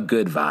all about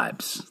good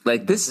vibes.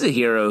 Like, this is a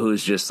hero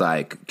who's just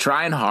like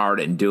trying hard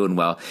and doing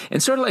well.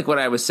 And sort of like what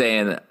I was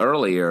saying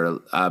earlier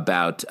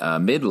about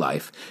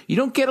midlife, you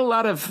don't get a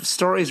lot of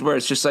stories where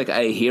it's just like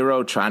a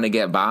hero trying to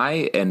get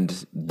by.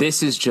 And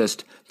this is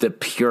just the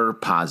pure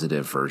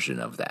positive version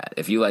of that.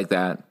 If you like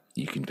that,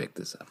 you can pick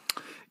this up.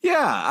 Yeah,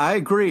 I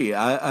agree.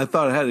 I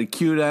thought it had a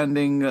cute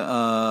ending.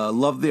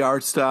 Love the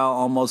art style,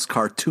 almost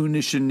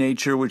cartoonish in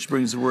nature, which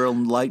brings a real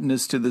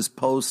lightness to this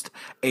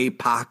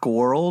post-APOC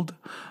world.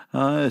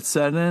 It's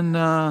set in,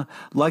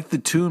 like the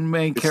two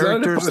main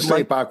characters. It's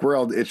not a post-APOC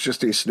world. It's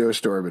just a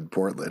snowstorm in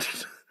Portland.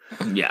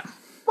 Yeah.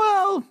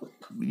 Well,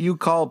 you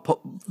call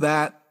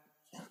that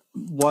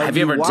what Have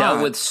you ever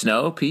dealt with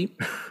snow, Pete?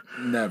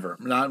 Never.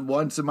 Not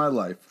once in my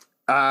life.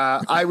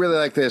 I really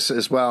like this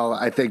as well.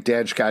 I think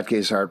Dan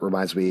Schkodke's art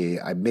reminds me,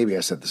 maybe I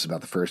said this about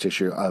the first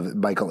issue, of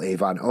Michael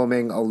Avon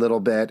Oming a little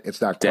bit.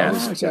 It's not quite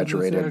as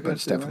exaggerated, but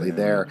it's definitely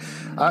there.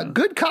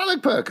 Good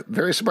comic book.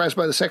 Very surprised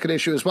by the second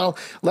issue as well.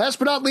 Last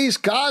but not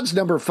least, Gods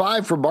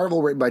 #5 from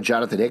Marvel, written by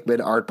Jonathan Hickman,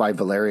 art by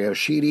Valerio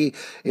Schiti.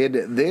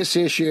 In this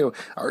issue,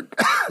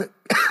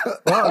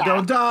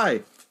 don't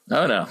die.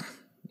 Oh, no.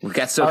 We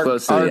got so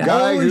close to our the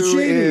guy who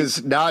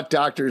is not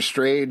Doctor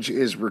Strange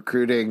is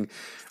recruiting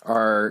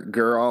our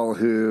girl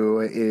who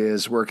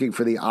is working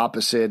for the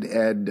opposite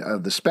end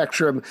of the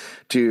spectrum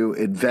to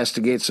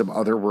investigate some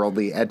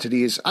otherworldly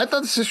entities. I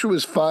thought this issue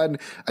was fun.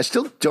 I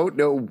still don't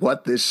know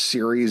what this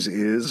series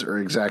is or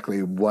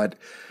exactly what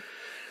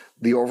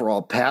the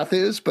overall path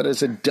is, but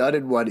as a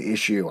done-in-one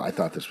issue, I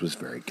thought this was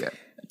very good.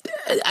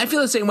 I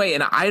feel the same way,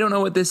 and I don't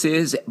know what this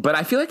is, but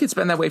I feel like it's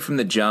been that way from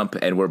the jump,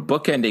 and we're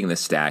bookending the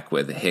stack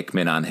with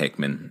Hickman on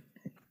Hickman.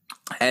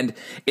 And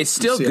it's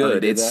still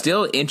good. It's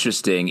still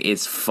interesting.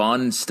 It's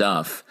fun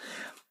stuff.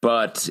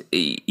 But,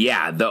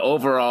 yeah, the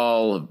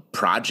overall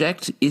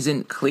project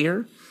isn't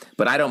clear.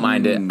 But I don't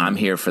mind it. I'm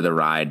here for the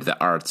ride. The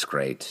art's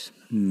great.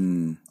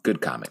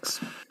 Good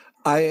comics.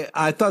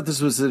 I thought this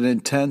was an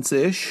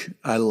intense-ish.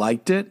 I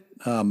liked it.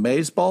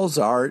 Mazeball's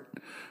art.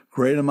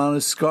 Great amount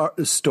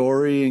of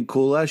story and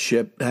cool-ass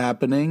shit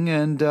happening.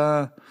 And,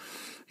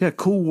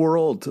 cool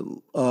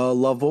world.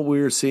 Love what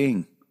we were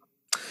seeing.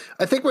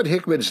 I think what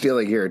Hickman's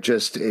dealing here,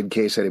 just in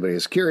case anybody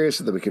is curious,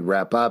 and then we can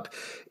wrap up,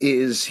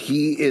 is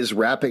he is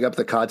wrapping up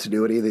the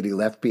continuity that he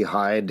left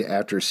behind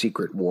after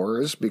Secret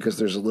Wars, because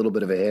there's a little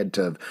bit of a hint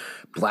of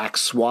black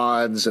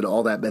swans and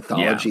all that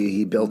mythology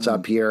he built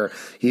up here.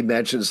 He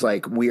mentions,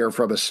 like, we are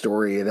from a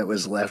story that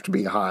was left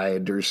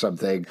behind or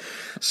something.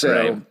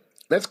 So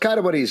that's kind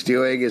of what he's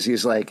doing, is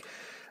he's like,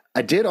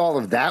 I did all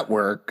of that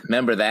work.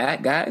 Remember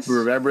that, guys?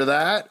 Remember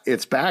that?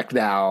 It's back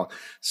now.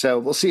 So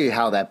we'll see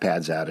how that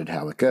pans out and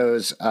how it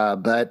goes.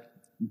 But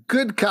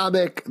good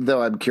comic,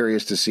 though I'm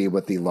curious to see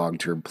what the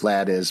long-term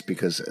plan is,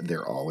 because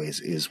there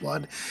always is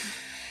one.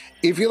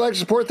 If you'd like to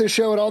support this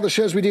show and all the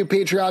shows we do,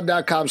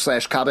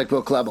 patreon.com/Comic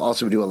Book Club.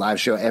 Also, we do a live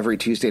show every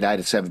Tuesday night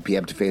at 7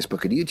 p.m. to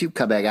Facebook and YouTube.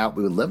 Come hang out.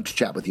 We would love to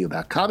chat with you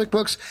about comic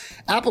books.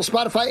 Apple,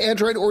 Spotify,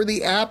 Android, or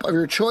the app of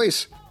your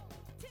choice.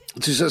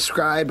 to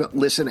subscribe,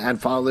 listen,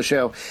 and follow the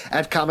show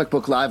at Comic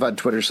Book Live on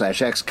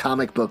Twitter/X,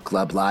 Comic Book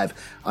Club Live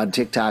on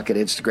TikTok and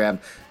Instagram,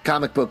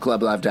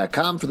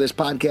 comicbookclublive.com for this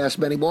podcast,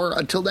 many more.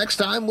 Until next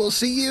time, we'll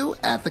see you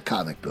at the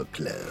Comic Book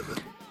Club.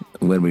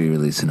 When we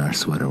releasing our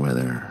sweater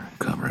weather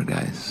cover,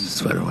 guys.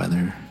 Sweater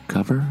weather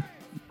cover?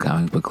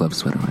 Comic Book Club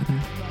sweater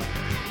weather?